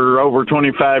business for over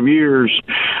 25 years.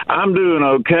 I'm doing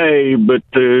okay, but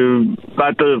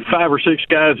about the 5 or 6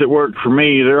 guys that work for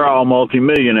me, they're all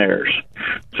multimillionaires.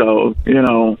 So,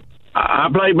 I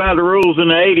played by the rules in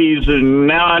the 80s, and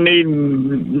now I need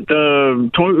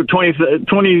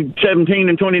 2017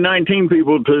 and 2019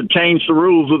 people to change the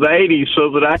rules of the 80s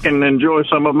so that I can enjoy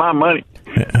some of my money.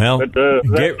 Well,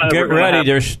 get ready.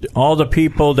 There's all the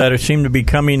people that seem to be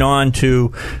coming on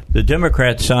to the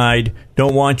Democrat side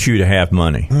don't want you to have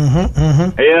money.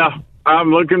 Yeah.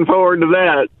 I'm looking forward to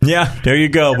that. Yeah, there you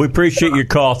go. We appreciate your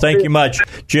call. Thank you much.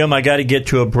 Jim, I got to get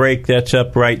to a break. That's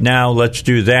up right now. Let's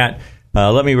do that.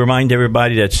 Let me remind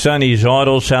everybody that Sonny's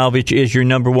Auto Salvage is your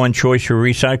number one choice for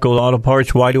recycled auto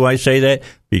parts. Why do I say that?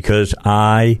 Because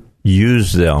I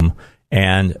use them,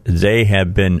 and they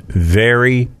have been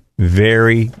very,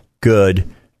 very good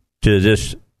to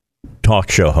this talk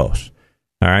show host.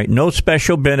 All right, no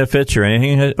special benefits or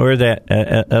anything or that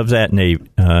of that name.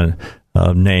 I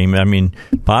mean,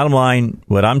 bottom line,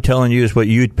 what I'm telling you is what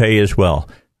you'd pay as well.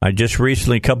 I just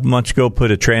recently, a couple months ago,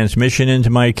 put a transmission into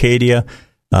my Acadia.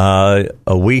 A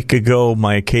week ago,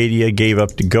 my Acadia gave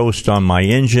up the ghost on my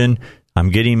engine. I'm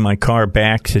getting my car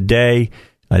back today.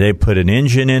 They put an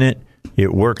engine in it.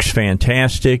 It works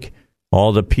fantastic.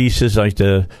 All the pieces like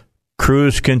the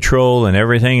cruise control and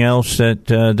everything else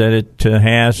that it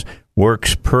has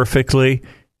works perfectly,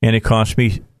 and it cost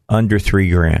me under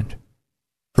 $3,000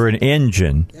 for an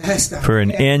engine.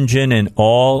 Engine and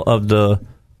all of the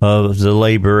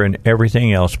labor and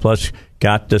everything else, plus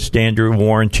got the standard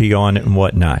warranty on it and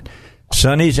whatnot.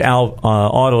 Sonny's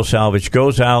Auto Salvage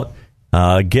goes out,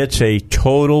 gets a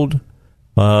totaled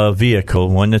vehicle,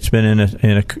 one that's been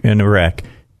in a wreck,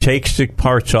 takes the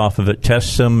parts off of it,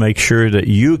 tests them, makes sure that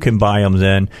you can buy them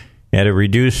then at a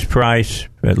reduced price,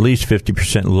 at least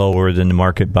 50% lower than the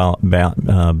market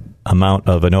amount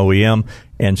of an OEM,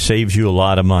 and saves you a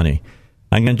lot of money.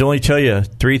 I'm going to only tell you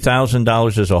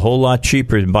 $3,000 is a whole lot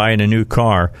cheaper than buying a new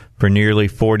car for nearly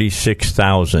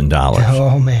 $46,000.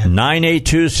 Oh, man.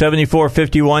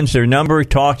 982-7451 is their number.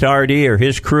 Talk to RD or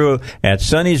his crew at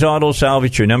Sonny's Auto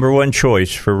Salvage, your number one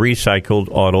choice for recycled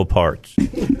auto parts. All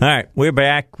right, we're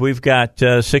back. We've got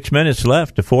 6 minutes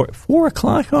left to 4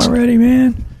 o'clock already,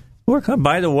 man. 4 o'clock.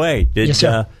 By the way, did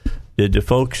the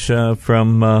folks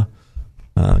from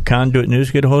Conduit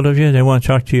News get a hold of you? They want to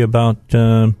talk to you about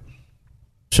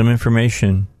some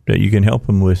information that you can help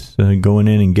them with going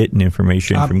in and getting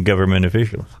information from government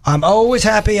officials. I'm always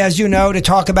happy, as you know, to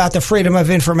talk about the Freedom of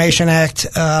Information Act.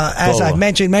 As I've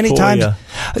mentioned many times,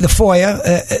 the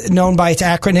FOIA, known by its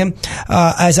acronym,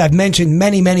 as I've mentioned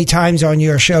many times on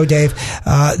your show, Dave,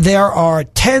 there are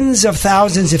tens of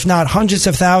thousands, if not hundreds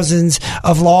of thousands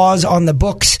of laws on the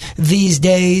books these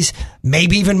days,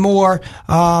 maybe even more.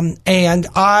 And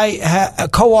I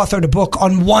co-authored a book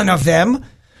on one of them.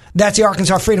 That's the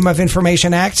Arkansas Freedom of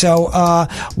Information Act. So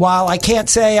while I can't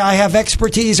say I have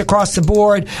expertise across the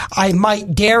board, I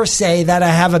might dare say that I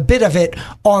have a bit of it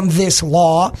on this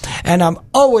law. And I'm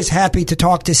always happy to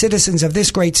talk to citizens of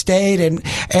this great state and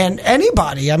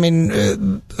anybody, I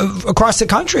mean, across the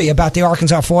country about the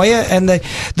Arkansas FOIA and the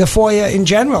FOIA in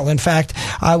general. In fact,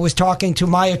 I was talking to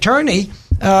my attorney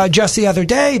just the other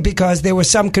day because there was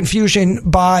some confusion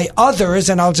by others,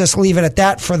 and I'll just leave it at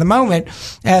that for the moment,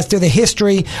 as to the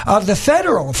history of the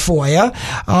federal FOIA.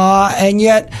 And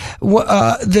yet,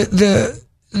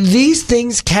 these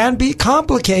things can be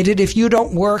complicated if you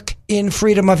don't work in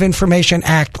Freedom of Information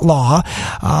Act law,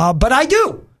 but I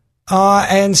do.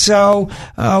 And so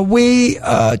we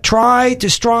try to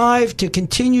strive to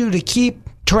continue to keep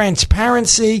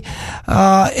transparency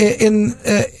in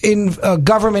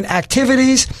government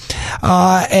activities,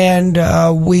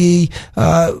 and we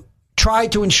try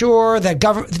to ensure that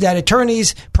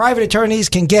private attorneys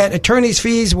can get attorney's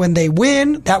fees when they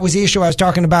win. That was the issue I was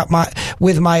talking about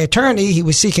with my attorney. He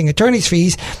was seeking attorney's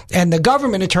fees, and the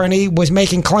government attorney was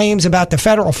making claims about the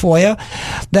federal FOIA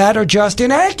that are just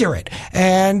inaccurate.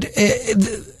 And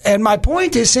my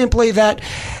point is simply that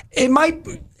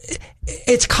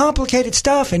it's complicated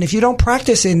stuff, and if you don't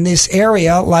practice in this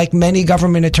area, like many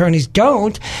government attorneys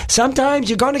don't, sometimes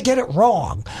you're going to get it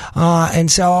wrong. And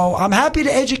so I'm happy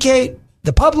to educate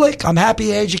the public. I'm happy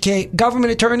to educate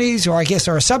government attorneys, or I guess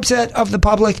are a subset of the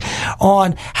public,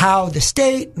 on how the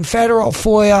state and federal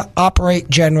FOIA operate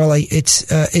generally.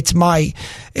 It's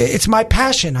my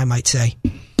passion, I might say.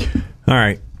 All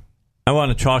right. I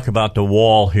want to talk about the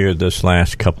wall here this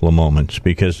last couple of moments,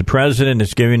 because the president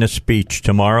is giving a speech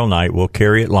tomorrow night. We'll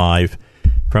carry it live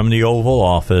from the Oval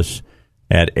Office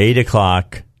at 8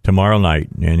 o'clock tomorrow night,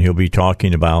 and he'll be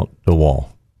talking about the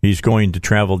wall. He's going to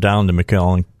travel down to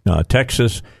McAllen,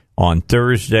 Texas on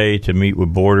Thursday to meet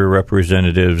with border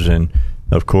representatives, and,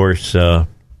 of course,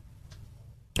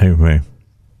 anyway,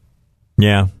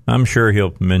 yeah, I'm sure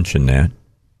he'll mention that.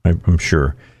 I'm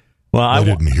sure. Well,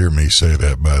 they didn't hear me say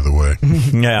that, by the way.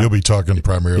 Yeah. You'll be talking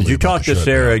primarily. Did you talk to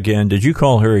Sarah again? Did you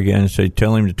call her again and say,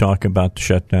 tell him to talk about the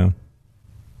shutdown?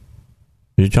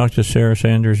 Did you talk to Sarah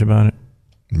Sanders about it?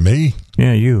 Me?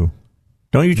 Yeah, you.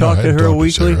 Don't you talk to her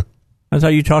weekly? I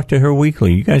thought you talked to her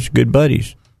weekly. You guys are good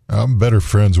buddies. I'm better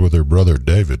friends with her brother,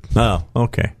 David. Oh,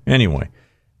 okay. Anyway,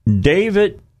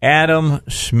 David Adam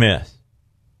Smith,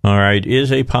 all right,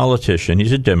 is a politician.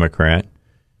 He's a Democrat.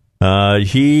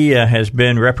 He has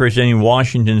been representing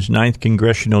Washington's 9th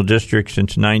Congressional District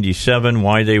since 97.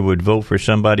 Why they would vote for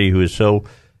somebody who is so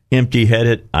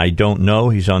empty-headed, I don't know.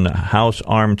 He's on the House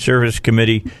Armed Service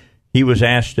Committee. He was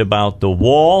asked about the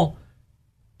wall.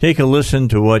 Take a listen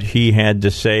to what he had to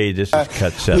say. This is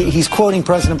Cut 7. He's quoting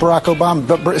President Barack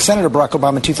Obama, Senator Barack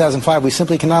Obama in 2005. We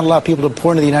simply cannot allow people to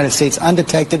pour into the United States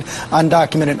undetected,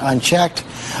 undocumented, unchecked.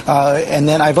 And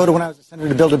then I voted when I was a senator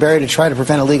to build a barrier to try to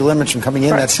prevent illegal immigrants from coming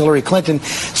in. Right. That's Hillary Clinton.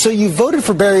 So you voted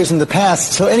for barriers in the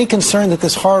past. So any concern that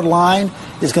this hard line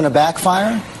is going to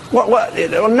backfire? Well,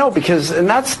 no, and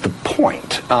that's the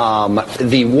point.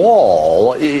 The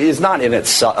wall is not in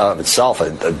itself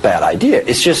a bad idea.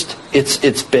 It's just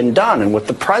it's been done, and what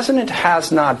the president has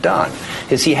not done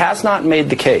is he has not made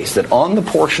the case that on the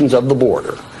portions of the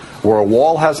border where a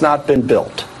wall has not been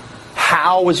built,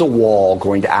 how is a wall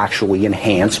going to actually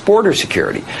enhance border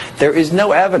security? There is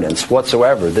no evidence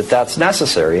whatsoever that that's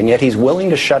necessary, and yet he's willing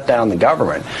to shut down the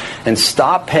government and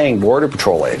stop paying Border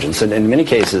Patrol agents, and in many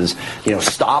cases,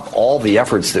 stop all the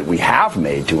efforts that we have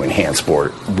made to enhance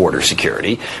border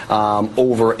security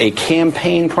over a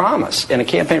campaign promise. And a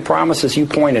campaign promise, as you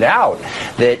pointed out,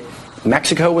 that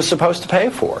Mexico was supposed to pay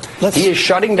for. He is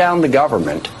shutting down the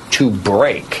government to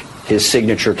break his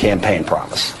signature campaign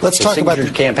promise. Let's talk about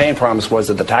his campaign promise was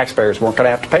that the taxpayers weren't going to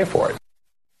have to pay for it.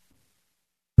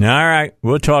 All right.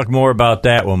 We'll talk more about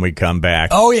that when we come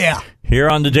back. Oh, yeah. Here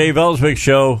on the Dave Elswick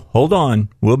Show. Hold on.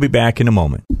 We'll be back in a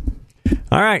moment.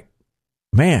 All right.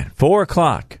 Man, 4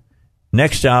 o'clock.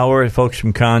 Next hour, folks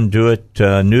from Conduit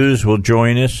News will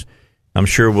join us. I'm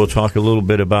sure we'll talk a little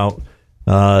bit about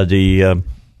the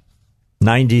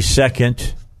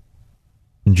 92nd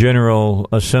General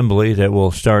Assembly that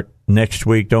will start next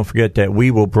week. Don't forget that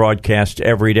we will broadcast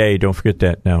every day. Don't forget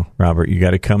that now, Robert. You got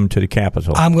to come to the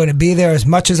Capitol. I'm going to be there as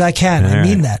much as I can. I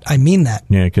mean that.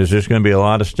 Yeah, because there's going to be a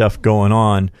lot of stuff going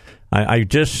on. I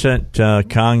just sent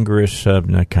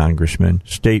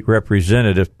State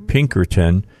Representative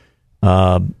Pinkerton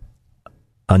a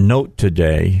note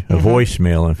today, a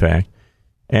voicemail, in fact,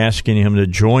 asking him to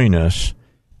join us.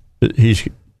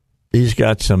 He's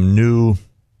got some new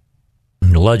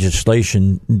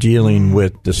legislation dealing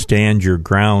with the Stand Your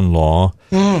Ground law.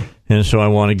 And so I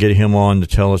want to get him on to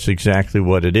tell us exactly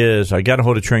what it is. I got a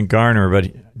hold of Trent Garner,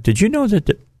 but did you know that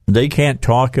they can't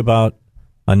talk about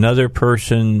another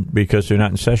person because they're not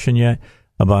in session yet,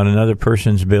 about another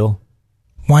person's bill?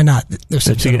 Why not? I guess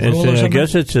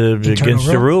it's against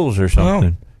the rules or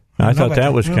something. Oh, I thought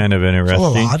that was kind of interesting. It's a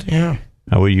little odd, yeah.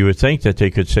 Well, you would think that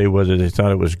they could say whether they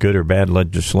thought it was good or bad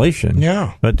legislation.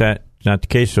 Yeah. But that not the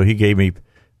case. So he gave me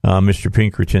Mr.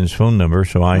 Pinkerton's phone number,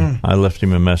 so I left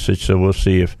him a message. So we'll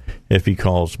see if he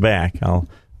calls back.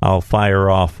 I'll fire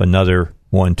off another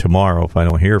one tomorrow if I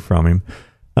don't hear from him.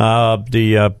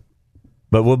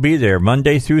 But we'll be there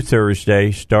Monday through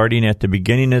Thursday, starting at the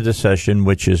beginning of the session,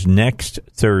 which is next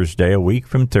Thursday, a week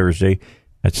from Thursday.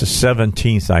 That's the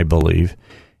 17th, I believe.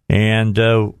 And,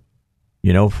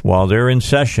 while they're in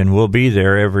session, we'll be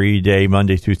there every day,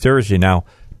 Monday through Thursday. Now,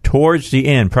 towards the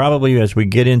end, probably as we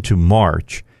get into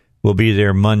March, we'll be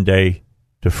there Monday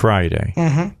to Friday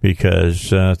because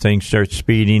things start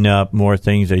speeding up, more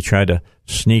things. They try to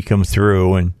sneak them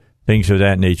through and things of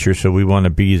that nature, so we want to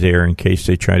be there in case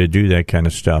they try to do that kind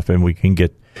of stuff, and we can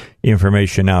get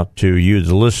information out to you,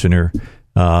 the listener,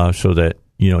 so that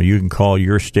you can call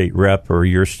your state rep or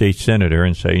your state senator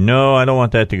and say, no, I don't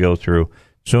want that to go through.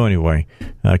 So anyway,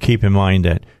 keep in mind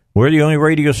that we're the only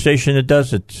radio station that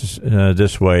does it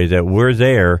this way, that we're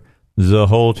there the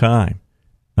whole time,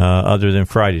 other than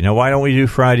Friday. Now, why don't we do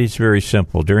Friday? It's very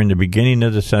simple. During the beginning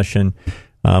of the session,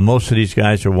 most of these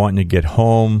guys are wanting to get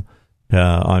home.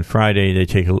 On Friday, they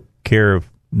take care of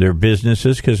their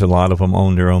businesses because a lot of them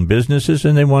own their own businesses,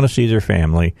 and they want to see their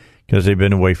family because they've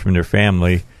been away from their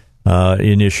family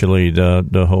initially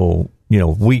the whole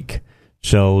week.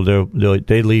 So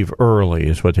they leave early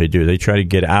is what they do. They try to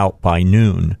get out by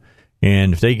noon,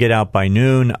 and if they get out by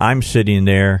noon, I'm sitting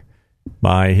there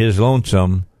by his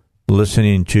lonesome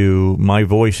listening to my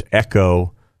voice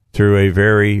echo through a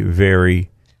very, very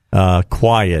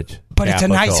quiet. But it's a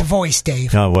nice voice,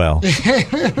 Dave. Oh, well,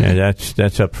 yeah,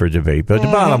 that's up for debate. But the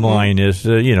bottom line is,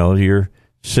 you're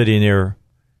sitting there,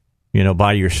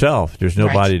 by yourself. There's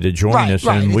nobody to join us,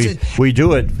 and we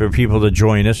do it for people to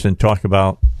join us and talk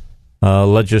about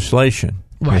legislation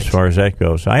as far as that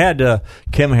goes. I had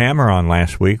Kim Hammer on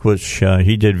last week, which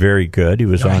he did very good. He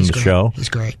was on the show. He's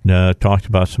great. Talked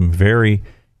about some very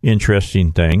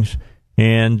interesting things,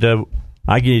 and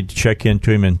I need to check into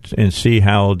him and see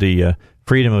how the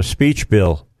freedom of speech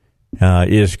bill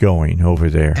is going over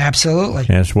there. Absolutely.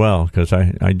 As well, because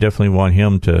I definitely want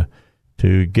him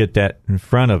to get that in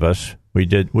front of us. We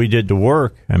did the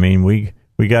work. I mean, we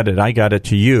got it. I got it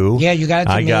to you. Yeah, you got it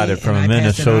to me. I got it from a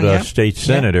Minnesota state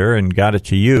senator and got it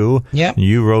to you. Yeah.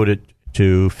 You wrote it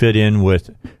to fit in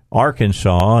with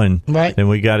Arkansas, and then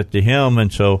we got it to him,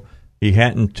 and so he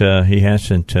hasn't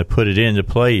put it into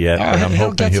play yet, but I'm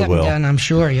hoping he will. Done, I'm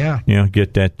sure, yeah.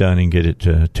 Get that done and get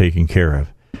it taken care of.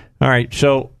 All right,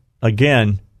 so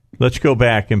again, let's go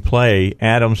back and play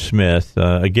Adam Smith.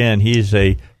 Again, he's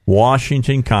a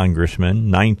Washington congressman,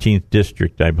 19th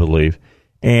district, I believe,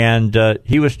 and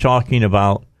he was talking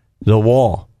about the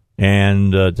wall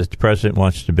and that the president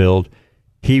wants to build.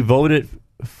 He voted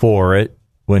for it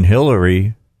when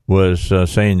Hillary was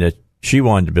saying that she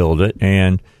wanted to build it,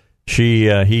 and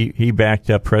he backed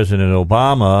up President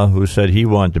Obama, who said he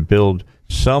wanted to build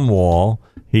some wall.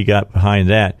 He got behind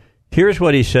that. Here's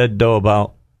what he said, though,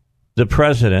 about the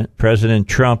President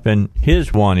Trump, and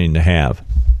his wanting to have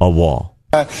a wall.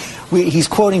 He's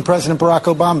quoting Senator Barack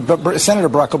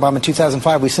Obama in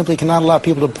 2005. We simply cannot allow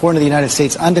people to pour into the United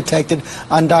States undetected,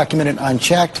 undocumented,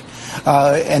 unchecked.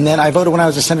 And then I voted when I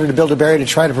was a senator to build a barrier to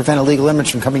try to prevent illegal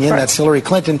immigrants from coming in. Right. That's Hillary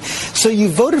Clinton. So you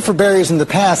voted for barriers in the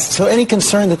past. So any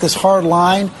concern that this hard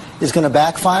line is going to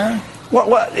backfire? Well,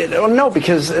 no,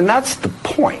 and that's the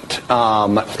point.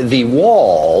 The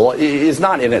wall is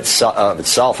not in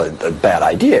itself a bad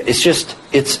idea. It's just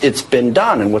it's been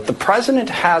done, and what the president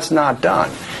has not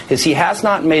done is he has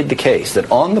not made the case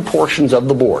that on the portions of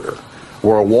the border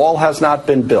where a wall has not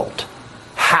been built,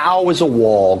 how is a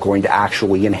wall going to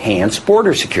actually enhance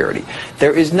border security?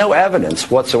 There is no evidence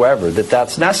whatsoever that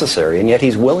that's necessary, and yet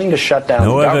he's willing to shut down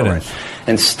the government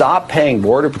and stop paying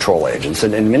Border Patrol agents,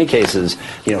 and in many cases,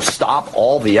 stop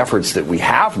all the efforts that we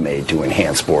have made to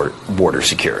enhance border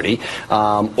security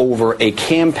over a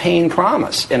campaign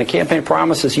promise. And a campaign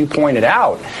promise, as you pointed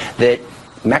out, that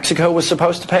Mexico was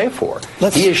supposed to pay for.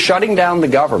 He is shutting down the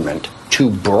government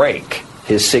to break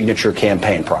his signature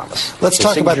campaign promise. Let's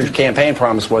talk about his campaign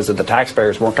promise was that the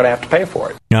taxpayers weren't going to have to pay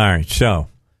for it. All right, so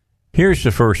here's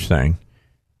the first thing.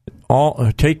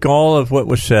 Take all of what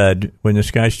was said when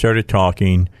this guy started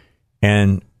talking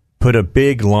and put a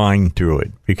big line through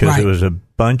it because it was a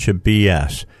bunch of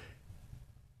BS.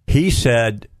 He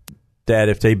said that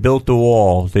if they built the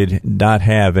wall, they'd not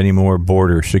have any more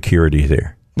border security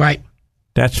there. Right.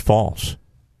 That's false.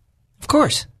 Of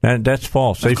course. That's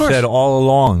false. They've said all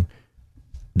along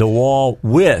the wall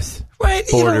with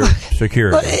border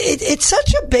security. It's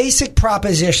such a basic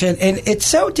proposition, and it's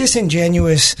so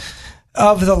disingenuous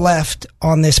of the left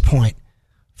on this point.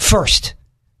 First,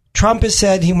 Trump has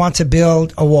said he wants to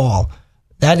build a wall.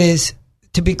 That is,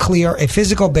 to be clear, a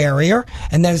physical barrier,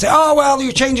 and then say, oh, well,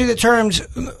 you're changing the terms.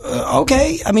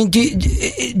 Okay. I mean,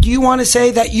 do you want to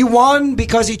say that you won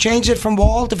because he changed it from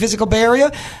wall to physical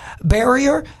barrier?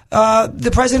 The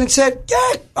president said,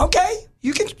 yeah, okay.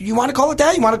 You want to call it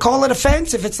that? You want to call it a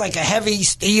fence? If it's like a heavy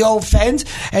steel fence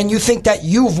and you think that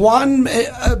you've won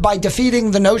by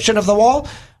defeating the notion of the wall,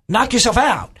 knock yourself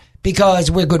out. Because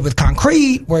we're good with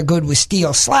concrete, we're good with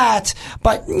steel slats,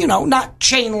 but, not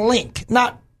chain link,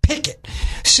 not picket.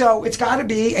 So it's got to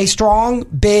be a strong,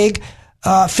 big,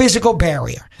 physical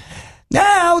barrier.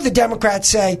 Now the Democrats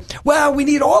say, well, we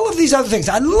need all of these other things.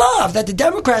 I love that the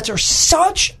Democrats are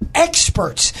such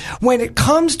experts when it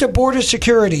comes to border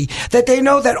security that they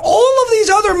know that all of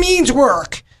these other means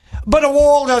work, but a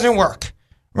wall doesn't work.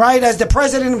 Right? As the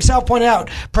president himself pointed out,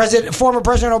 former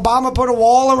President Obama put a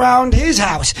wall around his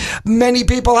house. Many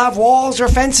people have walls or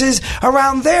fences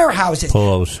around their houses.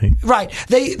 Pelosi. Right.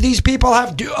 These people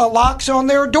have locks on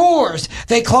their doors.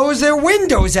 They close their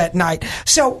windows at night.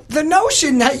 So the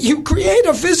notion that you create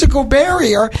a physical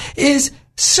barrier is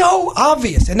so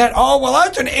obvious. And that,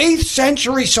 that's an 8th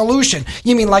century solution.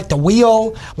 You mean like the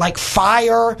wheel, like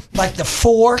fire, like the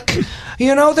fork?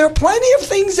 There are plenty of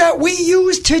things that we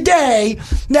use today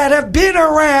that have been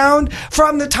around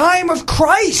from the time of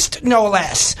Christ, no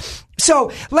less.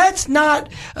 So let's not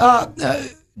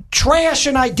trash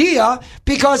an idea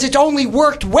because it's only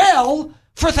worked well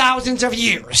for thousands of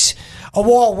years. A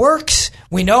wall works.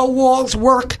 We know walls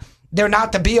work. They're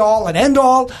not the be-all and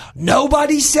end-all.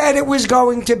 Nobody said it was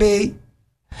going to be.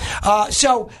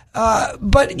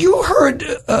 But you heard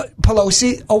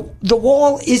Pelosi, the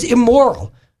wall is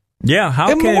immoral. Yeah, how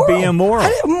can it be immoral?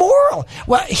 Immoral.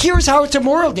 Well, here's how it's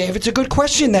immoral, Dave. It's a good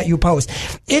question that you posed.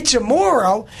 It's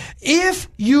immoral if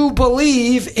you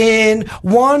believe in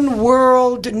one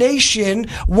world nation,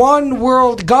 one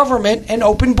world government, and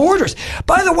open borders.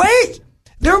 By the way,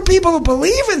 there are people who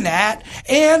believe in that,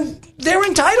 and they're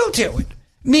entitled to it.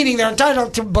 Meaning they're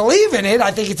entitled to believe in it.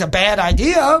 I think it's a bad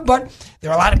idea, but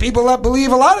there are a lot of people that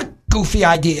believe a lot of goofy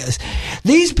ideas.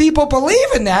 These people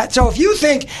believe in that. So if you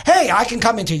think, hey, I can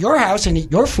come into your house and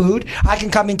eat your food, I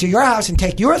can come into your house and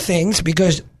take your things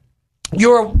because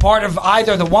you're part of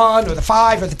either the 1 or the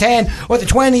 5 or the 10 or the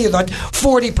 20 or the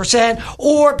 40%,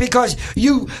 or because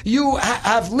you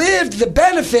have lived the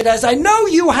benefit, as I know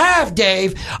you have,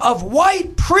 Dave, of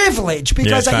white privilege.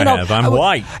 Because yes, I have. I'm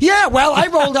white. Yeah, well, I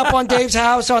rolled up on Dave's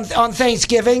house on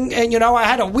Thanksgiving, and I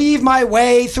had to weave my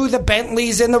way through the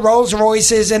Bentleys and the Rolls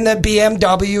Royces and the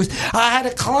BMWs. I had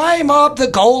to climb up the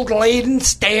gold-laden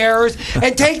stairs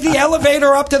and take the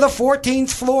elevator up to the 14th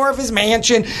floor of his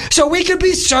mansion so we could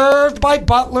be served by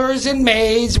butlers and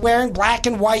maids wearing black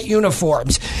and white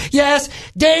uniforms. Yes,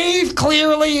 Dave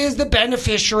clearly is the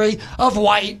beneficiary of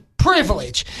white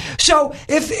privilege. So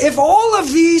if all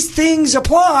of these things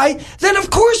apply, then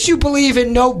of course you believe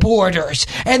in no borders.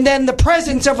 And then the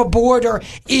presence of a border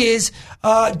is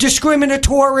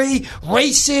discriminatory,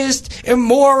 racist,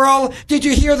 immoral. Did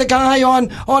you hear the guy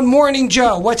on Morning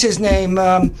Joe? What's his name?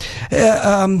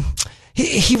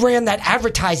 He ran that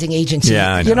advertising agency.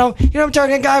 Yeah, I know. I'm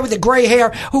talking a guy with the gray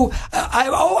hair who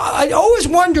I always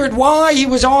wondered why he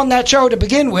was on that show to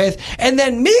begin with. And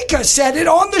then Mika said it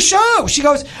on the show. She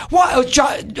goes, "Why,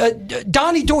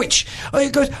 Donnie Deutsch?" He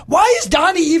goes, "Why is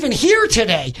Donnie even here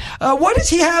today? What does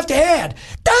he have to add?"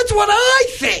 That's what I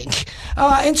think.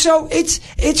 And so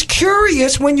it's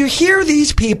curious when you hear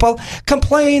these people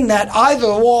complain that either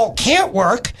the wall can't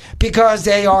work because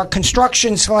they are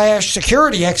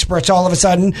construction/security experts all of a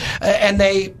sudden, and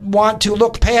they want to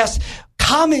look past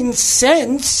common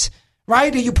sense,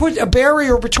 right? You put a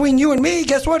barrier between you and me,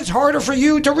 guess what? It's harder for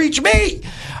you to reach me.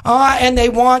 And they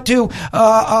want to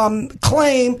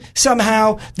claim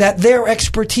somehow that their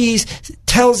expertise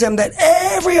tells them that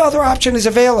every other option is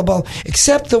available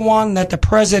except the one that the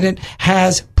president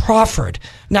has proffered.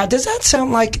 Now, does that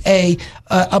sound like a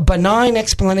benign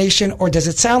explanation, or does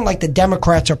it sound like the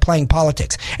Democrats are playing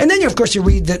politics? And then, of course, you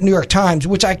read the New York Times,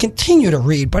 which I continue to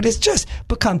read, but it's just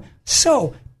become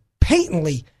so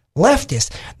patently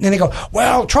leftist. And they go,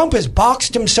 well, Trump has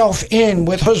boxed himself in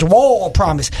with his wall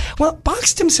promise. Well,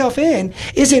 boxed himself in.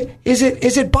 Is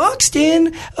it boxed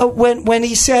in when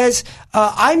he says,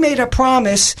 I made a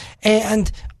promise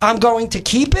and I'm going to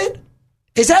keep it?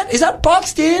 Is that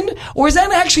boxed in, or is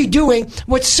that actually doing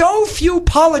what so few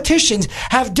politicians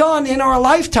have done in our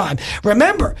lifetime?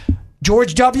 Remember,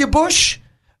 George W. Bush,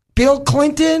 Bill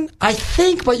Clinton, I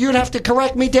think, but you'd have to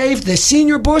correct me, Dave, the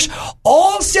senior Bush,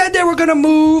 all said they were going to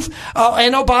move,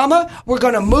 and Obama, we're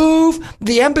going to move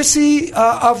the embassy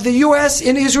of the U.S.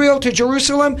 in Israel to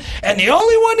Jerusalem, and the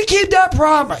only one to keep that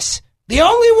promise, the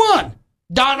only one,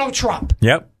 Donald Trump.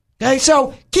 Yep. Okay,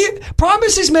 so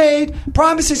promises made,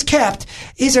 promises kept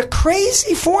is a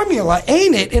crazy formula,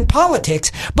 ain't it, in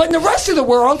politics? But in the rest of the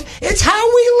world, it's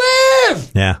how we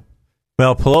live. Yeah.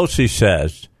 Well, Pelosi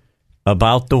says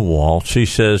about the wall, she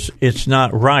says it's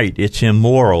not right, it's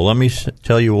immoral. Let me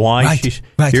tell you why.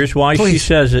 Here's why she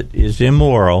says it is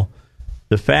immoral.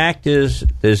 The fact is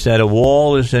that a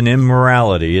wall is an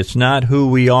immorality. It's not who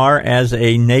we are as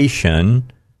a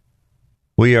nation.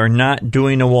 We are not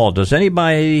doing a wall. Does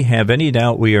anybody have any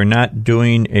doubt we are not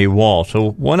doing a wall?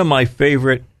 So one of my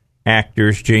favorite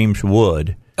actors, James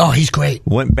Wood. Oh, he's great.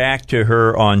 Went back to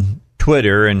her on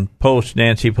Twitter and post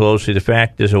Nancy Pelosi, the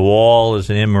fact is a wall is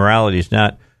an immorality. It's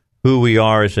not who we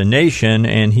are as a nation.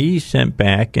 And he sent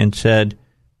back and said,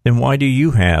 then why do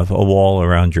you have a wall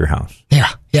around your house?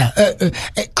 Yeah.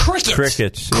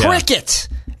 Crickets. Crickets.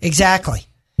 Exactly.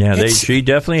 Yeah, she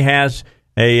definitely has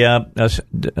a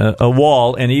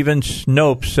wall, and even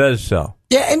Snopes says so.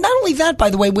 Yeah, and not only that, by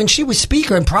the way, when she was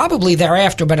speaker, and probably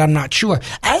thereafter, but I'm not sure,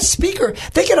 as speaker,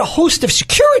 they get a host of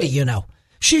security, you know.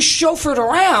 She's chauffeured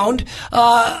around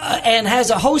and has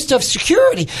a host of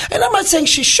security. And I'm not saying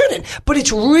she shouldn't, but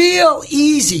it's real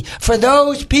easy for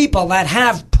those people that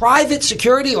have private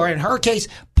security, or in her case,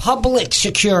 public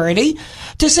security,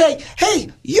 to say, hey,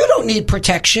 you don't need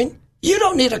protection. You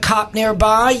don't need a cop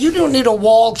nearby. You don't need a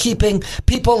wall keeping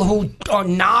people who are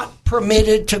not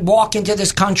permitted to walk into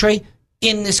this country,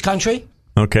 in this country.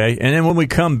 Okay. And then when we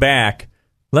come back,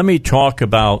 let me talk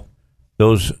about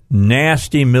those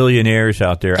nasty millionaires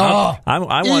out there. I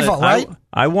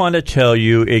want to tell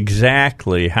you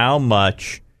exactly how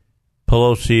much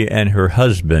Pelosi and her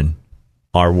husband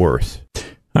are worth.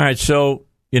 All right. So,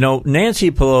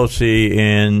 Nancy Pelosi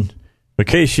and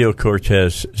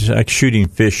Ocasio-Cortez is like shooting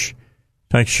fish.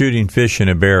 It's like shooting fish in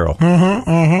a barrel.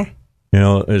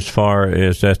 As far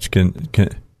as that's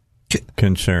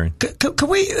concerned. Can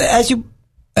we, as you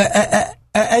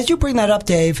bring that up,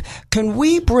 Dave, can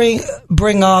we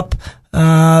bring up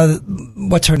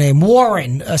what's her name?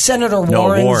 Warren, Senator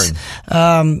Warren's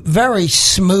very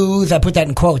smooth, I put that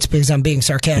in quotes because I'm being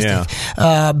sarcastic,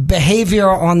 behavior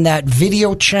on that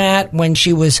video chat when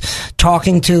she was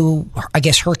talking to, I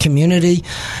guess, her community.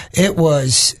 It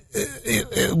was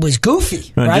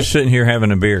goofy, right? Just sitting here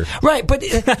having a beer. Right, but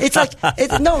it's like, it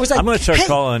was like, I'm going to start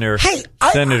calling her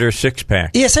Senator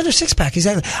Six-Pack. Yeah, Senator Six-Pack,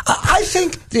 exactly. I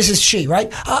think, this is she, right?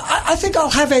 I think I'll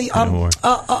have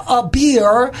a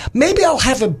beer. Maybe I'll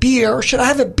have a beer. Should I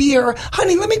have a beer?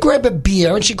 Honey, let me grab a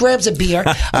beer. And she grabs a beer.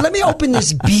 Let me open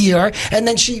this beer. And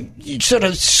then she sort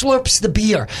of slurps the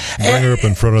beer. Bring her up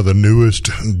in front of the newest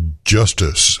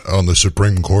justice on the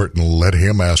Supreme Court and let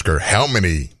him ask her how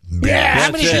many beers. Yeah,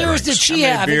 how many beers did she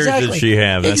have? Exactly. Did she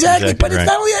have? Exactly. But it's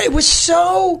not only that, it was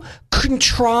so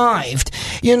contrived.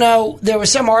 There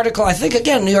was some article, I think,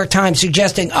 again, New York Times,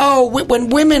 suggesting, when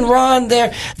women run,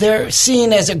 they're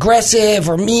seen as aggressive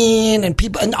or mean and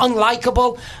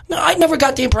unlikable. No, I never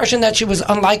got the impression that she was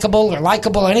unlikable or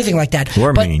likable or anything like that.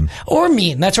 Or mean. Or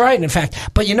mean, that's right, in fact.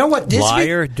 But you know what?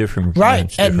 Liar, different. Right.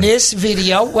 Different. And this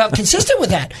video, consistent with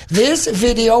that, this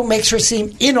video makes her seem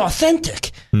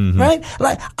inauthentic. Mm-hmm. Right?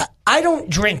 Like, I don't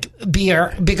drink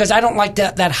beer because I don't like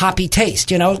that hoppy taste,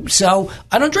 so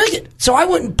I don't drink it. So I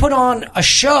wouldn't put on a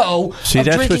show of drinking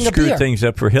a beer. See, that's what screwed things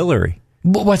up for Hillary.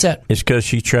 What's that? It's because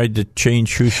she tried to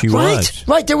change who she was.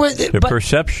 Right. There was the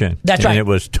perception. That's right. And it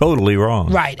was totally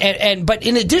wrong. Right. But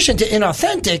in addition to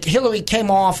inauthentic, Hillary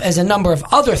came off as a number of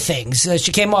other things.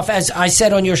 She came off, as I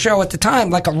said on your show at the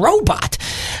time, like a robot.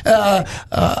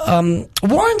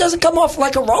 Warren doesn't come off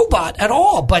like a robot at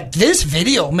all. But this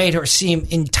video made her seem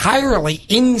entirely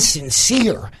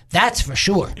insincere. That's for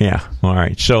sure. Yeah. All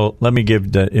right. So let me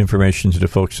give the information to the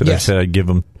folks that I said I'd give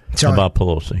them about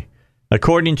Pelosi.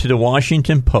 According to the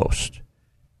Washington Post,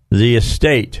 the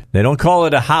estate, they don't call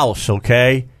it a house,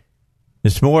 okay?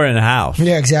 It's more than a house.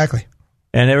 Yeah, exactly.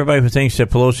 And everybody who thinks that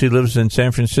Pelosi lives in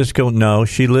San Francisco, no,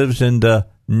 she lives in the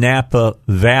Napa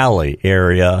Valley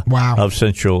area of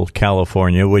Central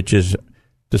California, which is,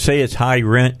 to say it's high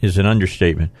rent is an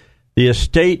understatement. The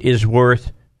estate is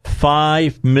worth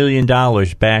 $5 million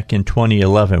back in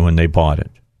 2011 when they bought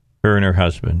it, her and her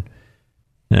husband.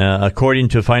 According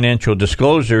to financial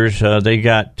disclosures, they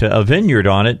got a vineyard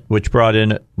on it, which brought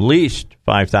in at least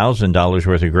 $5,000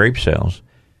 worth of grape sales.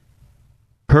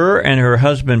 Her and her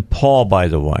husband, Paul, by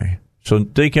the way. So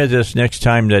think of this next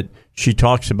time that she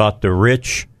talks about the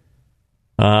rich.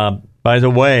 By the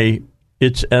way,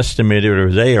 it's estimated,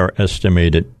 or they are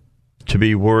estimated, to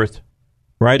be worth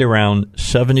right around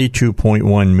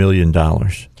 $72.1 million.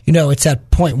 It's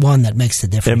that 0.1 that makes the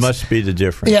difference. It must be the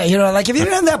difference. Yeah, like if you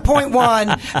didn't have that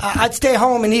 0.1, I'd stay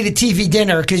home and eat a TV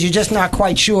dinner because you're just not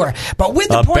quite sure. But with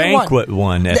the 0.1, banquet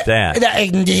one at that.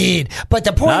 Indeed. But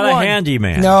the 0.1, not a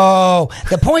handyman. No,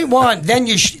 the 0.1.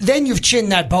 Then you've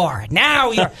chinned that bar.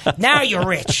 Now you're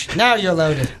rich. Now you're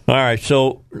loaded. All right,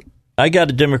 so I got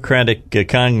a Democratic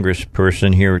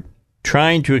congressperson here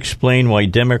trying to explain why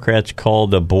Democrats call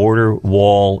the border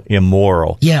wall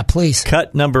immoral. Yeah, please.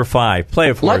 Cut number 5.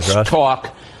 Play it for us, Russ. Let's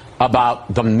talk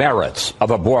about the merits of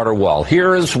a border wall.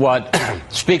 Here's what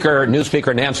new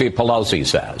Speaker Nancy Pelosi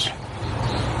says.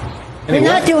 We're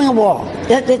not doing a wall.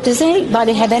 Does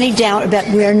anybody have any doubt about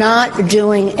we're not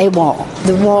doing a wall?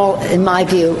 The wall, in my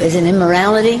view, is an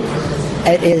immorality.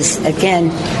 It is,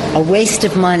 again, a waste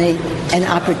of money, an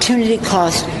opportunity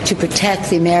cost to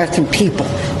protect the American people.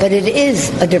 But it is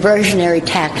a diversionary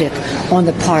tactic on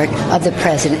the part of the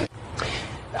president.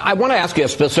 I want to ask you a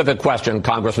specific question,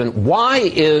 Congressman. Why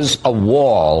is a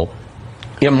wall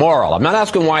immoral? I'm not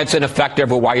asking why it's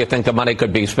ineffective or why you think the money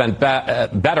could be spent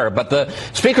better, but the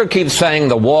Speaker keeps saying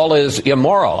the wall is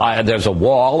immoral. There's a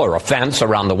wall or a fence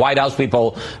around the White House.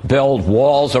 People build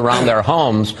walls around their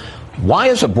homes. Why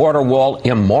is a border wall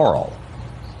immoral?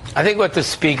 I think what the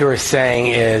Speaker is saying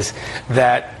is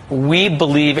that we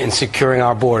believe in securing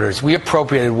our borders. We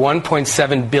appropriated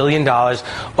 $1.7 billion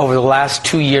over the last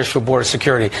 2 years for border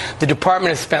security. The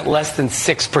department has spent less than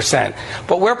 6%.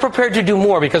 But we're prepared to do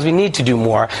more because we need to do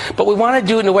more. But we want to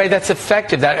do it in a way that's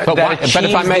effective, that achieves the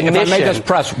mission. If I may just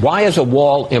press, why is a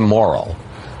wall immoral?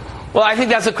 Well, I think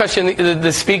that's a question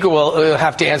the Speaker will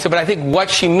have to answer, but I think what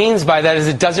she means by that is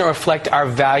it doesn't reflect our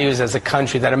values as a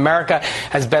country, that America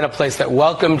has been a place that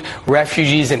welcomed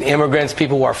refugees and immigrants,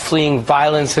 people who are fleeing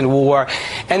violence and war.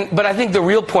 But I think the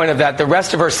real point of that, the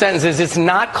rest of her sentence, is it's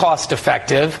not cost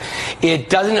effective. It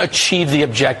doesn't achieve the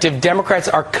objective. Democrats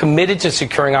are committed to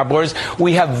securing our borders.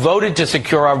 We have voted to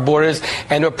secure our borders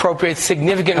and appropriate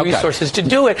significant resources to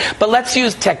do it. But let's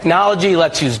use technology,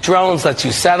 let's use drones, let's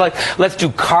use satellites, let's do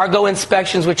cargo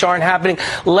inspections, which aren't happening.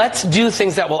 Let's do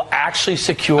things that will actually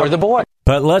secure the border.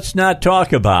 But let's not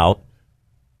talk about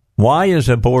why is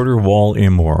a border wall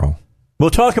immoral.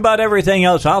 We'll talk about everything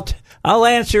else. I'll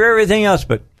answer everything else,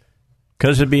 but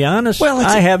because to be honest,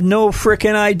 I have no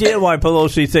freaking idea why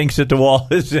Pelosi thinks that the wall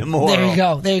is immoral. There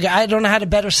you go. I don't know how to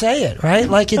better say it, right?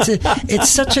 Like it's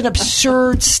such an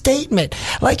absurd statement.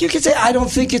 Like you could say, I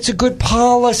don't think it's a good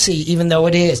policy, even though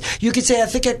it is. You could say, I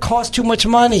think it costs too much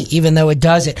money, even though it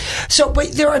doesn't. So,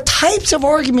 but there are types of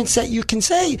arguments that you can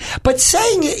say, but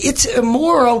saying it's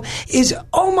immoral is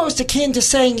almost akin to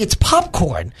saying it's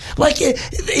popcorn. Like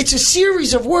it's a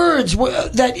series of words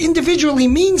that individually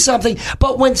mean something,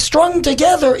 but when strung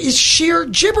together is sheer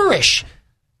gibberish.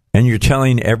 And you're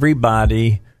telling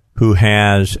everybody who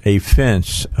has a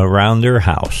fence around their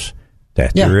house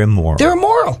that they're immoral. They're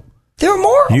immoral. They're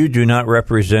immoral. You do not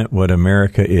represent what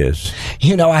America is.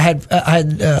 I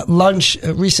had lunch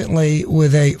recently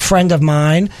with a friend of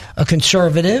mine, a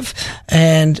conservative,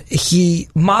 and he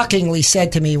mockingly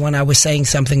said to me when I was saying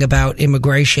something about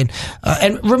immigration,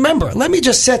 and remember, let me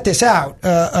just set this out.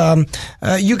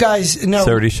 You guys know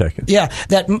 30 seconds. Yeah,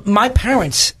 that my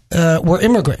parents were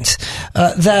immigrants.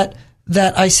 That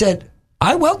I said,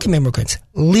 I welcome immigrants,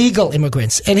 legal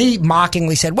immigrants. And he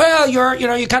mockingly said, well, you're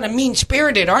kind of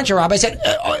mean-spirited, aren't you, Rob? I said,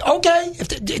 okay.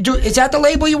 Is that the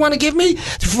label you want to give me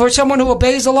for someone who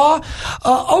obeys the law?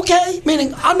 Okay,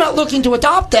 meaning I'm not looking to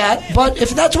adopt that, but if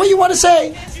that's what you want to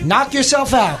say, knock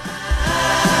yourself out.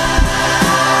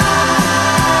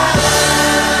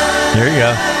 There you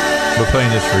go. We're playing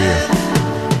this for you.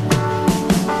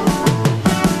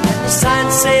 The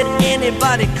sign said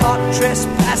anybody caught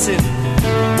trespassing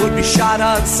would be shot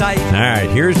on sight. All right,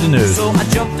 here's the news. So I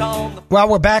jumped on. Well,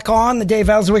 we're back on the Dave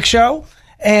Elswick Show.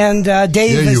 And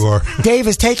Dave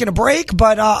is taking a break,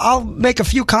 but I'll make a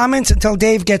few comments until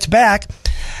Dave gets back.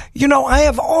 I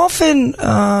have often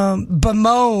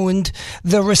bemoaned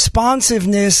the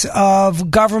responsiveness of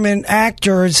government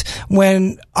actors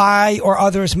when I or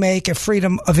others make a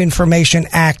Freedom of Information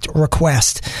Act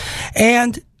request.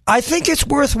 And I think it's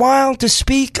worthwhile to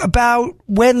speak about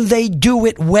when they do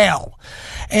it well.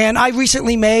 And I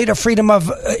recently made a Freedom of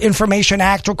Information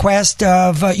Act request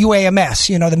of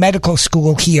UAMS, the medical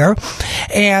school here.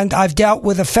 And I've dealt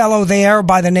with a fellow there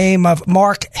by the name of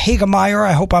Mark Hagemeyer.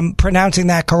 I hope I'm pronouncing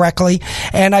that correctly.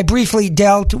 And I briefly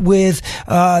dealt with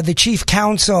the chief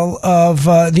counsel of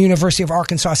the University of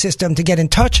Arkansas system to get in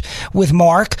touch with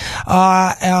Mark.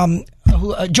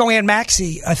 Joanne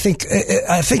Maxey, I think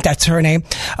that's her name.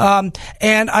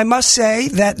 And I must say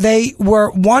that they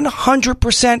were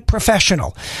 100%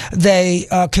 professional. They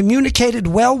communicated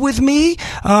well with me.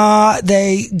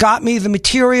 They got me the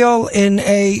material in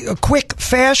a quick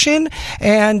fashion,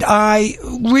 and I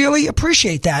really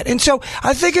appreciate that. And so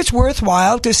I think it's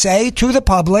worthwhile to say to the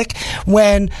public,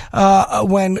 when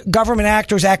government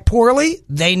actors act poorly,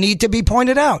 they need to be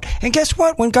pointed out. And guess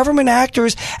what? When government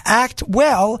actors act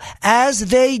well, as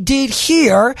they did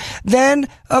here, then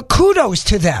kudos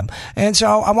to them. And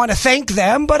so I want to thank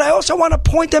them, but I also want to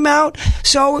point them out.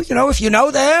 So, if you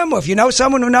know them, or if you know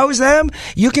someone who knows them,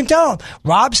 you can tell them,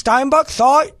 Rob Steinbuch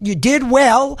thought you did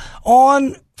well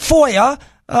on FOIA,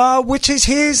 which is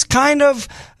his kind of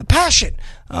passion.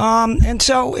 And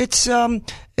so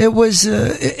it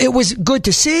was good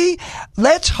to see.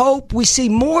 Let's hope we see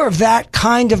more of that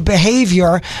kind of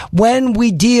behavior when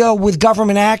we deal with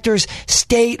government actors,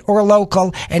 state or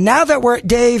local. And now that we're,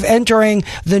 Dave, entering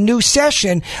the new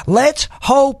session, let's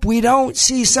hope we don't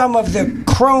see some of the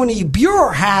crony bureau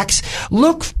hacks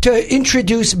look to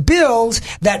introduce bills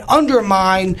that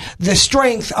undermine the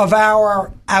strength of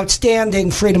our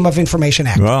outstanding Freedom of Information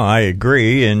Act. Well, I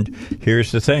agree. And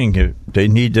here's the thing.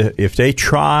 If they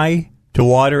try to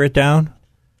water it down,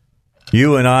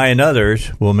 you and I and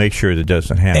others will make sure that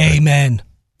doesn't happen. Amen.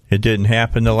 It didn't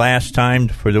happen the last time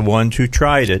for the ones who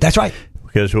tried it. That's right.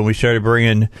 Because when we started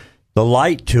bringing the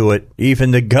light to it,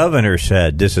 even the governor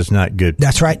said this is not good.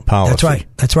 That's right. Policy.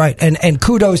 That's right. And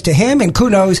kudos to him, and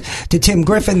kudos to Tim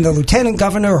Griffin, the lieutenant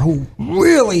governor, who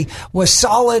really was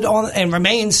solid on and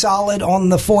remains solid on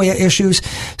the FOIA issues.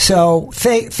 So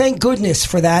thank goodness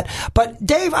for that. But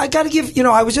Dave, I got to give,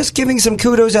 I was just giving some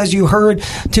kudos, as you heard,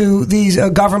 to these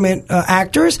government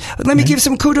actors. Let me give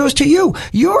some kudos to you.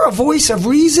 You're a voice of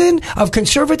reason, of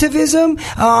conservatism,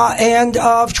 and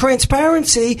of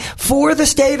transparency for the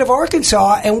state of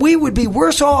Arkansas, and we would be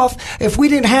worse off if we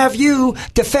didn't have you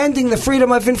defending the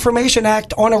Freedom of Information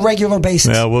Act on a regular basis.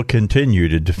 Well, we'll continue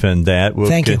to defend that.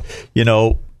 Thank you.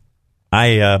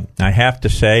 I have to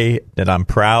say that I'm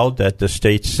proud that the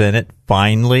state Senate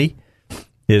finally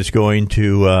is going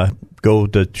to go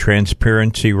the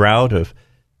transparency route of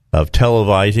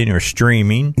televising or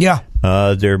streaming. Yeah.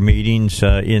 Their meetings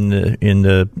in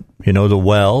the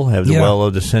well, have the well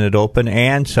of the Senate open,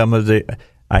 and some of the.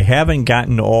 I haven't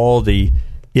gotten all the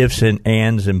ifs and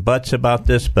ands and buts about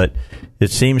this, but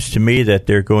it seems to me that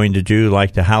they're going to do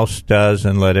like the House does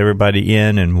and let everybody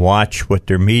in and watch what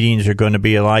their meetings are going to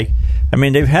be like. I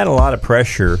mean, they've had a lot of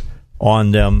pressure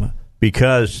on them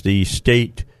because the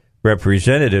state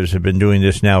representatives have been doing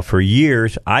this now for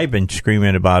years. I've been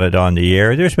screaming about it on the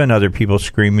air. There's been other people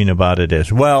screaming about it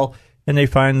as well, and they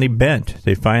finally bent.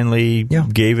 They finally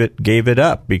gave it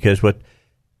up, because what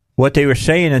they were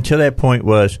saying until that point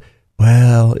was,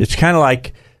 well, it's kind of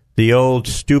like the old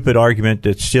stupid argument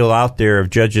that's still out there of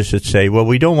judges that say, well,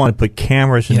 we don't want to put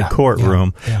cameras in the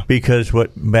courtroom because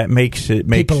that makes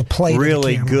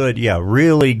really good,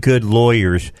 really good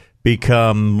lawyers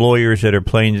become lawyers that are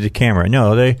playing to the camera.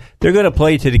 No, they're going to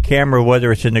play to the camera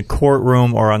whether it's in the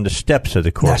courtroom or on the steps of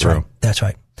the courtroom. That's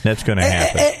right. That's going to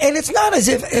happen. And it's not as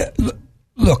if,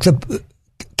 look, the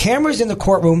cameras in the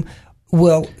courtroom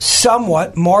will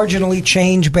somewhat marginally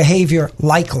change behavior,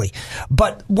 likely.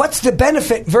 But what's the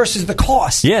benefit versus the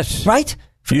cost? Yes. Right?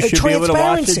 You should be able to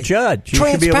watch a judge. You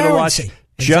should be able to watch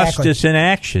justice in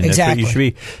action. Exactly. That's what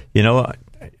you should be.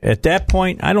 At that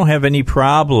point, I don't have any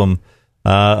problem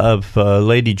of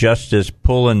Lady Justice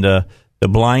pulling the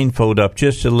blindfold up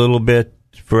just a little bit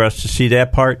for us to see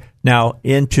that part. Now,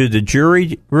 into the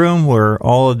jury room where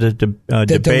all of the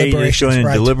debate is going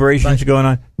and deliberations going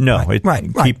on? No,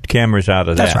 keep cameras out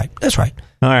of that. That's right.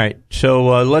 All right, so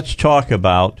let's talk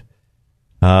about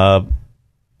Rashida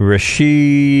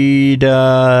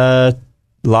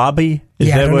Labi. Is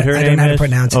that what her name is? I don't know how to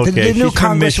pronounce it. Okay, the new she's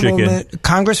from Michigan.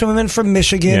 Congresswoman from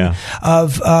Michigan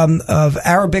of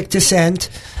Arabic descent.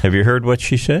 Have you heard what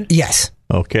she said? Yes.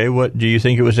 Okay, what do you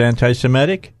think? It was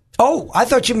anti-Semitic? Oh, I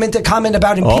thought you meant to comment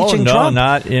about impeaching Trump.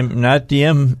 Not the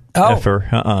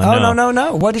MFer.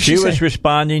 No. What did she say? She was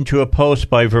responding to a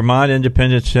post by Vermont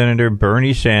Independent Senator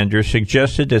Bernie Sanders,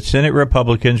 suggested that Senate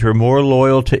Republicans were more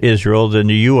loyal to Israel than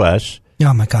the U.S.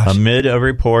 Oh, my gosh. Amid a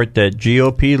report that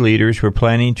GOP leaders were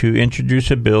planning to introduce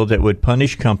a bill that would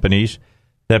punish companies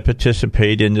that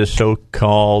participate in the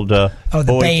so-called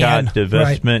boycott,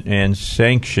 divestment, and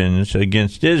sanctions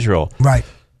against Israel. Right.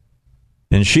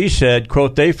 And she said,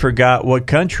 quote, they forgot what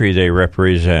country they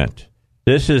represent.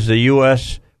 This is the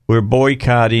U.S. where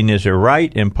boycotting is a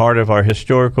right and part of our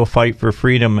historical fight for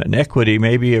freedom and equity.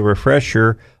 Maybe a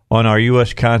refresher on our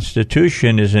U.S.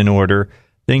 Constitution is in order.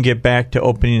 then get back to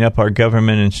opening up our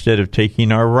government instead of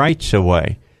taking our rights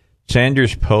away.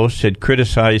 Sanders' post had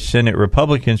criticized Senate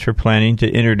Republicans for planning to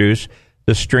introduce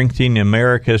the Strengthening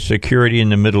America's Security in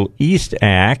the Middle East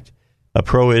Act, a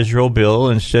pro-Israel bill,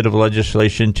 instead of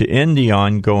legislation to end the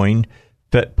ongoing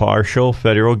partial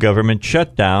federal government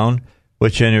shutdown,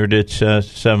 which entered its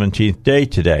 17th day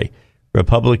today.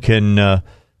 Republican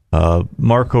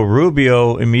Marco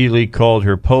Rubio immediately called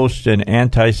her post an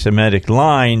anti-Semitic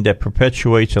line that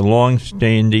perpetuates a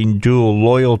long-standing dual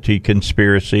loyalty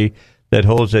conspiracy that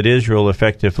holds that Israel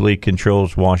effectively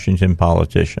controls Washington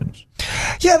politicians.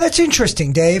 Yeah, that's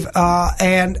interesting, Dave.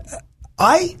 And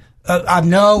I'm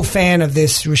no fan of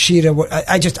this Rashida.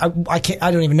 I can't.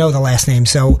 I don't even know the last name,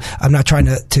 so I'm not trying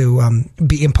to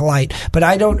be impolite. But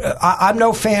I'm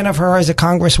no fan of her as a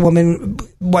congresswoman.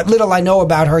 What little I know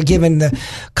about her, given the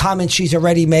comments she's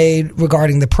already made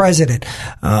regarding the president.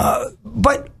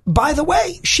 But by the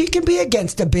way, she can be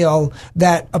against a bill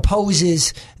that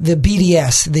opposes the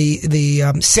BDS,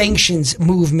 the sanctions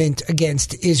movement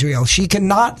against Israel. She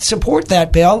cannot support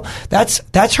that bill.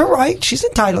 That's her right. She's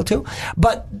entitled to.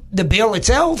 But the bill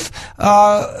itself,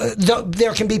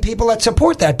 there can be people that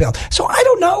support that bill. So I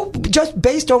don't know. Just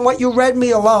based on what you read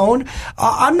me alone,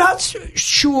 I'm not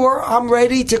sure I'm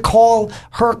ready to call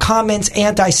her comments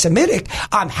anti-Semitic.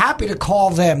 I'm happy to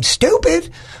call them stupid.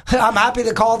 I'm happy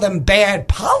to call them bad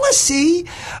policy,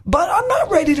 but I'm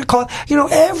not ready to call,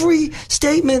 every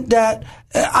statement that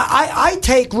I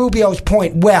take Rubio's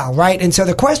point well, right? And so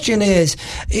the question is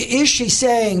she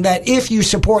saying that if you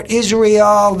support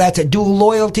Israel, that's a dual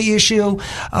loyalty issue?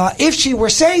 If she were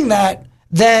saying that,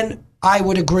 then I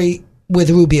would agree with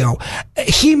Rubio.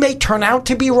 He may turn out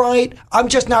to be right. I'm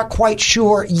just not quite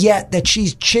sure yet that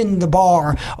she's chinned the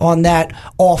bar on that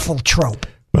awful trope.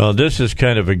 Well, this is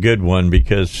kind of a good one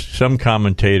because some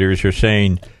commentators are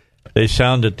saying they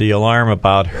sounded the alarm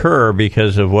about her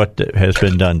because of what has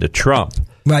been done to Trump.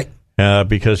 Right.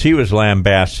 Because he was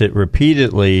lambasted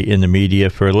repeatedly in the media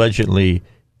for allegedly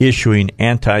issuing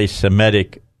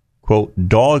anti-Semitic, quote,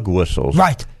 dog whistles.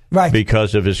 Right.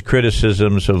 Because of his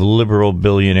criticisms of liberal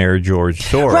billionaire George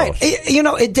Soros.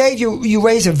 Right. Dave, you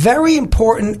raise a very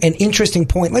important and interesting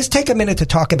point. Let's take a minute to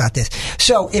talk about this.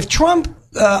 So if Trump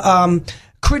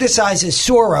criticizes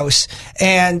Soros,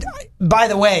 and by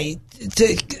the way,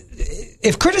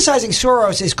 if criticizing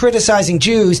Soros is criticizing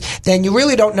Jews, then you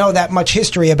really don't know that much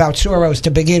history about Soros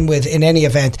to begin with in any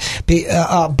event.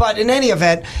 But in any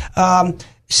event,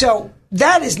 so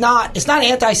that is not, it's not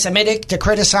anti-Semitic to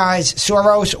criticize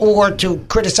Soros or to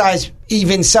criticize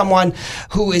even someone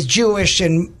who is Jewish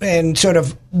and sort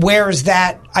of wears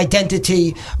that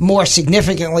identity more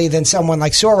significantly than someone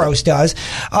like Soros does.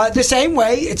 The same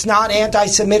way, it's not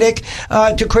anti-Semitic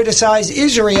to criticize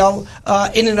Israel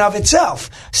in and of itself.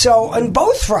 So on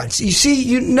both fronts,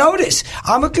 you notice,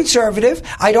 I'm a conservative.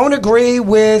 I don't agree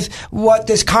with what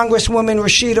this Congresswoman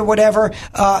Rashida whatever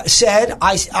said.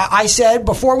 I said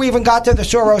before we even got to the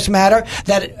Soros matter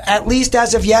that at least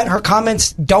as of yet, her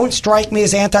comments don't strike me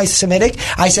as anti-Semitic.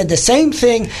 I said the same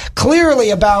thing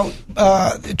clearly about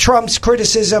Trump's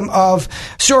criticism of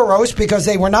Soros because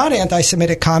they were not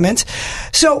anti-Semitic comments.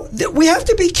 So we have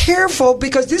to be careful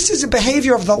because this is a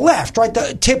behavior of the left, right?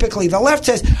 Typically, the left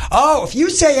says, if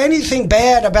you say anything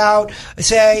bad about,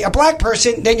 say, a black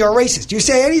person, then you're a racist. You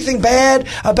say anything bad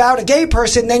about a gay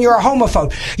person, then you're a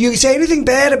homophobe. You say anything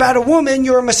bad about a woman,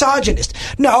 you're a misogynist.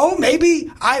 No,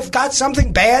 maybe I've got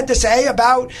something bad to say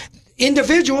about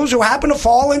individuals who happen to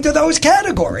fall into those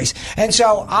categories. And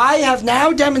so I have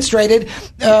now demonstrated,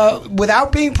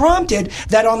 without being prompted,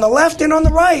 that on the left and on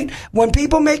the right, when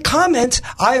people make comments,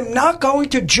 I am not going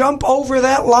to jump over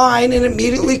that line and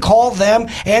immediately call them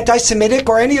anti-Semitic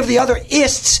or any of the other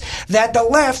ists that the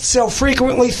left so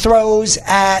frequently throws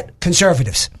at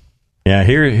conservatives. Yeah,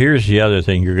 here's the other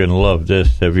thing. You're going to love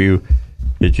this.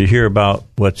 Did you hear about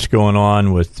what's going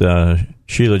on with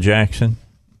Sheila Jackson?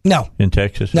 No. In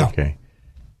Texas? No. Okay.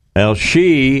 Well,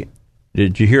 did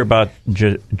you hear about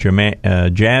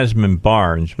Jasmine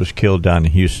Barnes was killed down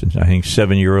in Houston? I think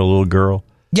 7-year-old little girl.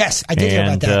 Yes, I did hear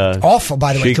about that. Awful,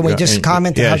 by the way. Can we just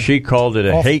comment? Yeah, she called it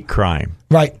a hate crime.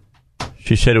 Right.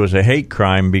 She said it was a hate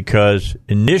crime because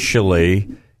initially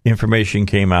information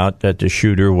came out that the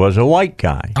shooter was a white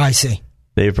guy. I see.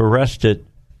 They've arrested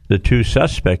the two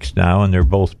suspects now, and they're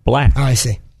both black. I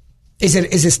see. Is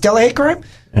it still a hate crime?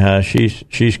 She's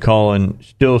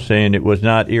still saying it was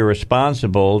not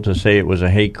irresponsible to say it was a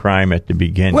hate crime at the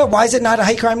beginning. Well, why is it not a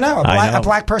hate crime now? A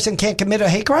black person can't commit a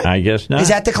hate crime? I guess not. Is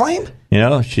that the claim?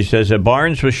 She says that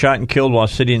Barnes was shot and killed while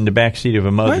sitting in the backseat of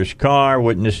a mother's car.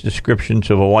 Witness descriptions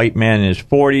of a white man in his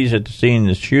 40s at the scene of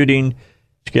the shooting.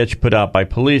 sketch put out by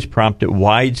police prompted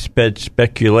widespread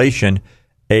speculation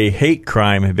a hate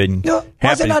crime had been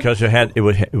happening because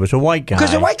it was a white guy.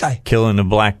 Because a white guy killing a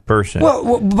black person.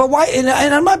 Well, but why? And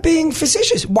I'm not being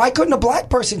facetious. Why couldn't a black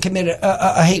person commit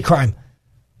a hate crime?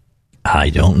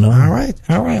 I don't know. All right.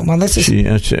 Well, this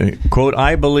is quote.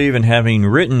 I believe in having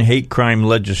written hate crime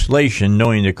legislation,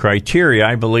 knowing the criteria.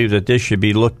 I believe that this should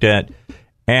be looked at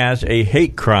as a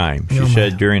hate crime, she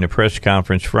said during a press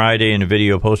conference Friday in a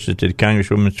video posted to the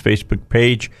Congresswoman's Facebook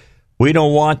page. We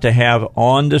don't want to have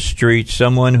on the street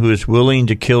someone who is willing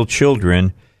to kill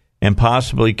children and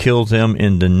possibly kill them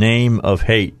in the name of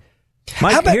hate.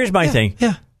 Here's my thing.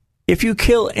 Yeah. If you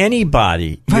kill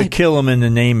anybody, you kill them in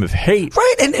the name of hate.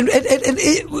 Right. And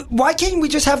why can't we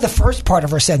just have the first part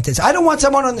of her sentence? I don't want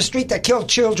someone on the street that killed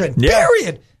children. Yeah.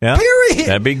 Period. Yeah. Period.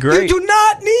 That'd be great. You do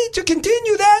not need to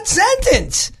continue that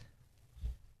sentence.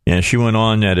 Yeah, she went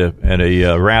on at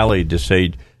a rally to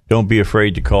say, don't be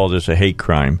afraid to call this a hate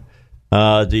crime.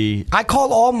 I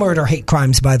call all murder hate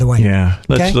crimes, by the way. Yeah.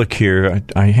 Let's look here.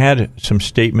 I had some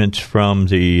statements from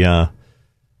the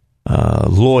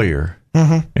lawyer.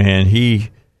 Mm-hmm. And he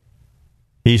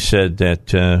said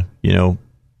that,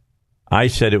 I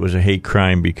said it was a hate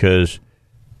crime because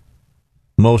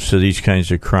most of these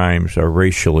kinds of crimes are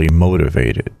racially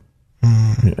motivated.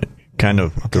 Kind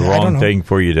of the wrong thing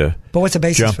for you to but what's the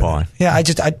basis jump for that? on. Yeah,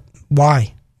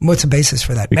 why? What's the basis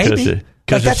for that?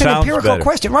 Because that's an empirical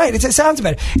question. Right, it sounds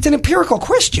better. It's an empirical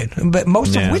question. But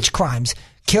most of which crimes?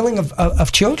 Killing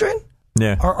of children?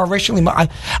 Yeah. Are racially...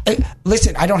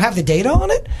 listen, I don't have the data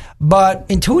on it, but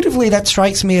intuitively that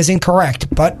strikes me as incorrect.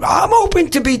 But I'm open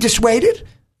to be dissuaded.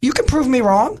 You can prove me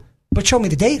wrong, but show me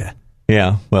the data.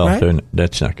 Yeah, well, right?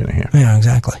 That's not going to happen. Yeah,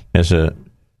 exactly.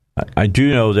 I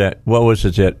do know that, what was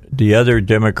it, that the other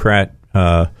Democrat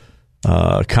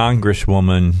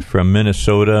congresswoman from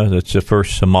Minnesota, that's the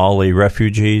first Somali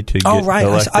refugee to get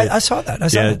elected. I saw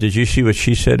that. Did you see what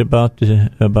she said about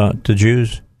the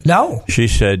Jews? No. She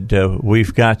said,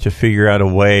 we've got to figure out a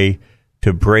way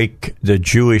to break the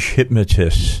Jewish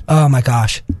hypnotists. Oh, my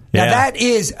gosh. Yeah. Now, that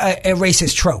is a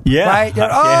racist trope, yeah. right?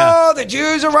 The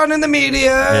Jews are running the media.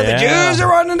 Yeah. The Jews are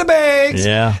running the banks.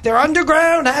 Yeah. They're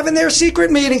underground having their secret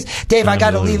meetings. Dave, I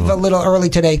got to leave a little early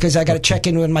today because I got to check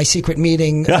in with my secret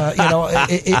meeting, in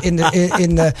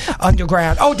the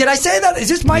underground. Oh, did I say that? Is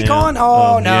this mic on?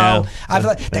 Oh, no. Yeah.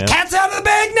 The cat's out of the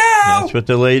bag now. That's what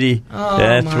the lady,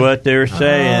 what they're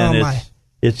saying.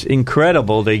 It's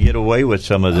incredible they get away with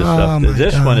some of this stuff.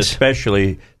 This one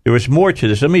especially, there was more to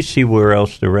this. Let me see where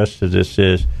else the rest of this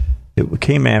is. It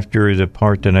came after the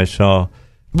part that I saw.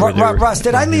 Russ,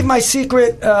 did I leave my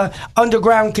secret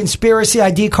underground conspiracy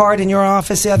ID card in your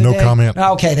office the other day? No comment.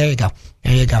 Okay, there you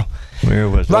go. Where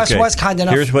was it? Russ was kind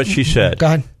enough. Here's what she said. Go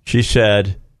ahead. She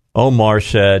said, Omar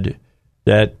said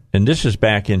that, and this is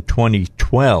back in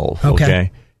 2012,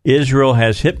 okay? Israel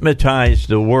has hypnotized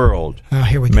the world. Oh,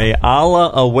 here we go. May Allah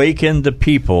awaken the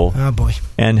people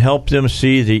and help them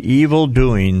see the evil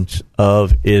doings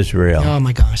of Israel. Oh,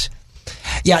 my gosh.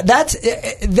 Yeah, that's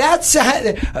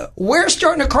we're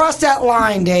starting to cross that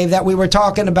line, Dave, that we were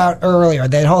talking about earlier,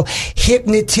 that whole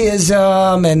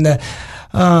hypnotism and the,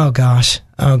 oh, gosh.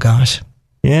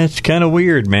 Yeah, it's kind of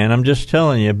weird, man. I'm just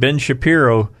telling you. Ben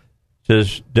Shapiro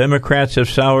says Democrats have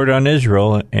soured on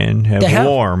Israel and have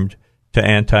warmed to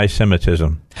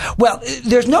anti-Semitism. Well,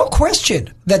 there's no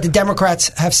question that the Democrats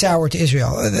have soured to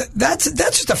Israel. That's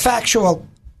just a factual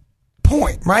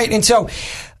point, right? And so,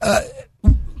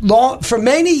 for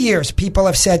many years, people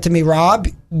have said to me, Rob,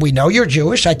 we know you're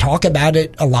Jewish. I talk about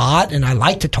it a lot, and I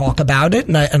like to talk about it,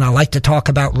 and I like to talk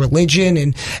about religion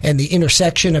and the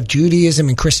intersection of Judaism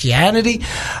and Christianity.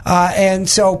 And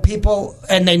so people,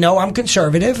 and they know I'm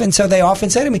conservative, and so they often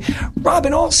say to me, Rob,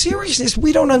 in all seriousness,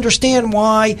 we don't understand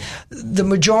why the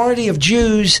majority of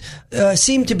Jews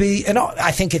seem to be, and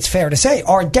I think it's fair to say,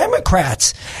 are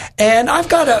Democrats. And I've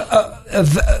got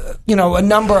a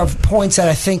number of points that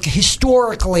I think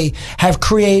historically have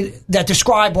created, that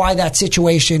describe why that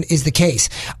situation is the case.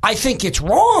 I think it's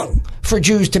wrong for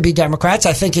Jews to be Democrats.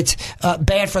 I think it's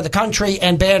bad for the country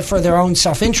and bad for their own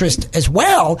self-interest as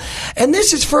well. And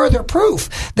this is further proof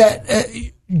that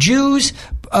Jews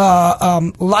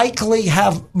likely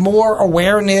have more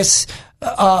awareness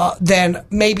than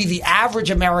maybe the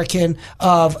average American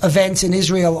of events in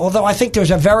Israel, although I think there's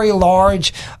a very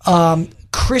large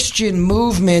Christian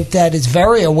movement that is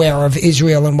very aware of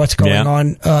Israel and what's going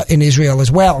on in Israel as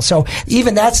well. So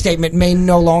even that statement may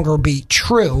no longer be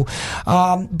true.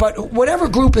 But whatever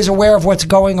group is aware of what's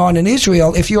going on in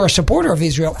Israel, if you're a supporter of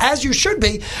Israel, as you should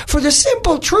be, for the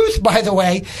simple truth, by the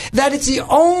way, that it's the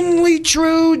only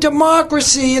true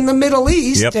democracy in the Middle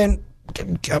East, and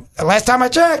last time I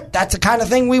checked, that's the kind of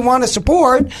thing we want to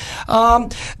support.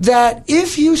 That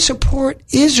if you support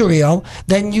Israel,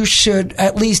 then you should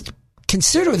at least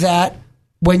consider that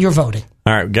when you're voting.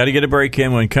 All right, we've got to get a break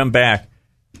in. When we come back,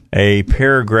 a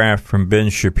paragraph from Ben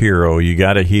Shapiro you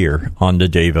got to hear on the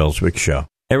Dave Elswick Show.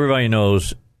 Everybody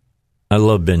knows I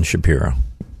love Ben Shapiro.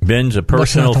 Ben's a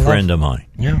personal friend of mine.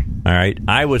 Yeah. All right.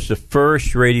 I was the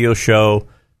first radio show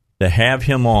to have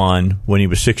him on when he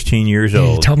was 16 years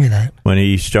old. You told me that. When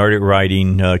he started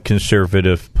writing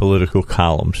conservative political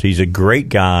columns. He's a great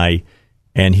guy,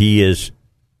 and he is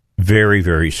very,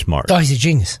 very smart. Oh, he's a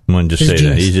genius. I wanted to say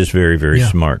that. He's just very, very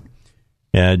smart.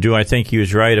 Do I think he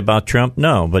was right about Trump?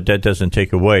 No, but that doesn't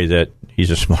take away that he's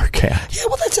a smart cat. Yeah,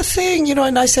 well, that's a thing,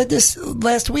 and I said this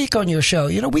last week on your show.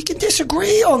 We can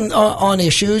disagree on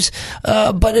issues,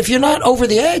 but if you're not over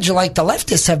the edge like the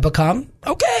leftists have become,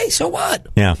 okay, so what?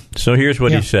 Yeah, so here's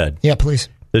what he said. Yeah, please.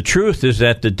 The truth is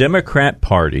that the Democrat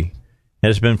Party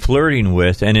has been flirting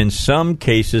with, and in some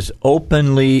cases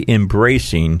openly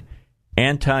embracing,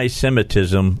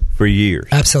 anti-Semitism for years.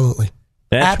 Absolutely.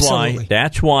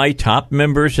 That's why top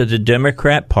members of the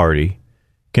Democrat Party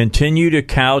continue to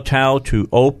kowtow to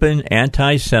open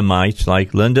anti-Semites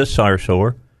like Linda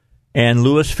Sarsour and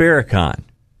Louis Farrakhan.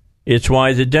 It's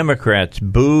why the Democrats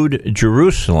booed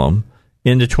Jerusalem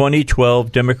in the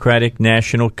 2012 Democratic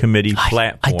National Committee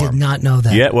platform. I did not know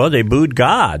that. Yeah, well, they booed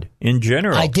God in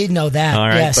general. I did know that. All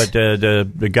right, yes. But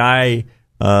the guy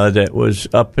that was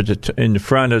up in the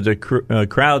front of the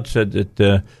crowd said that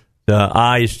the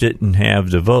ayes didn't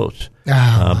have the votes,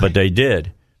 but they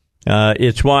did.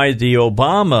 It's why the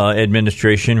Obama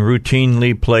administration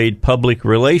routinely played public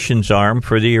relations arm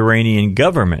for the Iranian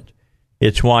government.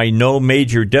 It's why no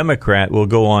major Democrat will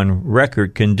go on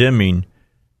record condemning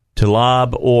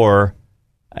Tlaib or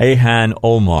Ilhan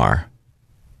Omar.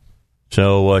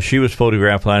 So she was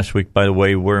photographed last week, by the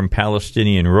way, wearing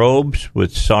Palestinian robes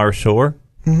with Sarsour,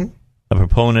 a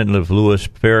proponent of Louis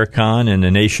Farrakhan and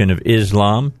the Nation of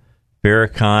Islam.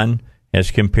 Farrakhan has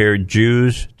compared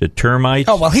Jews to termites.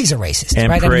 Oh, well, he's a racist, and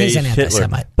right? Praised He's an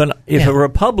anti-Semite. Hitler. But if a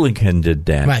Republican did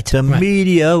that, the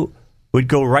media would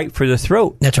go right for the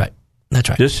throat. That's right.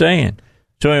 Just saying.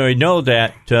 So anyway, know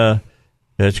that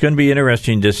it's going to be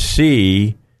interesting to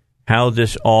see how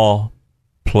this all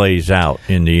plays out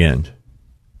in the end.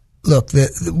 Look,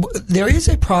 there is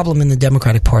a problem in the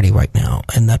Democratic Party right now,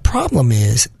 and that problem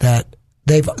is that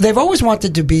They've always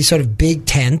wanted to be sort of big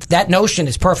tent. That notion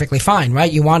is perfectly fine,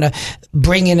 right? You want to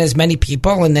bring in as many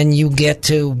people, and then you get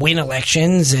to win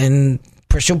elections and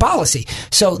pursue policy.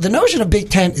 So the notion of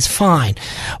big tent is fine.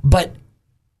 But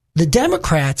the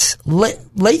Democrats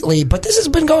lately, but this has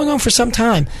been going on for some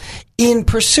time, in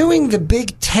pursuing the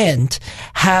big tent,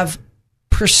 have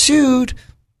pursued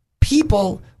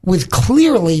people with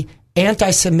clearly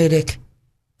anti-Semitic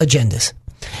agendas.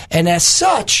 And as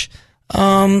such,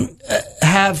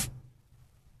 have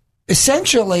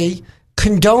essentially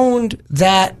condoned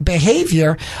that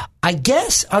behavior, I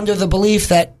guess, under the belief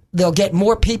that they'll get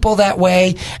more people that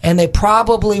way and they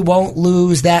probably won't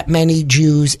lose that many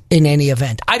Jews in any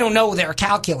event. I don't know their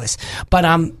calculus, but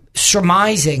I'm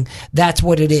surmising that's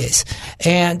what it is.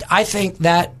 And I think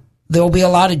that there will be a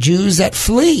lot of Jews that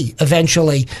flee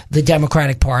eventually the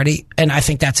Democratic Party, and I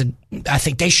think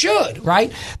they should,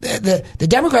 right? The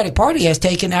Democratic Party has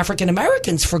taken African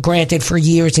Americans for granted for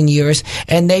years and years,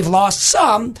 and they've lost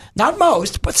some, not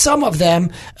most, but some of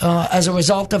them as a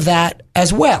result of that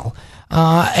as well.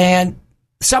 And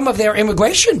some of their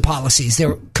immigration policies,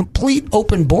 their complete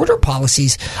open border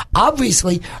policies,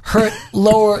 obviously hurt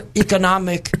lower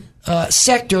economic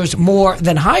sectors more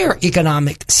than higher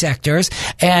economic sectors.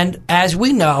 And as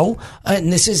we know,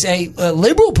 and this is a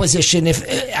liberal position,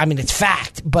 it's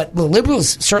fact, but the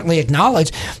liberals certainly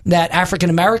acknowledge that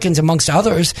African Americans, amongst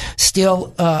others,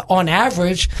 still, on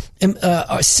average,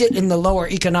 sit in the lower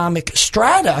economic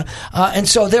strata. And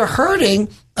so they're hurting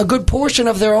a good portion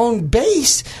of their own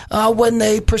base when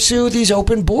they pursue these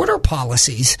open border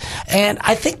policies. And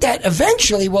I think that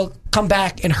eventually will come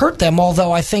back and hurt them,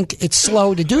 although I think it's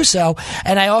slow to do so.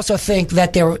 And I also think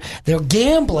that they're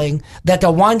gambling that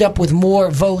they'll wind up with more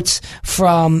votes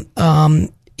from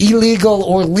illegal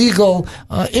or legal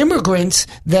immigrants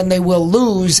than they will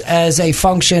lose as a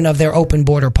function of their open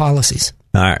border policies.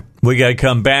 All right. We got to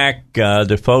come back.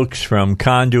 The folks from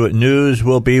Conduit News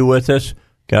will be with us.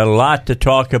 Got a lot to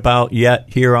talk about yet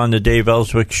here on the Dave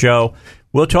Elswick Show.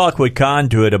 We'll talk with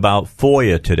Conduit about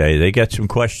FOIA today. They got some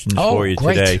questions for you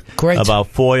today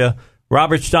about FOIA.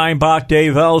 Robert Steinbach,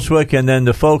 Dave Elswick, and then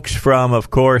the folks from, of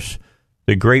course,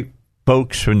 the great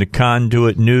folks from the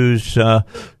Conduit News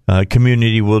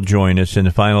community will join us in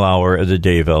the final hour of the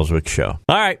Dave Elswick Show.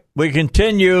 All right, we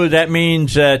continue. That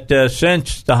means that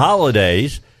since the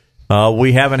holidays,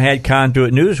 we haven't had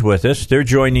Conduit News with us. They're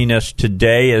joining us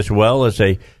today as well as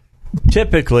they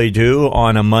typically do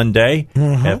on a Monday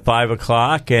at 5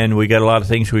 o'clock, and we got a lot of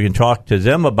things we can talk to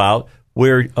them about.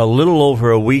 We're a little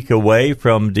over a week away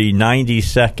from the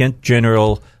 92nd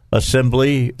General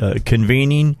Assembly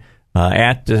convening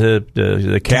at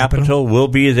the Capitol. We'll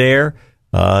be there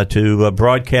to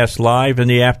broadcast live in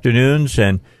the afternoons,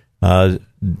 and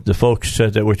the folks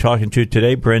that we're talking to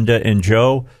today, Brenda and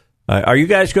Joe, are you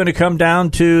guys going to come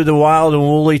down to the wild and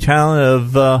woolly town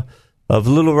of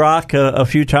Little Rock a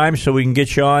few times so we can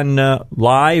get you on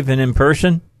live and in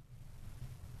person?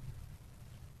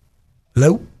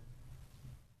 Hello?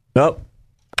 Oh,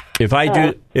 if I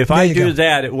do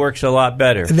that, it works a lot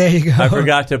better. There you go. I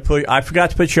forgot to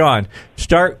put you on.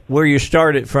 Start where you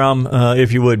started from,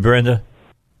 if you would, Brenda.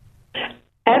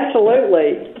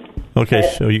 Absolutely.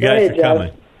 Okay, so you guys are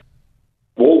coming.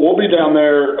 We'll be down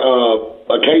there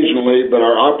occasionally, but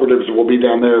our operatives will be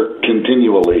down there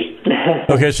continually.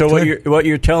 Okay, so what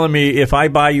you're telling me, if I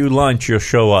buy you lunch, you'll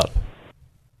show up.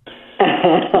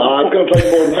 It's going to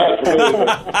take more than that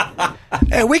for me.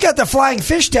 Hey, we got the flying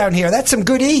fish down here. That's some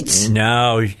good eats.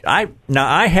 No,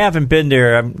 I haven't been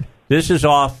there. This is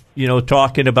off,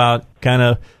 talking about kind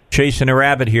of chasing a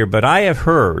rabbit here, but I have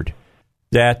heard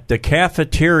that the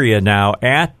cafeteria now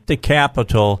at the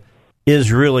Capitol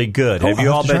is really good. Have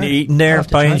you all been eating there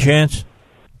by any chance?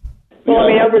 Well, I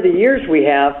mean, over the years we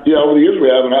have. Yeah, over the years we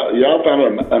have, and I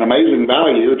found an amazing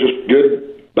value. Just good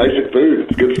basic food.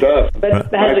 It's good stuff. But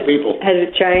has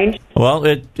it changed? Well,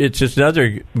 it's just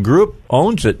another group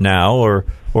owns it now or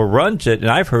runs it, and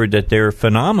I've heard that they're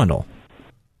phenomenal.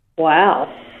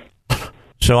 Wow.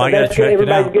 So I got to check it out.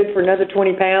 Everybody's good for another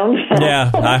 20 pounds?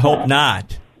 Yeah, I hope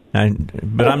not.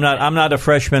 But I'm not a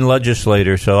freshman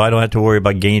legislator, so I don't have to worry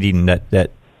about gaining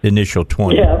that initial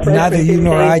 20. Yeah, neither you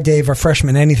nor I, Dave, are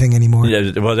freshmen anything anymore.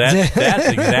 Yeah, well, that's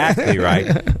exactly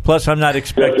right. Plus, I'm not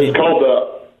expecting. It's called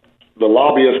the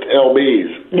lobbyist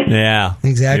LBs. Yeah,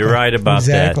 exactly. You're right about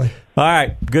that. All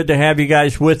right, good to have you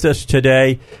guys with us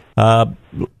today.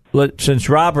 Since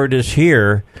Robert is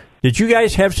here, did you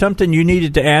guys have something you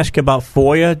needed to ask about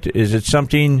FOIA? Is it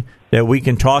something that we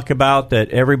can talk about that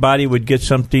everybody would get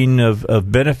something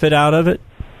of benefit out of it?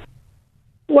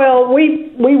 Well,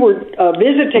 we were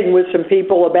visiting with some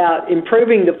people about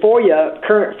improving the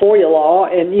current FOIA law,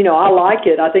 and I like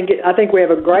it. I think we have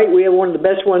one of the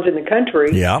best ones in the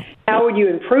country. Yeah. How would you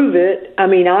improve it? I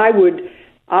mean, I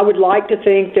would like to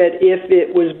think that if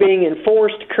it was being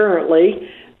enforced currently,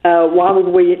 why would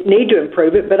we need to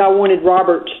improve it? But I wanted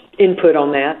Robert's input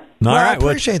on that. All right, I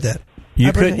appreciate that.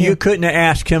 You couldn't have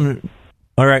asked him.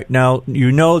 All right, now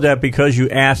you know that because you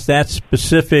asked that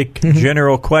specific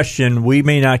general question, we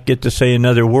may not get to say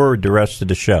another word the rest of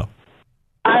the show.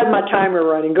 I have my timer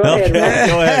running. Go ahead.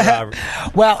 Go ahead,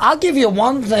 Robert. Well, I'll give you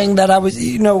one thing that I was,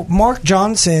 Mark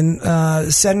Johnson,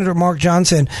 Senator Mark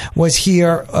Johnson was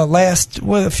here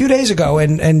a few days ago,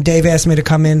 and Dave asked me to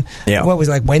come in. Yeah. What was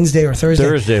it, like Wednesday or Thursday?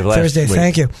 Thursday,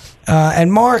 thank you.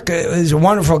 And Mark is a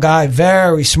wonderful guy,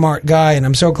 very smart guy, and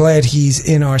I'm so glad he's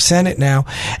in our Senate now.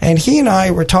 And he and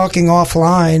I were talking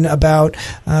offline about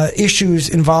issues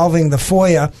involving the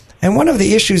FOIA. And one of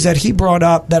the issues that he brought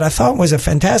up that I thought was a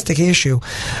fantastic issue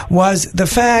was the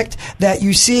fact that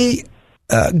you see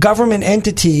government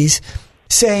entities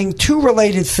saying two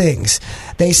related things.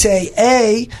 They say,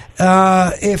 A,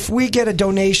 if we get a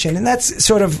donation, and that's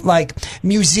sort of like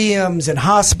museums and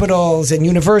hospitals and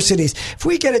universities, if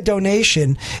we get a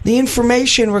donation, the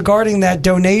information regarding that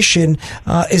donation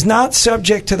is not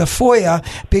subject to the FOIA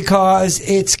because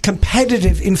it's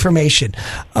competitive information.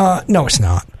 No, it's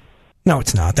not. No,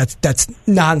 it's not. That's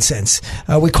nonsense.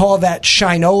 We call that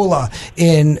shinola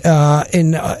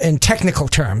in technical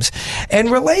terms. And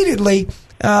relatedly,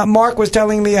 Mark was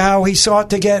telling me how he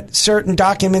sought to get certain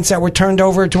documents that were turned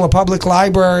over to a public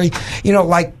library,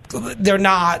 like they're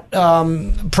not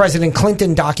President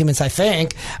Clinton documents, I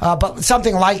think, but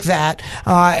something like that.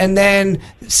 And then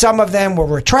some of them were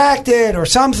retracted or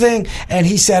something. And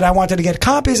he said, I wanted to get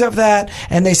copies of that.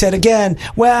 And they said again,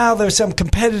 well, there's some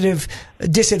competitive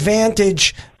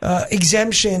disadvantage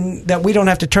exemption that we don't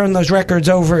have to turn those records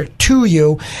over to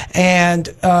you. And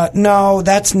no,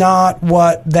 that's not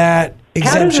what that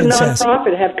exemption says. How says. does a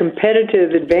nonprofit have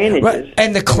competitive advantages? Right.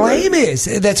 And the claim is,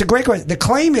 that's a great question. The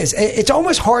claim is, it's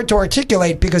almost hard to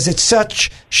articulate because it's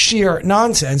such sheer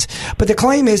nonsense, but the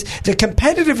claim is the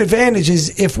competitive advantage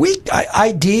is if we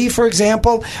ID, for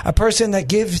example, a person that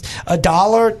gives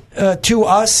 $1 to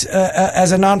us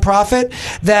as a nonprofit,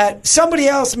 that somebody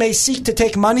else may seek to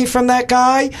take money from that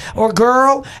guy or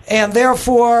girl, and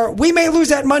therefore we may lose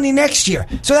that money next year.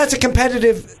 So that's a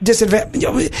competitive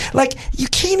disadvantage. Like, you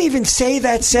can't even say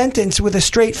that sentence with a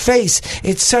straight face.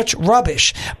 It's such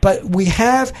rubbish. But we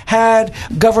have had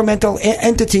governmental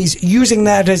entities using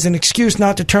that as an excuse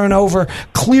not to turn over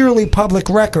clearly public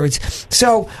records.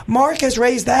 So Mark has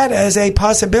raised that as a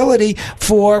possibility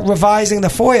for revising the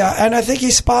FOIA, and I think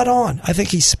he's spot on. I think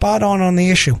he's spot on the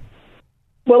issue.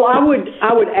 Well, I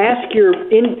would ask your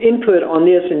input on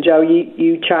this, and Joe,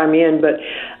 you chime in, but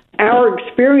our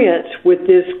experience with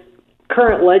this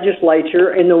current legislature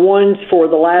and the ones for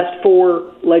the last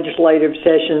 4 legislative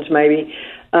sessions maybe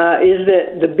is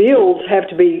that the bills have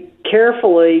to be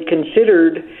carefully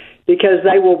considered because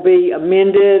they will be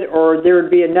amended or there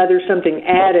would be another something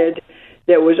added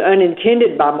that was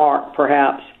unintended by Mark,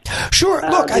 perhaps. Sure.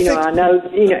 Look, I know,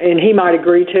 and he might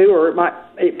agree to, or it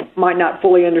might not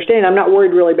fully understand. I'm not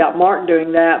worried really about Mark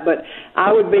doing that, but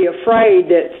I would be afraid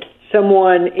that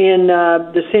someone in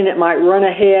the Senate might run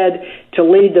ahead to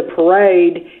lead the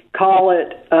parade, call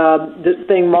it the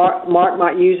thing Mark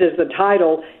might use as the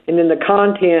title, and then the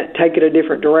content take it a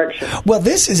different direction. Well,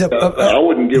 this is I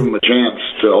wouldn't give them a chance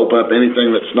to open up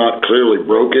anything that's not clearly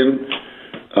broken.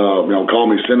 Call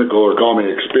me cynical or call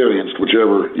me experienced,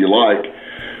 whichever you like.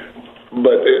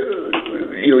 But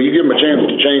you give them a chance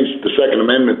to change the Second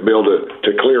Amendment bill to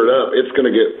clear it up. It's going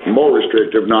to get more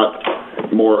restrictive, not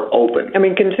more open. I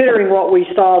mean, considering what we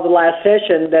saw the last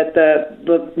session that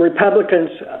the Republicans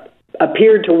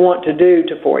appeared to want to do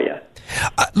to FOIA.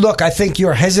 Look, I think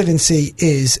your hesitancy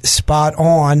is spot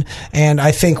on, and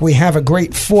I think we have a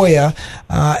great FOIA.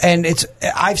 And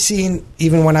I've seen,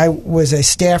 even when I was a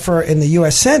staffer in the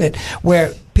U.S. Senate,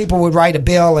 where people would write a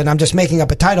bill, and I'm just making up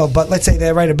a title, but let's say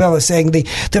they write a bill as saying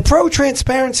the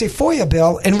pro-transparency FOIA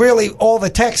bill, and really all the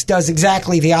text does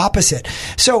exactly the opposite.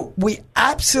 So we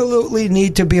absolutely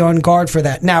need to be on guard for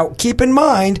that. Now, keep in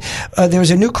mind, there's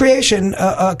a new commission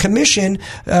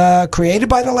created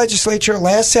by the legislature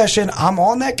last session. I'm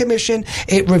on that commission.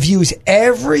 It reviews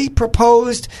every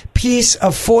proposed piece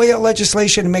of FOIA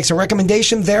legislation and makes a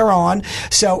recommendation thereon.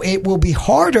 So it will be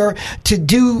harder to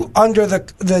do under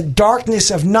the darkness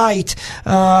of night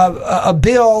a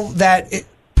bill that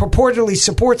purportedly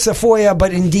supports the FOIA,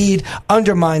 but indeed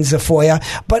undermines the FOIA.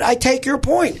 But I take your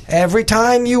point. Every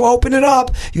time you open it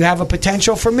up, you have a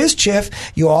potential for mischief.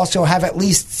 You also have, at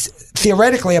least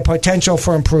theoretically, a potential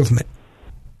for improvement.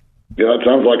 Yeah, it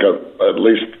sounds like at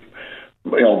least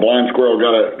blind squirrel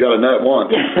got a nut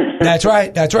once. That's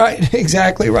right.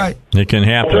 Exactly right. It can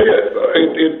happen.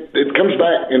 It comes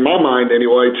back, in my mind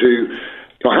anyway, to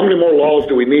how many more laws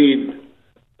do we need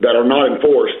that are not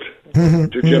enforced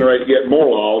to generate yet more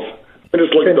laws? And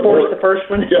just look at the border. The first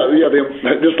one. Yeah.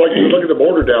 Just look at the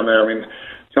border down there. I mean,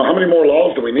 how many more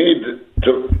laws do we need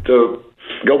to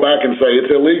go back and say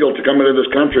it's illegal to come into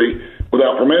this country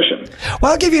without permission?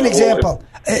 Well, I'll give you an example.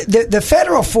 The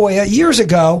federal FOIA, years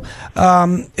ago,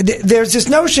 there's this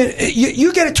notion,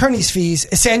 you get attorney's fees,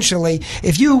 essentially,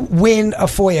 if you win a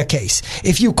FOIA case,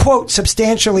 if you, quote,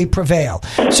 substantially prevail.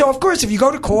 So, of course, if you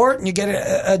go to court and you get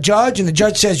a judge and the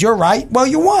judge says you're right, well,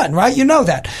 you won, right? You know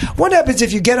that. What happens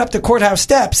if you get up the courthouse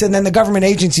steps and then the government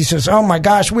agency says, oh, my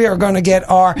gosh, we are going to get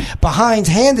our behinds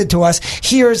handed to us.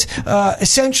 Here's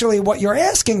essentially what you're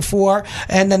asking for.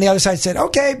 And then the other side said,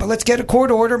 okay, but let's get a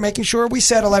court order, making sure we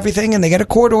settle everything, and they get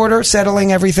a court order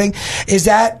settling everything. Is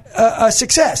that a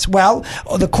success? Well,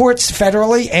 the courts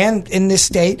federally and in this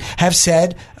state have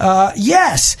said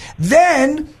yes.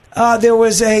 Then there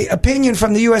was a opinion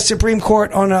from the U.S. Supreme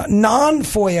Court on a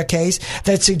non-FOIA case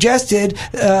that suggested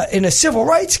in a civil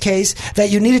rights case that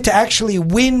you needed to actually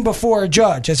win before a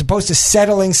judge as opposed to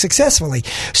settling successfully.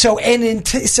 So in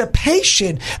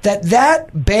anticipation that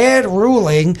bad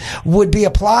ruling would be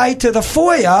applied to the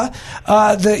FOIA,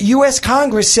 the U.S.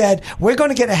 Congress said, we're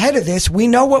going to get ahead of this. We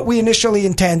know what we initially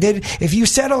intended. If you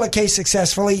settle a case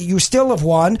successfully, you still have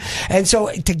won. And so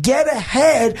to get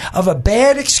ahead of a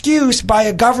bad excuse by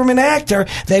a government actor,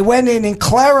 they went in and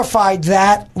clarified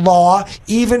that law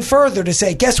even further to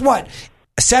say, guess what?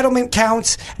 A settlement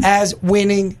counts as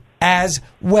winning as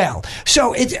well.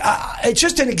 So it's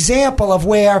just an example of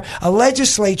where a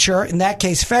legislature, in that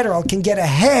case federal, can get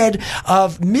ahead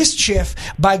of mischief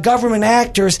by government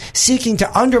actors seeking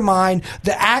to undermine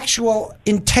the actual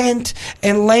intent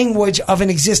and language of an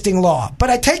existing law. But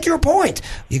I take your point.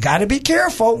 You got to be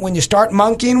careful when you start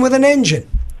monkeying with an engine.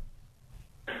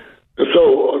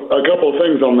 So a couple of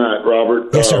things on that,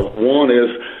 Robert. Yes, sir. One is,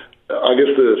 I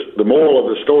guess the moral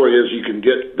of the story is you can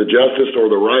get the justice or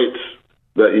the rights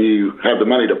that you have the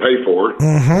money to pay for.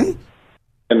 Mm-hmm.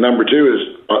 And number two is,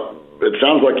 it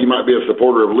sounds like you might be a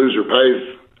supporter of loser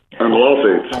pays and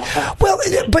lawsuits. Well,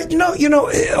 but you know,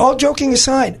 all joking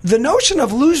aside, the notion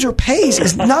of loser pays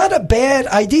is not a bad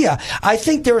idea. I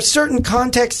think there are certain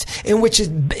contexts in which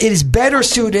it is better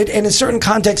suited, and in certain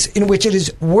contexts in which it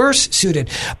is worse suited.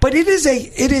 But it is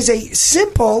a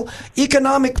simple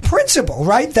economic principle,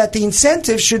 right? That the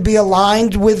incentives should be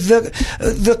aligned with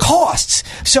the costs.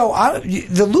 So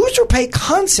the loser pay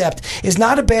concept is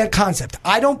not a bad concept.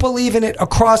 I don't believe in it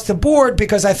across the board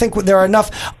because I think there are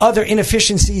enough other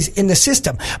inefficiencies in the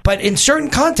system. But in certain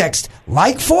contexts,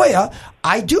 like FOIA,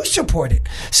 I do support it.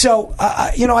 So,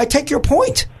 I take your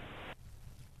point.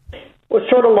 Well,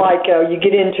 sort of like you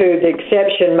get into the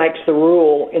exception makes the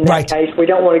rule in that case. We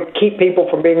don't want to keep people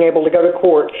from being able to go to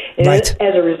court. And as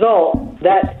a result,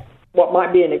 that what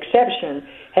might be an exception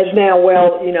has now,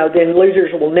 then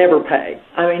losers will never pay.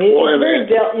 I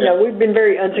mean, we've been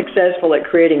very unsuccessful at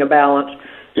creating a balance.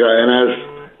 Yeah,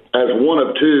 and as one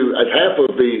of two, as half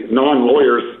of the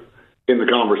non-lawyers in the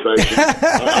conversation,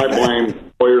 I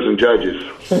blame lawyers and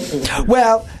judges.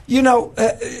 Well,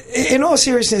 in all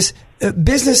seriousness,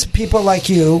 business people like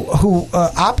you who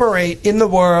operate in the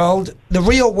world, the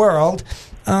real world,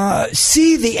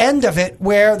 see the end of it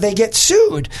where they get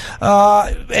sued,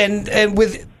 and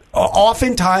with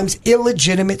oftentimes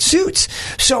illegitimate suits.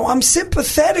 So I'm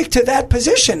sympathetic to that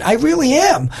position. I really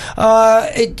am.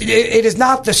 It is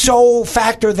not the sole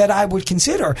factor that I would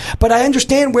consider, but I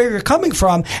understand where you're coming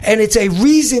from, and it's a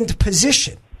reasoned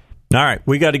position. All right,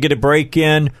 we got to get a break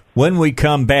in. When we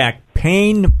come back,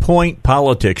 pain point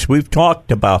politics. We've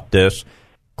talked about this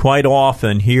quite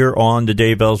often here on the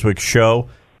Dave Elswick Show.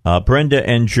 Brenda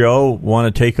and Joe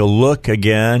want to take a look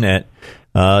again at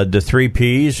the 3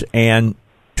 Ps and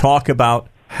talk about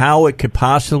how it could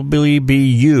possibly be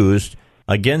used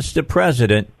against the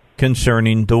president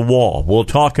concerning the wall. We'll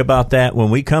talk about that when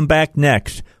we come back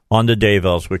next on the Dave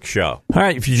Elswick Show. All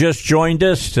right, if you just joined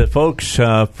us, the folks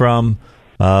from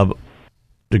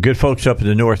the good folks up in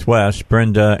the Northwest,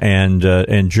 Brenda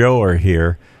and Joe are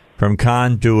here from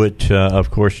Conduit,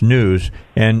 of course, News.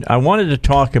 And I wanted to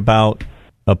talk about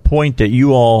a point that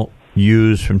you all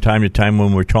use from time to time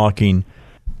when we're talking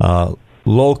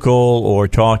local or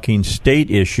talking state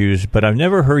issues, but I've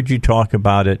never heard you talk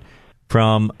about it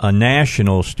from a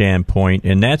national standpoint,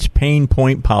 and that's pain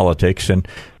point politics. And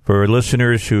for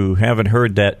listeners who haven't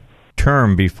heard that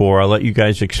term before, I'll let you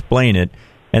guys explain it.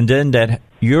 And then that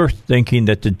you're thinking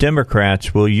that the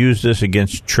Democrats will use this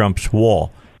against Trump's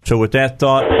wall. So with that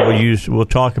thought, we'll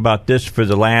talk about this for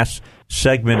the last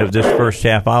segment of this first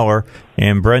half hour.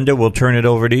 And Brenda, we'll turn it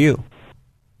over to you.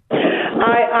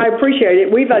 I appreciate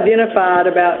it. We've identified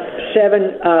about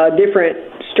 7 different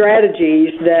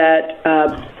strategies that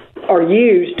are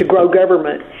used to grow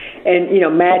government. And,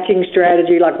 matching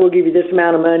strategy, like we'll give you this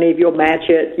amount of money if you'll match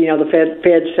it, the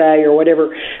Fed say or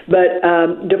whatever. But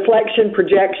deflection,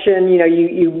 projection,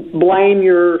 you blame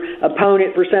your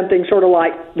opponent for something, sort of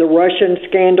like the Russian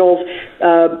scandals,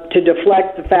 to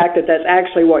deflect the fact that that's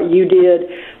actually what you did.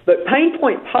 But pain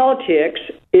point politics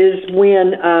is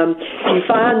when you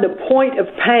find the point of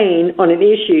pain on an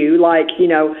issue, like,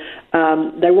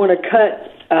 they want to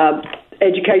cut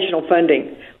educational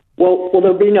funding. Well,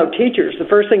 there'll be no teachers. The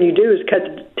first thing you do is cut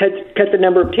the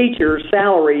number of teachers'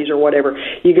 salaries or whatever.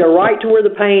 You go right to where the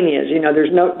pain is.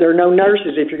 There are no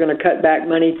nurses if you're going to cut back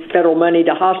federal money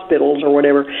to hospitals or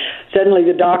whatever. Suddenly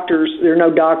there are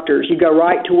no doctors. You go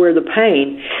right to where the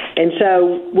pain. And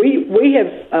so we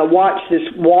have watched this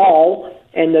wall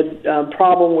and the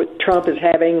problem with Trump is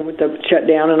having with the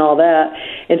shutdown and all that.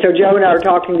 And so Joe and I are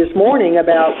talking this morning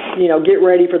about, get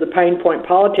ready for the pain point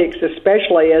politics,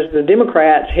 especially as the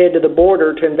Democrats head to the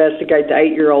border to investigate the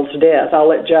 8-year-old's death. I'll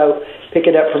let Joe pick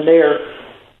it up from there.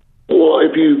 Well,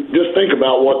 if you just think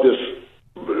about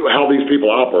how these people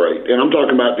operate, and I'm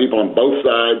talking about people on both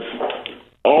sides,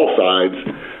 all sides,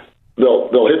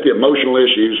 they'll hit the emotional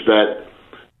issues that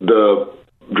the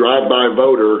drive-by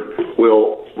voter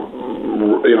will,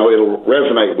 it'll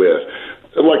resonate with.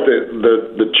 Like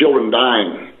the children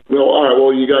dying. All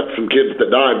right, you got some kids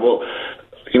that died. Well,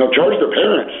 charge their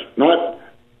parents, not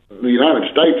the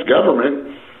United States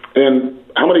government. And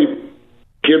how many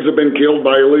kids have been killed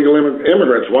by illegal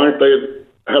immigrants? Why aren't they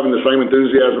having the same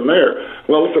enthusiasm there?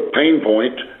 Well, it's a pain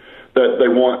point that they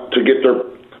want to get their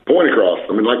point across.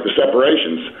 I mean, like the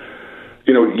separations.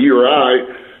 You know, you or I,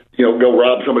 go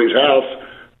rob somebody's house.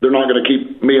 They're not going to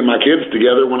keep me and my kids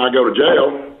together when I go to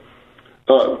jail.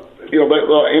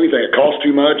 Anything. It costs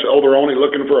too much. Oh, they're only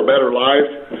looking for a better life.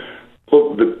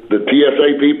 Well, the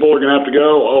TSA people are going to have to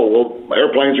go. Oh, well,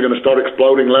 airplanes are going to start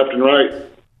exploding left and right.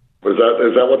 Is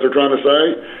that what they're trying to say?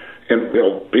 And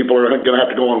people are going to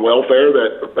have to go on welfare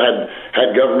that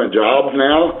had government jobs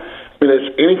now. I mean,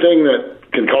 it's anything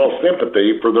that can cause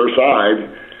sympathy for their side.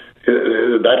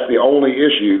 That's the only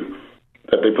issue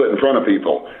that they put in front of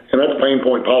people. And that's pain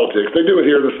point politics. They do it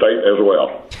here in the state as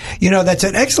well. That's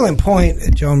an excellent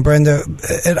point, Joe and Brenda.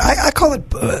 And I call it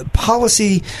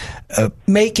policy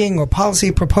making or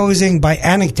policy proposing by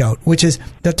anecdote, which is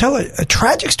they'll tell a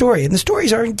tragic story. And the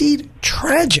stories are indeed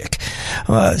tragic.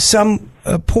 Some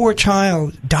poor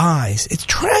child dies. It's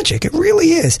tragic. It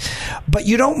really is. But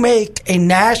you don't make a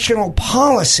national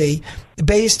policy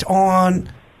based on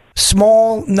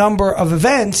small number of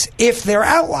events if they're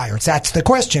outliers. That's the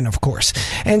question, of course.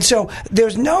 And so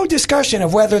there's no discussion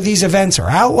of whether these events are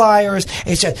outliers.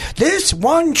 It's just this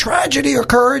one tragedy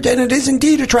occurred and it is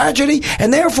indeed a tragedy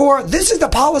and therefore this is the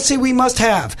policy we must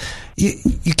have.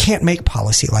 You can't make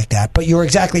policy like that. But you're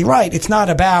exactly right. It's not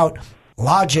about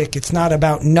logic. It's not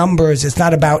about numbers. It's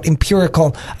not about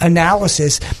empirical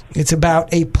analysis. It's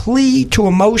about a plea to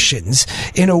emotions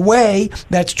in a way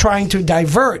that's trying to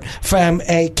divert from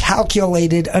a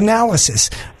calculated analysis.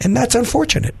 And that's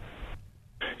unfortunate.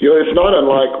 It's not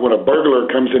unlike when a burglar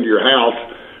comes into your house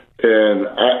and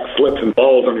slips and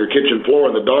falls on your kitchen floor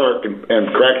in the dark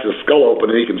and cracks his skull open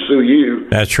and he can sue you.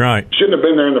 That's right. Shouldn't have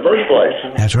been there in the first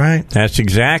place. That's right. That's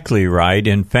exactly right.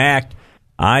 In fact,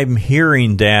 I'm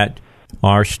hearing that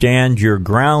our stand your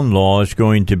ground law is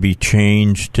going to be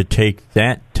changed to take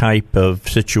that type of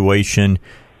situation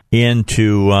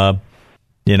into,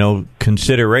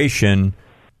 consideration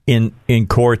in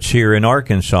courts here in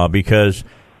Arkansas, because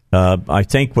I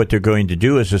think what they're going to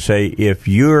do is to say if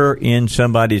you're in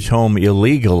somebody's home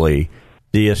illegally,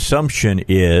 the assumption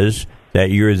is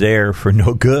that you're there for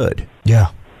no good.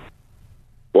 Yeah.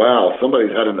 Wow,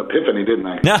 somebody's had an epiphany, didn't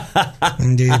they?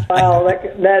 Indeed. Well,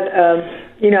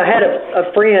 I had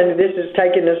a friend, this is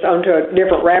taking us onto a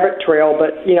different rabbit trail,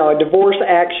 but, a divorce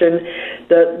action,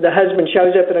 the husband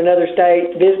shows up in another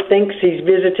state, thinks he's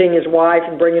visiting his wife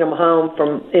and bringing him home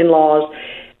from in-laws,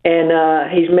 and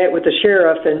he's met with the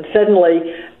sheriff, and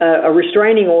suddenly a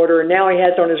restraining order, and now he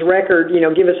has on his record,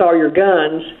 give us all your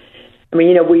guns. I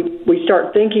mean, we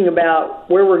start thinking about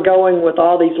where we're going with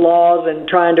all these laws and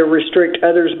trying to restrict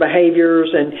others'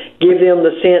 behaviors and give them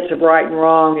the sense of right and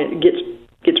wrong. It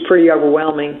gets pretty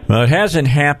overwhelming. Well, it hasn't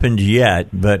happened yet,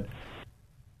 but,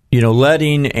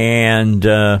 letting and,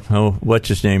 what's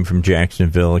his name from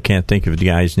Jacksonville? I can't think of the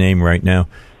guy's name right now,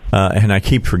 and I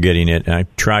keep forgetting it. I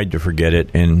tried to forget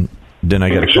it, and then I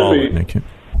got to call it. And I can't.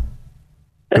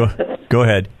 Go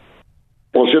ahead.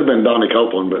 Well, it should have been Donnie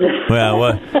Copeland, but...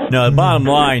 No, the bottom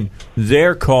line,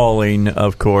 they're calling,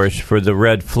 of course, for the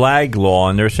red flag law,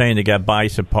 and they're saying they got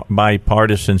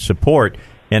bipartisan support,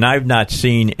 and I've not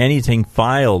seen anything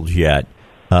filed yet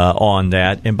on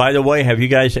that. And by the way, have you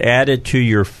guys added to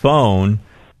your phone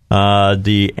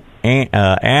the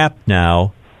app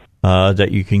now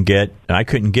that you can get? I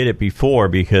couldn't get it before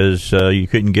because you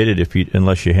couldn't get it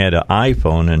unless you had an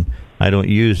iPhone, and I don't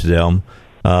use them.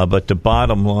 But the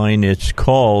bottom line, it's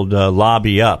called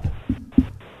Lobby Up,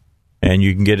 and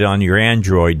you can get it on your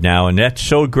Android now, and that's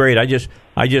so great. I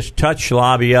just touch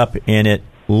Lobby Up, and it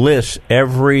lists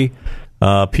every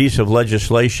piece of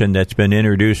legislation that's been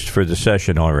introduced for the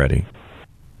session already.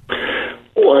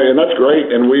 Well, and that's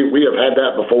great, and we have had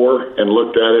that before and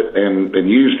looked at it and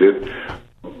used it,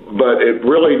 but it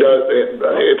really does.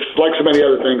 It's like so many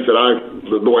other things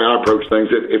the way I approach things.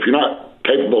 If you're not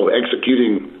capable of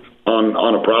executing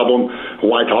on a problem,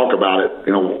 why talk about it?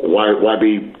 Why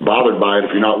be bothered by it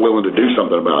if you're not willing to do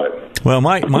something about it? Well,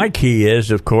 my key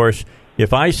is, of course,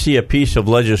 if I see a piece of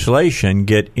legislation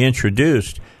get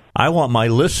introduced, I want my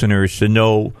listeners to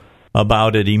know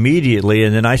about it immediately,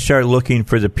 and then I start looking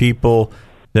for the people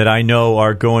that I know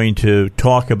are going to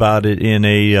talk about it in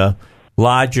a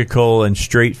logical and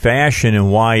straight fashion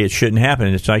and why it shouldn't happen.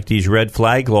 It's like these red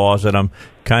flag laws that I'm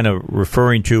kind of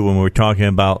referring to when we're talking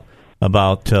about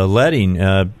letting.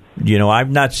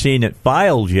 I've not seen it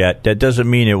filed yet. That doesn't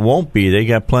mean it won't be. They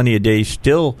got plenty of days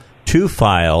still to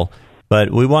file,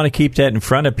 but we want to keep that in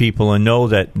front of people and know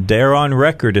that they're on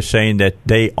record as saying that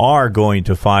they are going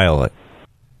to file it.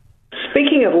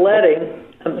 Speaking of letting,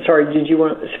 I'm sorry,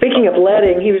 speaking of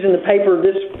letting, he was in the paper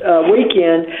this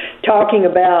weekend talking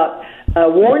about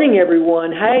warning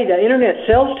everyone, hey, the internet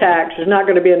sales tax is not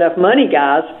going to be enough money,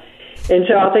 guys. And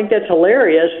so I think that's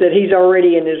hilarious that he's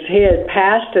already in his head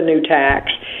passed a new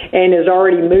tax and is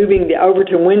already moving the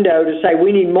Overton window to say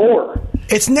we need more.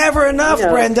 It's never enough,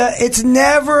 Brenda. It's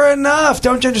never enough.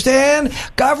 Don't you understand?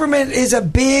 Government is a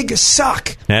big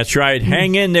suck. That's right.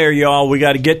 Hang in there, y'all. We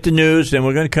got to get the news, and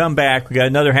we're going to come back. We got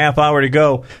another half hour to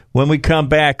go. When we come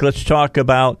back, let's talk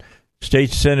about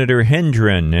State Senator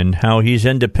Hendren and how he's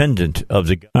independent of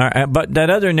the... but that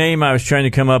other name I was trying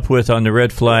to come up with on the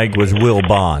red flag was Will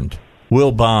Bond.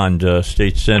 Will Bond,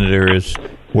 State Senator, is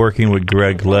working with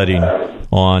Greg Leding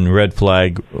on red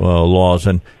flag laws.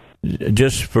 And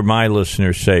just for my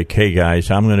listeners' sake, hey,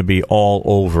 guys, I'm going to be all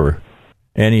over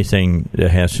anything that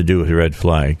has to do with red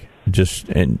flag.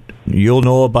 And you'll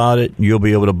know about it. You'll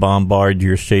be able to bombard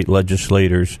your state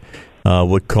legislators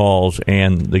with calls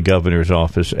and the governor's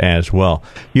office as well.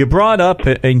 You brought up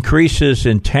increases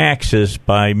in taxes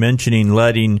by mentioning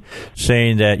Leding,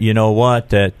 saying that, you know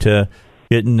what, that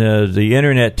getting the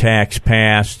internet tax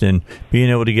passed and being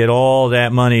able to get all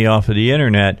that money off of the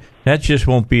internet, that just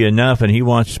won't be enough, and he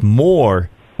wants more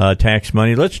tax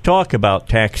money. Let's talk about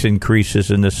tax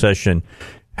increases in this session.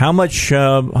 How much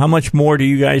more do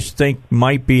you guys think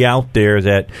might be out there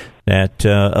that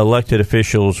elected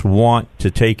officials want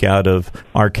to take out of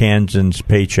Arkansans'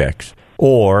 paychecks?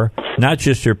 Or not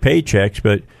just their paychecks,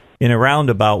 but in a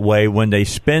roundabout way, when they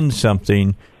spend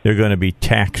something, they're going to be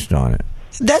taxed on it.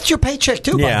 That's your paycheck,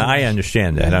 too, Yeah, I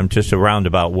understand that. I'm just a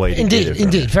roundabout way to get it.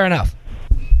 Indeed. Fair enough.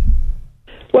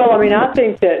 Well, I mean, I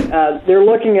think that they're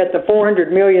looking at the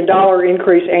 $400 million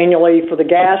increase annually for the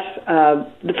gas,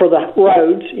 for the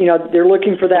roads. You know, they're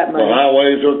looking for that money. The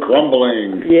highways are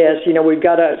crumbling. Yes, you know, we've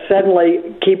got to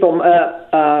suddenly keep up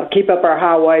our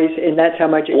highways, and that's how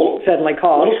much it suddenly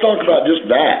costs. Let's talk about just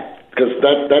that, because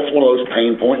that's one of those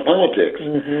pain point politics.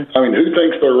 Mm-hmm. I mean, who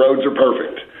thinks their roads are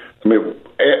perfect? I mean,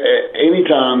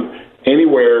 anytime,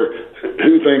 anywhere,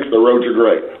 who thinks the roads are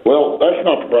great? Well, that's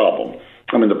not the problem.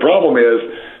 I mean, the problem is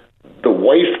the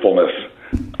wastefulness.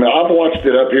 I mean, I've watched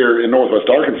it up here in Northwest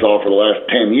Arkansas for the last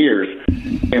 10 years,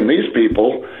 and these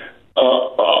people,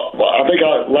 I think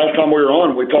last time we were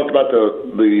on, we talked about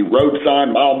the road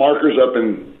sign mile markers up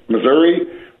in Missouri,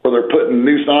 where they're putting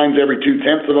new signs every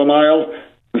 0.2 of a mile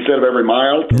instead of every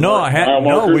mile.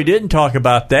 No, we didn't talk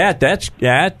about that. That's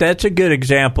a good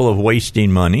example of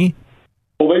wasting money.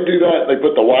 Well, they do that. They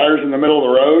put the wires in the middle of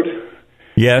the road.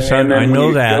 Yes, I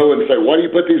know that. Go and say, why do you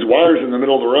put these wires in the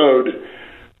middle of the road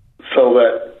so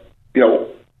that, you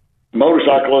know,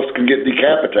 motorcyclists can get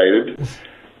decapitated?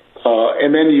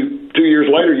 And then 2 years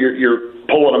later, you're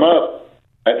pulling them up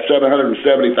at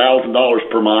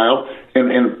 $770,000 per mile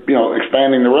and you know,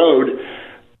 expanding the road.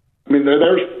 I mean,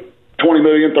 there's $20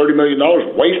 million, $30 million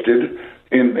wasted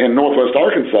in Northwest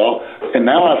Arkansas, and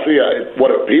now I see what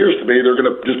appears to be they're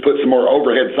going to just put some more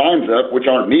overhead signs up, which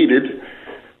aren't needed.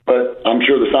 But I'm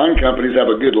sure the sign companies have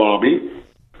a good lobby,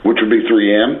 which would be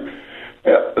 3M.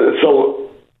 So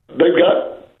they've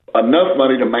got enough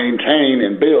money to maintain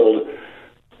and build,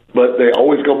 but they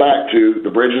always go back to the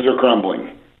bridges are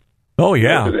crumbling. Oh,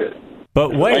 yeah.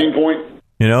 But wait. Main point.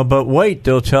 You know, but wait,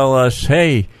 they'll tell us,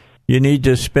 hey, you need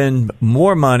to spend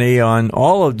more money on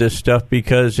all of this stuff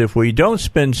because if we don't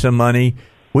spend some money,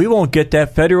 we won't get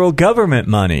that federal government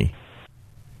money.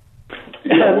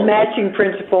 Matching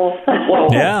principle. Well,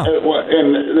 yeah.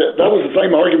 And that was the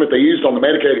same argument they used on the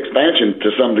Medicaid expansion to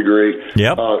some degree.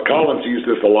 Yep. Collins used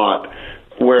this a lot,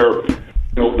 where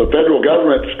you know the federal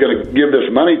government's going to give this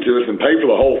money to us and pay for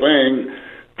the whole thing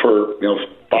for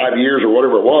 5 years or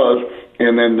whatever it was,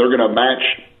 and then they're going to match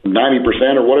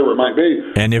 90% or whatever it might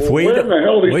be. And if where in the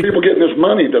hell are these people getting this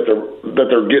money that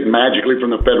they're getting magically from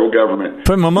the federal government?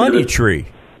 From a money tree.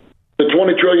 The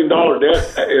 $20 trillion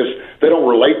debt they don't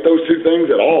relate those two things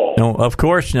at all. No, of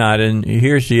course not. And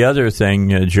here's the other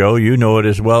thing, Joe, you know it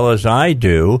as well as I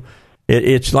do.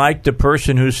 It's like the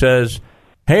person who says,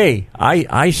 hey,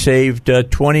 I saved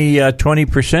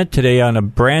 20% today on a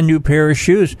brand new pair of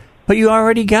shoes. But you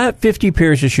already got 50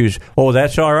 pairs of shoes. Oh,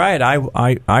 that's all right.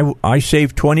 I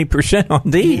saved 20%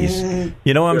 on these.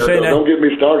 You know what I'm saying? Don't get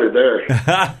me started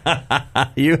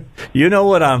there. You know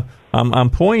what I'm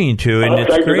pointing to, and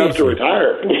it's crazy. Enough to retire.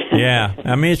 Yeah,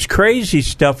 I mean it's crazy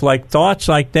stuff like thoughts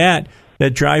like that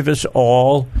drive us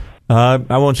all. I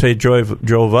won't say it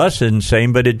drove us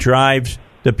insane, but it drives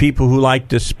the people who like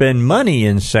to spend money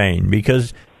insane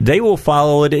because they will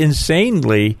follow it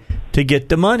insanely to get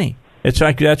the money. It's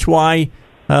like that's why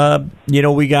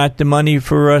we got the money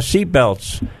for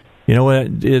seatbelts. You know,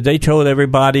 they told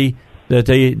everybody that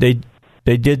they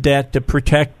They did that to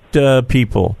protect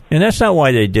people, and that's not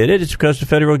why they did it. It's because the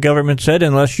federal government said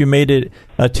unless you made it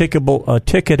a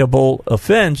ticketable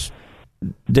offense,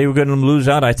 they were going to lose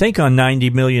out, I think, on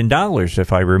 $90 million,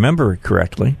 if I remember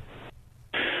correctly.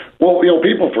 Well,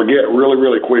 people forget really,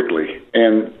 really quickly,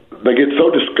 and they get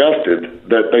so disgusted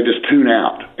that they just tune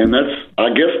out. And that's, I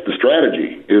guess, the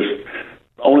strategy is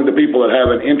only the people that have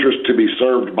an interest to be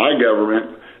served by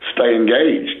government stay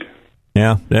engaged.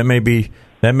 Yeah, that may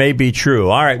be true.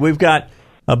 All right, we've got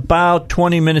about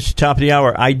 20 minutes to top of the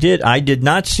hour. I did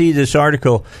not see this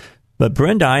article, but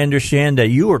Brenda, I understand that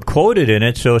you were quoted in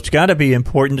it, so it's got to be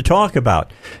important to talk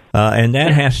about. And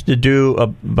that has to do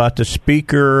about the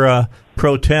Speaker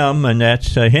pro tem, and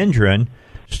that's Hendren,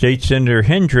 State Senator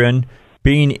Hendren,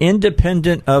 being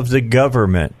independent of the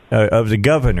government, of the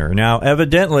governor. Now,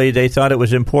 evidently, they thought it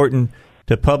was important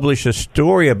to publish a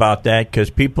story about that because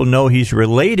people know he's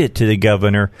related to the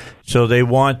governor, so they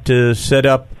want to set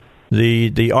up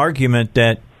the argument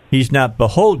that he's not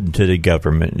beholden to the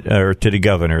government or to the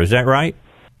governor. Is that right?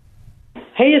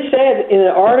 He has said in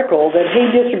an article that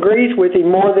he disagrees with him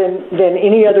more than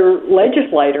any other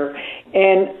legislator.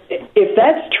 And if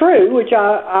that's true, which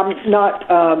I'm not,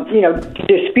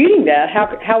 disputing that,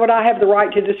 how would I have the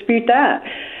right to dispute that?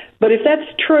 But if that's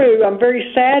true, I'm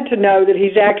very sad to know that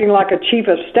he's acting like a chief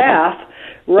of staff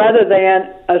rather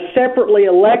than a separately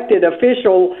elected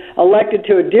official elected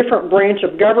to a different branch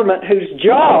of government whose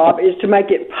job is to make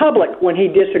it public when he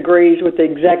disagrees with the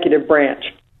executive branch.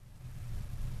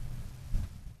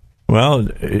 Well,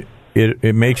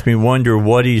 it makes me wonder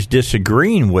what he's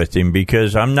disagreeing with him,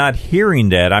 because I'm not hearing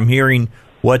that. I'm hearing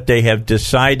what they have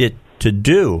decided to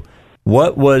do.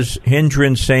 What was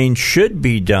Hendren saying should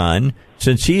be done,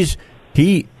 since he is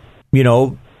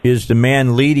the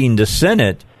man leading the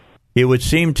Senate? It would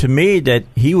seem to me that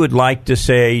he would like to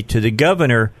say to the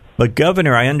governor, but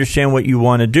Governor, I understand what you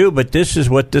want to do, but this is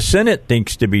what the Senate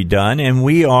thinks to be done, and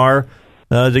we are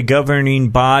the governing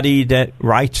body that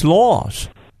writes laws.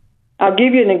 I'll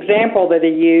give you an example that he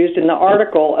used in the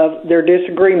article of their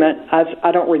disagreement.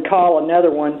 I don't recall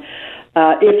another one,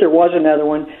 if there was another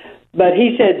one. But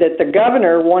he said that the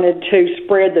governor wanted to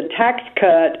spread the tax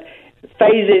cut,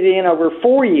 phase it in over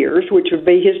 4 years, which would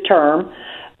be his term,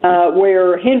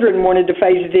 where Hendren wanted to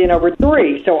phase it in over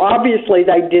 3. So obviously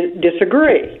they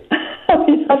disagree.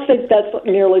 I think that's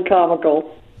nearly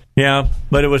comical. Yeah,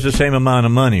 but it was the same amount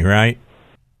of money, right?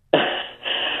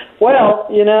 Well,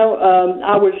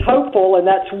 I was hopeful, and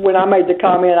that's when I made the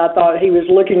comment. I thought he was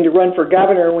looking to run for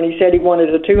governor when he said he wanted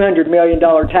a $200 million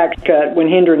tax cut when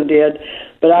Hendren did,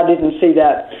 but I didn't see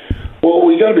that. Well,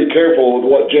 we got to be careful with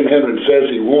what Jim Hendren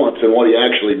says he wants and what he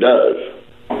actually does.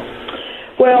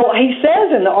 Well, he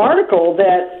says in the article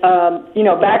that,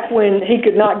 back when he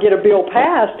could not get a bill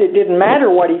passed, it didn't matter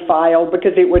what he filed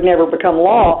because it would never become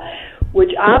law,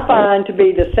 which I find to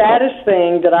be the saddest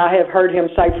thing that I have heard him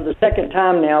say for the second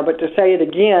time now, but to say it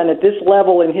again at this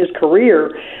level in his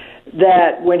career,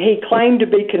 that when he claimed to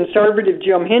be conservative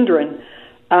Jim Hendren,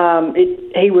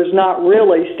 he was not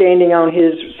really standing on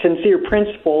his sincere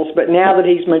principles, but now that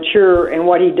he's mature and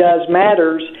what he does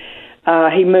matters,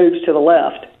 he moves to the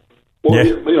left. Well,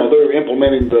 they're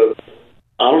implementing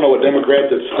I don't know a Democrat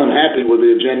that's unhappy with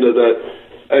the agenda that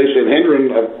Ace and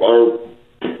Hendren are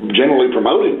generally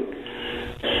promoting.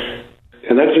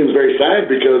 And that seems very sad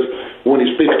because when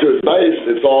he speaks to his base,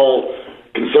 it's all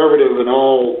conservative and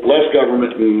all less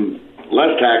government and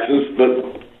less taxes.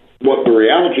 But what the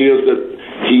reality is that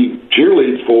he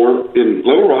cheerleads for in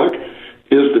Little Rock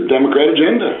is the Democrat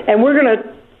agenda. And we're going to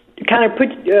kind of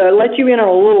let you in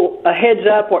on a heads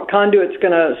up what Conduit's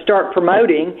going to start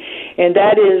promoting, and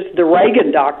that is the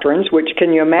Reagan doctrines, which,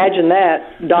 can you imagine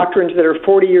that? Doctrines that are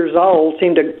 40 years old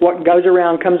what goes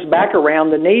around comes back around,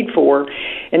 the need for.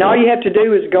 And all you have to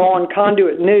do is go on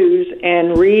Conduit News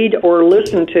and read or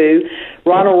listen to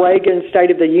Ronald Reagan's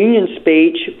State of the Union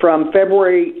speech from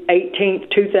February 18th,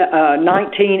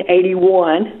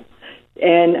 1981,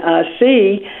 and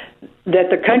see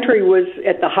that the country was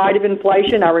at the height of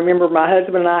inflation. I remember my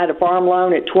husband and I had a farm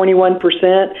loan at 21%,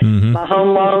 our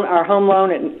home loan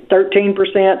at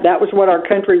 13%. That was what our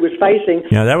country was facing.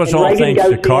 Yeah, that was all thanks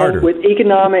to Carter. With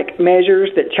economic measures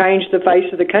that changed the face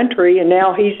of the country, and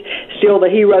now he's still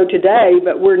the hero today,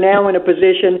 but we're now in a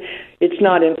position, it's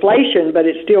not inflation, but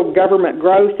it's still government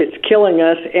growth that's killing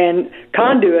us, and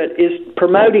Conduit is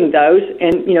promoting those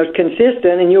and,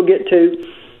 consistent, and you'll get to,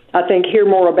 I think, hear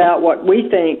more about what we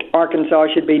think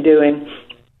Arkansas should be doing.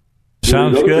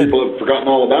 Sounds good. People have forgotten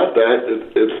all about that.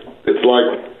 It's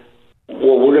like,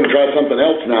 well, we're going to try something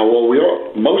else now. Well,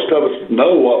 most of us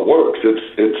know what works.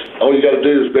 It's all you got to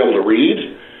do is be able to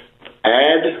read,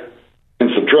 add,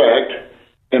 and subtract,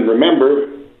 and remember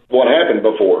what happened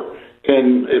before.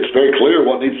 And it's very clear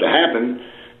what needs to happen.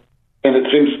 And it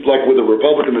seems like with the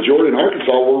Republican majority in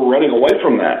Arkansas, we're running away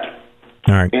from that.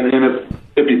 All right. And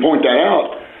if you point that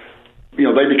out,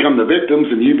 they become the victims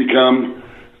and you become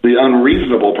the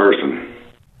unreasonable person.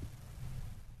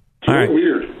 It's all right.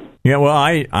 Weird. Yeah, well,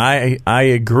 I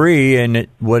agree. And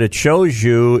what it shows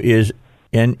you is,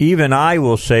 and even I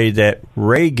will say that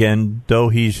Reagan, though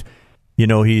he's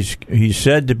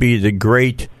said to be the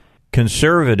great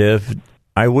conservative,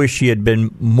 I wish he had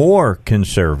been more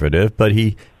conservative, but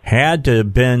he had to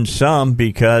have been some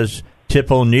because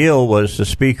Tip O'Neill was the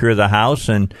Speaker of the House,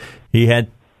 and he had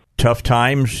tough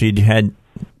times. He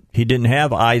didn't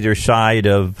have either side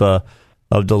of the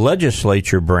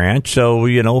legislature branch, so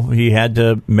he had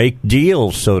to make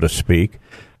deals, so to speak.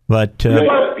 But he had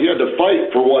to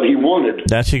fight for what he wanted.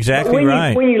 That's exactly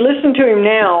right. When you listen to him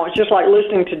now, it's just like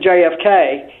listening to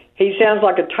JFK. He sounds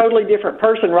like a totally different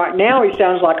person. Right now, he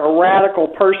sounds like a radical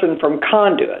person from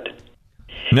Conduit.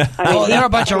 They're a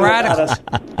bunch of radicals.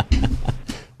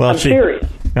 Well, I'm serious.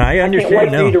 I understand. I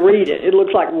can't wait for you to read it. It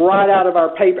looks like right out of our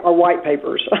white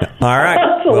papers. All right.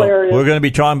 That's hilarious. We're going to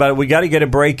be talking about it. We got to get a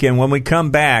break in. When we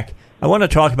come back, I want to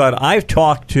talk about it. I've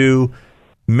talked to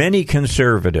many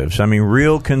conservatives,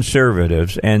 real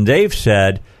conservatives, and they've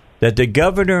said that the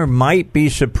governor might be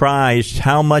surprised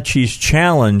how much he's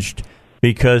challenged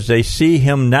because they see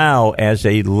him now as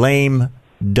a lame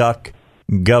duck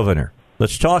governor.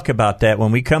 Let's talk about that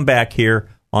when we come back here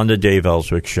on the Dave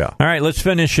Elswick Show. All right, let's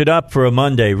finish it up for a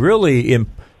Monday. Really,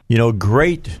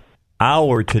 great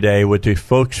hour today with the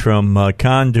folks from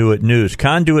Conduit News.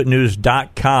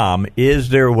 ConduitNews.com is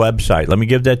their website. Let me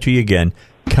give that to you again.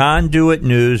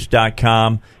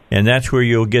 ConduitNews.com, and that's where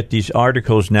you'll get these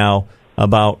articles now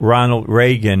about Ronald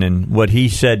Reagan and what he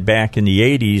said back in the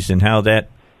 80s and how that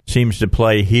seems to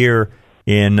play here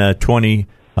in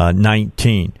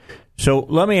 2019. So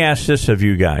let me ask this of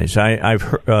you guys. I've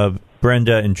heard,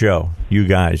 Brenda and Joe, you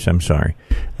guys, I'm sorry.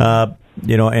 And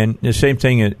the same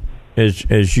thing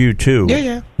as you too.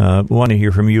 Yeah. Want to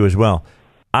hear from you as well.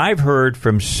 I've heard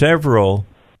from several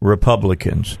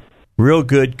Republicans, real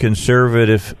good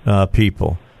conservative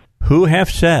people, who have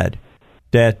said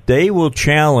that they will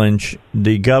challenge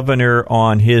the governor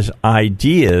on his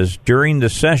ideas during the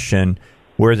session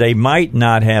where they might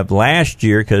not have last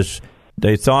year because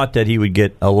they thought that he would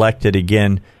get elected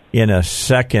again in a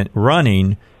second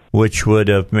running, which would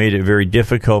have made it very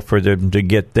difficult for them to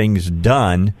get things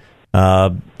done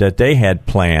that they had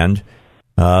planned.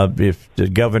 If the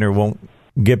governor won't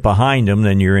get behind him,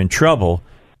 then you're in trouble.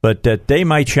 But that they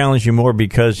might challenge you more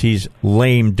because he's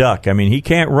lame duck. He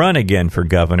can't run again for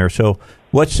governor. So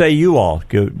what say you all?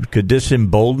 Could this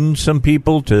embolden some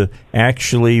people to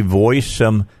actually voice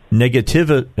some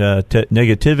negativity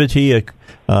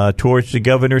towards the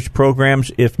governor's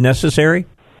programs if necessary?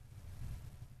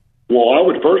 Well, I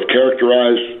would first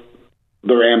characterize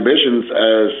their ambitions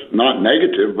as not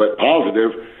negative but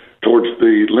positive towards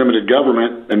the limited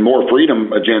government and more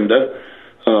freedom agenda,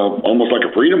 almost like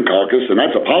a freedom caucus, and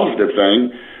that's a positive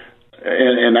thing.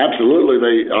 And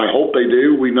absolutely, I hope they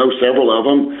do. We know several of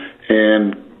them,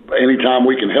 and anytime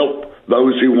we can help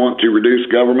those who want to reduce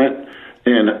government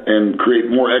and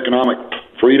create more economic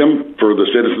freedom for the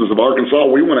citizens of Arkansas,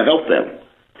 we want to help them.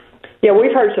 Yeah,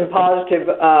 we've heard some positive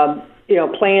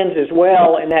plans as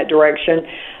well in that direction.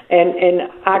 And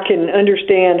I can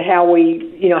understand how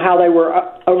how they were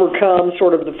overcome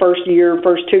sort of the first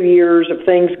 2 years of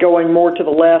things going more to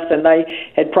the left than they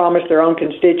had promised their own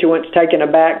constituents, taken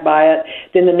aback by it.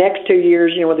 Then the next 2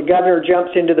 years, when the governor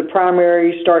jumps into the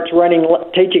primary, starts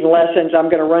teaching lessons, I'm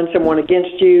going to run someone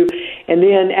against you, and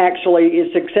then actually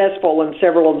is successful in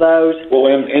several of those. Well,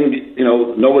 and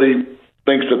nobody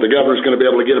thinks that the governor's going to be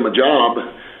able to get him a job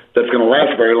that's going to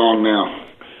last very long now.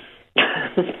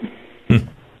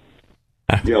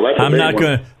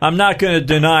 I'm not going to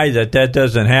deny that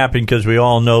doesn't happen because we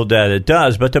all know that it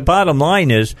does. But the bottom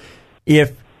line is,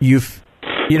 if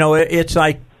it's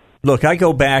like, look, I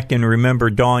go back and remember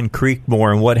Dawn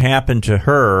Creekmore and what happened to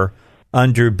her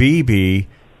under Beebe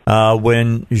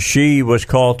when she was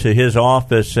called to his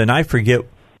office, and I forget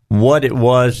what it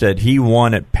was that he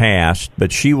wanted passed,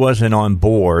 but she wasn't on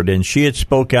board, and she had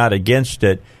spoke out against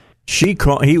it. She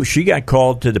got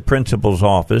called to the principal's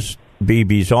office,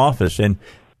 Beebe's office, and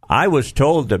I was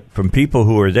told that from people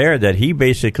who were there that he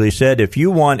basically said, if you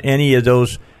want any of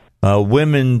those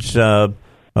women's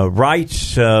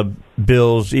rights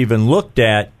bills even looked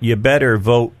at, you better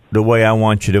vote the way I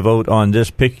want you to vote on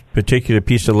this particular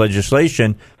piece of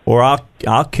legislation, or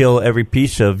I'll kill every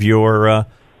piece of your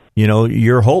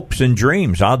your hopes and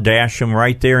dreams. I'll dash them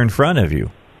right there in front of you.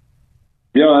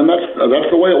 Yeah, and that's that's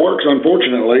the way it works,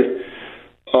 unfortunately.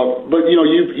 But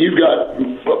you've got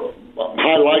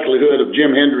high likelihood of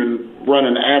Jim Hendren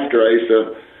running after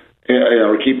Asa,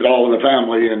 to keep it all in the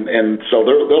family, and so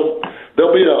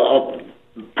there'll be a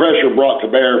pressure brought to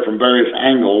bear from various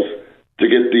angles to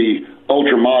get the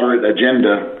ultra moderate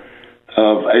agenda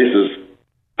of Asa's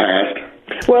passed.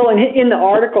 Well, in the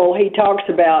article, he talks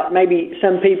about maybe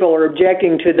some people are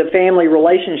objecting to the family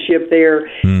relationship there,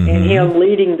 and him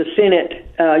leading the Senate,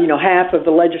 half of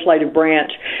the legislative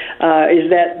branch. Is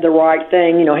that the right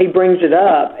thing? He brings it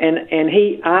up, and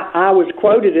I was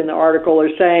quoted in the article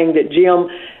as saying that Jim,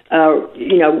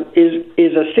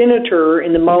 is a senator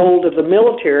in the mold of the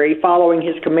military, following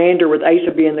his commander, with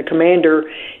Asa being the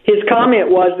commander. His comment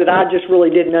was that I just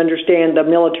really didn't understand the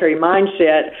military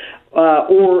mindset.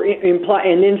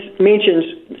 And then mentions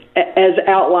as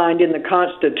outlined in the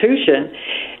Constitution.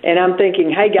 And I'm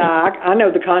thinking, hey, guy, I know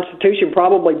the Constitution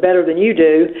probably better than you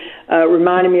do.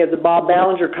 Reminding me of the Bob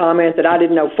Ballinger comment that I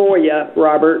didn't know FOIA,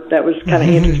 Robert. That was kind of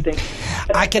interesting.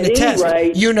 I can attest.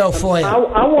 You know FOIA.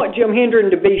 I want Jim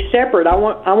Hendren to be separate. I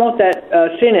want that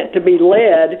Senate to be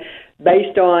led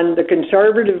based on the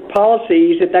conservative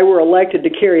policies that they were elected to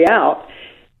carry out.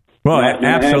 Well,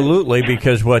 absolutely,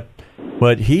 because what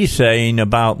he's saying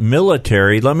about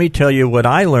military, let me tell you what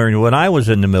I learned when I was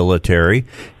in the military.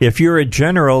 If you're a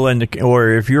general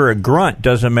or if you're a grunt,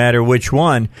 doesn't matter which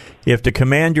one, if the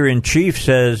commander-in-chief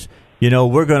says,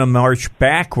 we're going to march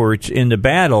backwards into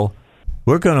battle,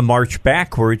 we're going to march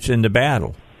backwards into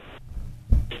battle.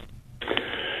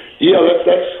 Yeah,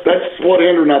 that's what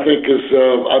Hendren, I think,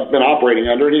 I've been operating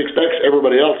under, and he expects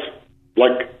everybody else,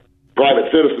 like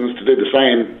private citizens, to do the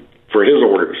same for his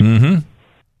orders. Mm-hmm.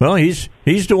 Well, he's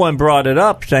the one brought it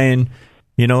up, saying,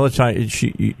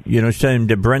 saying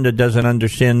that Brenda doesn't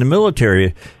understand the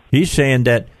military. He's saying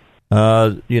that,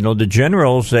 the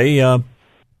generals, they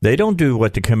don't do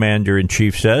what the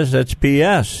commander-in-chief says. That's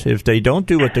BS. If they don't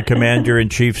do what the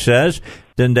commander-in-chief says,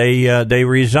 then they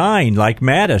resign, like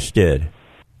Mattis did.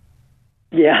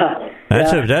 Yeah,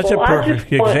 that's a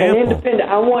perfect example.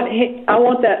 I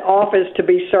want that office to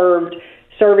be serving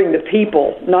the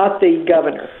people, not the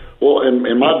governor. Well, and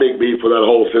my big beef with that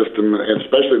whole system, and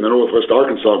especially in the Northwest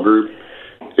Arkansas group,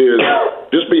 is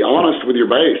just be honest with your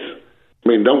base. I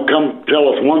mean, don't come tell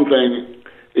us one thing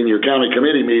in your county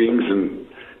committee meetings and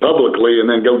publicly, and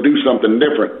then go do something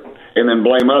different, and then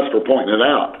blame us for pointing it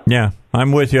out. Yeah,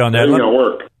 I'm with you on that. It ain't going to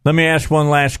work. Let me ask one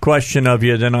last question of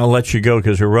you, then I'll let you go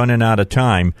because we're running out of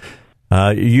time.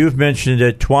 You've mentioned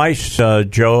it twice,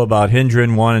 Joe, about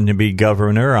Hendren wanting to be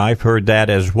governor. I've heard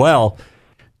that as well.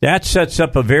 That sets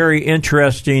up a very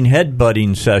interesting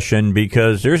headbutting session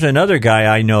because there's another guy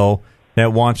I know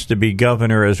that wants to be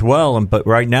governor as well, but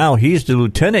right now he's the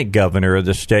lieutenant governor of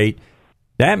the state.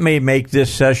 That may make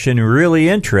this session really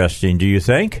interesting, do you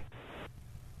think?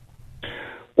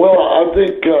 Well, I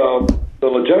think the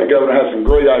lieutenant governor has some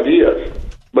great ideas,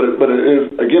 but it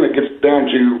is, again, it gets down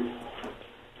to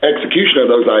execution of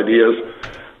those ideas.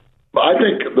 I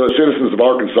think the citizens of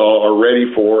Arkansas are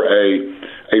ready for a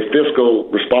fiscal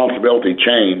responsibility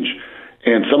change,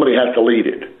 and somebody has to lead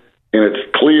it. And it's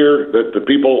clear that the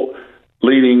people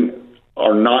leading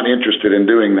are not interested in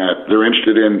doing that. They're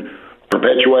interested in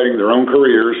perpetuating their own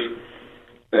careers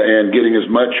and getting as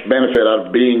much benefit out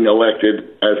of being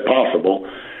elected as possible.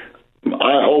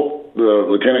 I hope the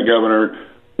lieutenant governor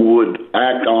would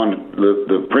act on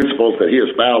the principles that he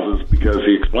espouses because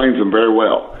he explains them very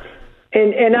well.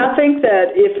 And I think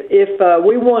that if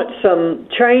we want some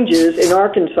changes in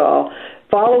Arkansas,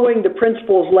 following the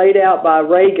principles laid out by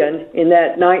Reagan in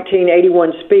that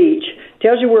 1981 speech,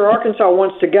 tells you where Arkansas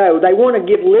wants to go. They want to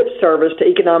give lip service to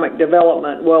economic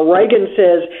development. Well, Reagan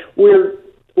says we're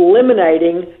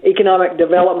eliminating economic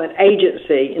development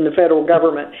agency in the federal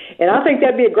government. And I think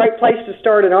that'd be a great place to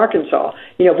start in Arkansas.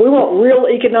 If we want real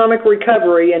economic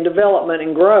recovery and development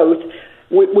and growth,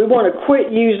 we want to quit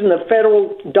using the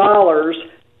federal dollars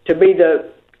to be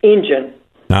the engine.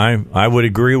 I would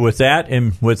agree with that.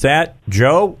 And with that,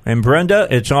 Joe and Brenda,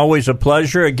 it's always a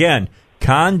pleasure. Again,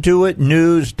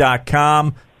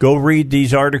 conduitnews.com. Go read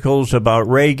these articles about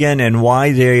Reagan and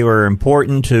why they were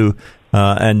important to,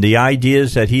 and the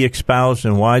ideas that he espoused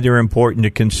and why they're important to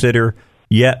consider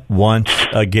yet once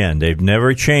again. They've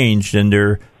never changed in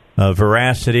their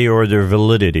veracity or their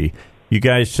validity. You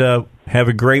guys have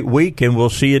a great week, and we'll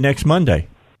see you next Monday.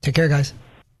 Take care, guys.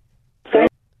 All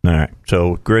right.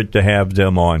 So good to have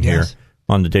them on here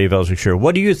on the Dave Elswick Show.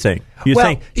 What do you think? Do you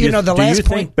think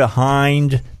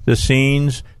behind the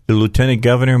scenes the lieutenant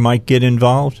governor might get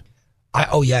involved?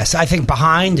 Yes. I think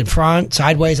behind, in front,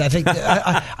 sideways. I think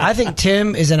I think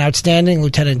Tim is an outstanding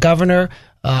lieutenant governor.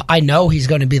 I know he's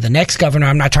going to be the next governor.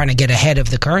 I'm not trying to get ahead of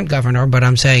the current governor, but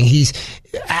I'm saying he's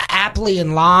aptly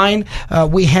in line.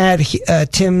 We had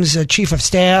Tim's chief of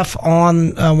staff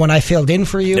on when I filled in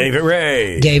for you. David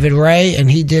Ray, and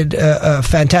he did a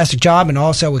fantastic job and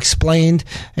also explained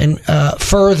and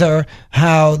further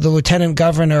how the lieutenant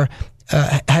governor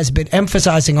has been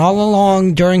emphasizing all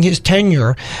along during his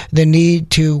tenure the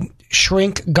need to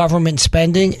shrink government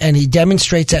spending, and he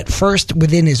demonstrates that first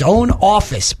within his own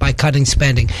office by cutting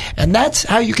spending. And that's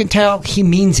how you can tell he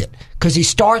means it, because he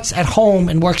starts at home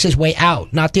and works his way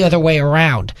out, not the other way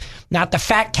around. Not the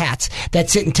fat cats that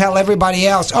sit and tell everybody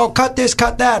else, oh, cut this,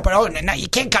 cut that, but oh, no, you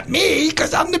can't cut me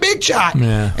because I'm the big shot.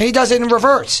 Yeah. And he does it in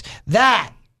reverse.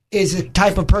 That is the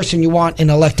type of person you want in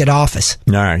elected office.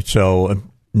 All right, so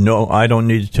no, I don't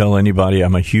need to tell anybody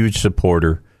I'm a huge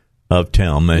supporter of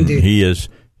Tim, and Indeed.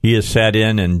 He has sat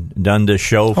in and done this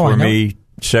show for me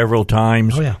several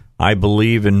times. Oh, yeah. I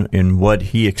believe in what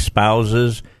he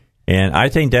espouses, and I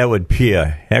think that would be a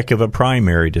heck of a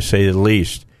primary, to say the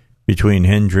least, between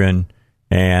Hendren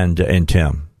and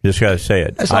Tim. Just got to say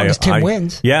it. As long as Tim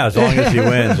wins. Yeah, as long as he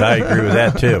wins. I agree with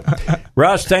that, too.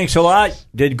 Russ, thanks a lot.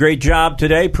 Did a great job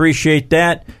today. Appreciate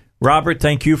that. Robert,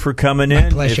 thank you for coming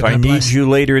in. If I need you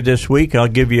later this week, I'll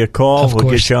give you a call. We'll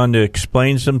get you on to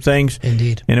explain some things.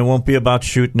 Indeed. And it won't be about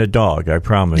shooting a dog, I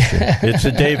promise you. It's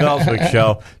the Dave Elswick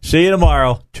Show. See you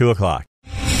tomorrow, 2 o'clock.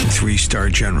 3-star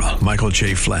General Michael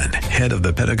J. Flynn, head of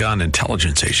the Pentagon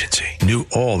Intelligence Agency, knew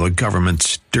all the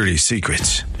government's dirty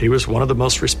secrets. He was one of the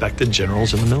most respected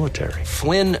generals in the military.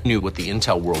 Flynn knew what the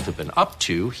intel world had been up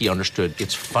to. He understood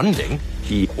its funding.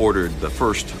 He ordered the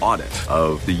first audit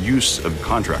of the use of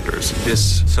contractors.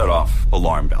 This set off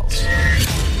alarm bells.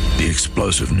 The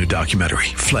explosive new documentary,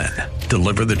 Flynn,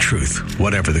 Deliver the Truth,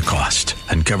 Whatever the Cost,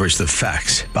 uncovers the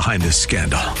facts behind this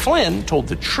scandal. Flynn told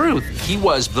the truth. He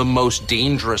was the most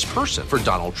dangerous person for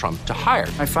Donald Trump to hire.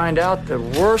 I find out the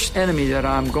worst enemy that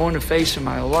I'm going to face in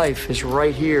my life is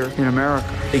right here in America.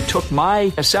 They took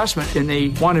my assessment and they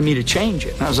wanted me to change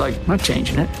it. And I was like, I'm not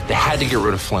changing it. They had to get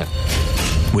rid of Flynn.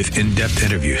 With in-depth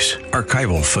interviews,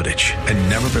 archival footage, and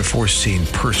never-before-seen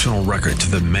personal records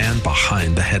of the man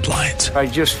behind the headlines. I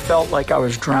just felt like I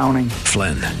was drowning.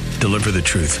 Flynn, Deliver the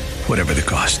Truth, Whatever the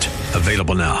Cost.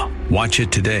 Available now. Watch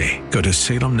it today. Go to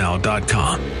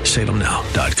salemnow.com.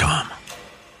 salemnow.com.